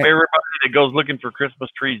I hope everybody that goes looking for Christmas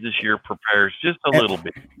trees this year prepares just a little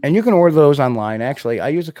bit. And you can order those online. Actually, I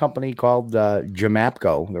use a company called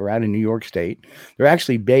Jamapco. They're out in New York State. They're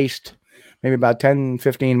actually based maybe about 10,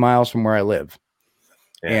 15 miles from where I live.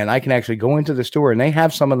 Yeah. And I can actually go into the store, and they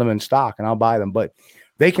have some of them in stock, and I'll buy them. But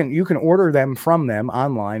you can order them from them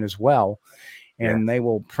online as well, and they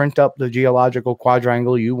will print up the geological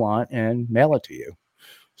quadrangle you want and mail it to you.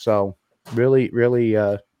 So really, really,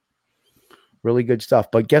 really good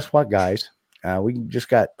stuff. But guess what, guys? We just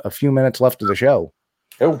got a few minutes left of the show.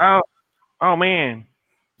 Oh man.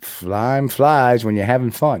 Time flies when you're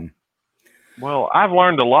having fun. Well, I've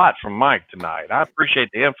learned a lot from Mike tonight. I appreciate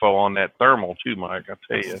the info on that thermal too, Mike. I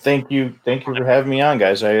tell you. Thank you for having me on,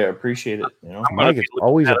 guys. I appreciate it. Mike, it's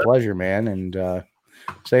always a pleasure, man. And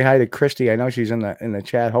say hi to Christy. I know she's in the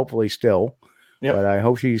chat, hopefully still. Yep. But I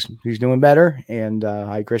hope she's doing better. And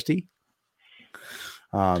hi, Christy.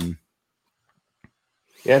 Yeah,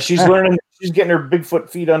 she's learning. She's getting her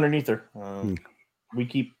Bigfoot feet underneath her. We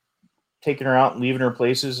keep taking her out and leaving her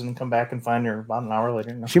places and come back and find her about an hour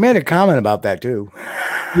later. She made a comment about that too.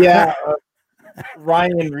 Yeah.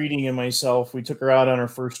 Ryan, Reading, and myself, we took her out on her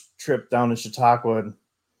first trip down to Chautauqua. And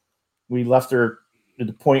we left her at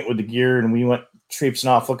the point with the gear, and we went traipsing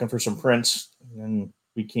off looking for some prints. And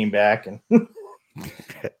we came back, and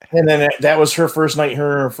and then that was her first night,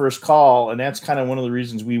 her first call, and that's kind of one of the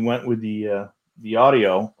reasons we went with the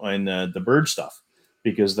audio and the bird stuff,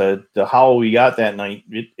 because the howl we got that night,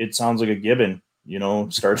 it sounds like a gibbon,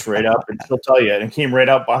 starts right up, and she'll tell you, and it came right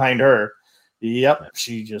up behind her. Yep,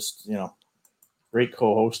 she just, great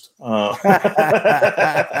co-host. And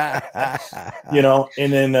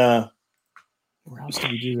then where else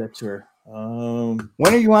did we do that to her?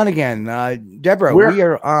 When are you on again, Deborah? We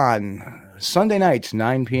are on Sunday nights,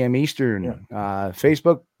 9 p.m. Eastern.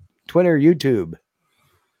 Facebook, Twitter, YouTube.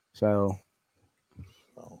 So.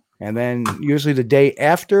 And then usually the day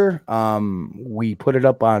after, we put it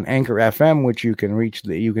up on Anchor FM, which you can reach.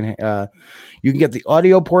 You can get the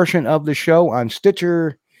audio portion of the show on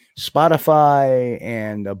Stitcher, Spotify,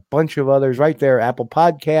 and a bunch of others right there. Apple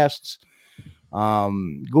Podcasts,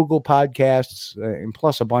 Google Podcasts, and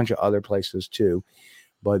plus a bunch of other places too.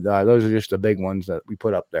 But those are just the big ones that we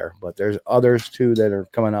put up there. But there's others too that are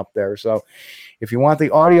coming up there. So if you want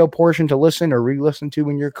the audio portion to listen or re-listen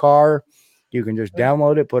to in your car, You can just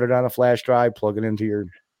download it, put it on a flash drive, plug it into your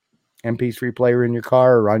MP3 player in your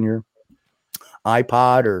car or on your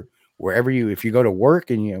iPod or wherever if you go to work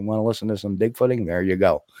and you want to listen to some Bigfooting, there you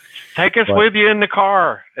go. Take us with you in the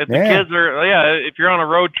car. If the Yeah. kids are, if you're on a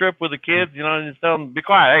road trip with the kids, just tell them, be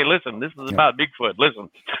quiet. Hey, listen, this is about Bigfoot. Listen.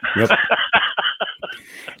 Yep.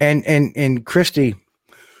 And Christy,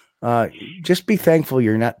 just be thankful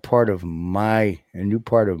you're not part of a new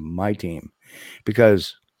part of my team,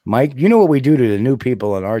 because Mike, you know what we do to the new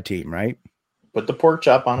people on our team, right? Put the pork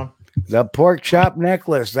chop on them. The pork chop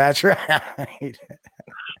necklace. That's right.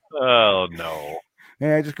 Oh, no.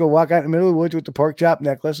 Yeah, just go walk out in the middle of the woods with the pork chop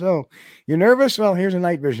necklace. Oh, you're nervous? Well, here's a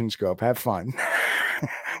night vision scope. Have fun.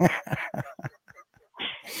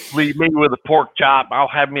 Leave me with a pork chop. I'll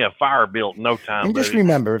have me a fire built in no time. And just buddy.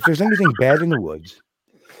 remember, if there's anything bad in the woods,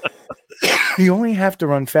 you only have to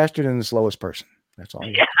run faster than the slowest person. That's all.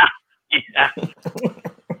 Yeah.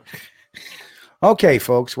 Okay,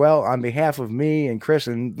 folks. Well, on behalf of me and Chris,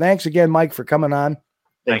 and thanks again, Mike, for coming on.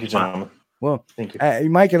 Thank you, gentlemen. Well, Thank you.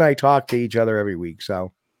 Mike and I talk to each other every week,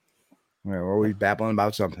 so we're always babbling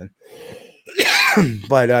about something.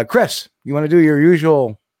 But Chris, you want to do your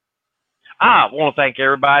usual? I want to thank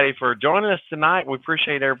everybody for joining us tonight. We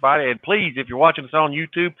appreciate everybody. And please, if you're watching us on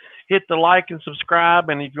YouTube, hit the like and subscribe.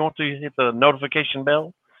 And if you want to, hit the notification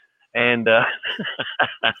bell. And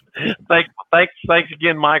thanks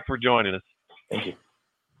again, Mike, for joining us. Thank you.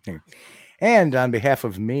 And on behalf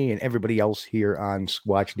of me and everybody else here on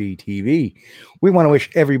Squatch D TV, we want to wish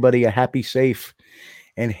everybody a happy, safe,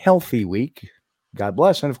 and healthy week. God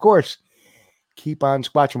bless. And of course, keep on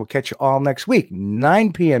squatching. We'll catch you all next week,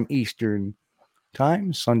 9 p.m. Eastern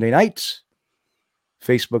time, Sunday nights,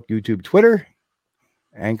 Facebook, YouTube, Twitter,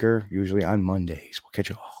 Anchor, usually on Mondays. We'll catch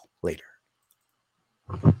you all later.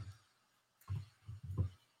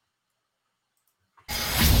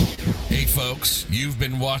 Hey folks, you've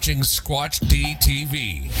been watching Squatch D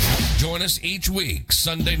TV. Join us each week,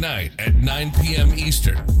 Sunday night at 9 p.m.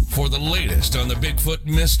 Eastern for the latest on the Bigfoot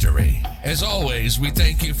mystery. As always, we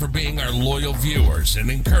thank you for being our loyal viewers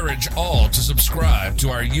and encourage all to subscribe to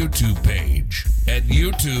our YouTube page at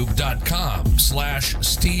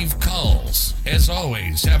youtube.com/Steve Culls. As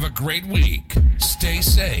always, have a great week. Stay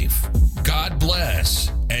safe. God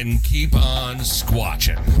bless and keep on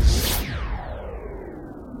squatching.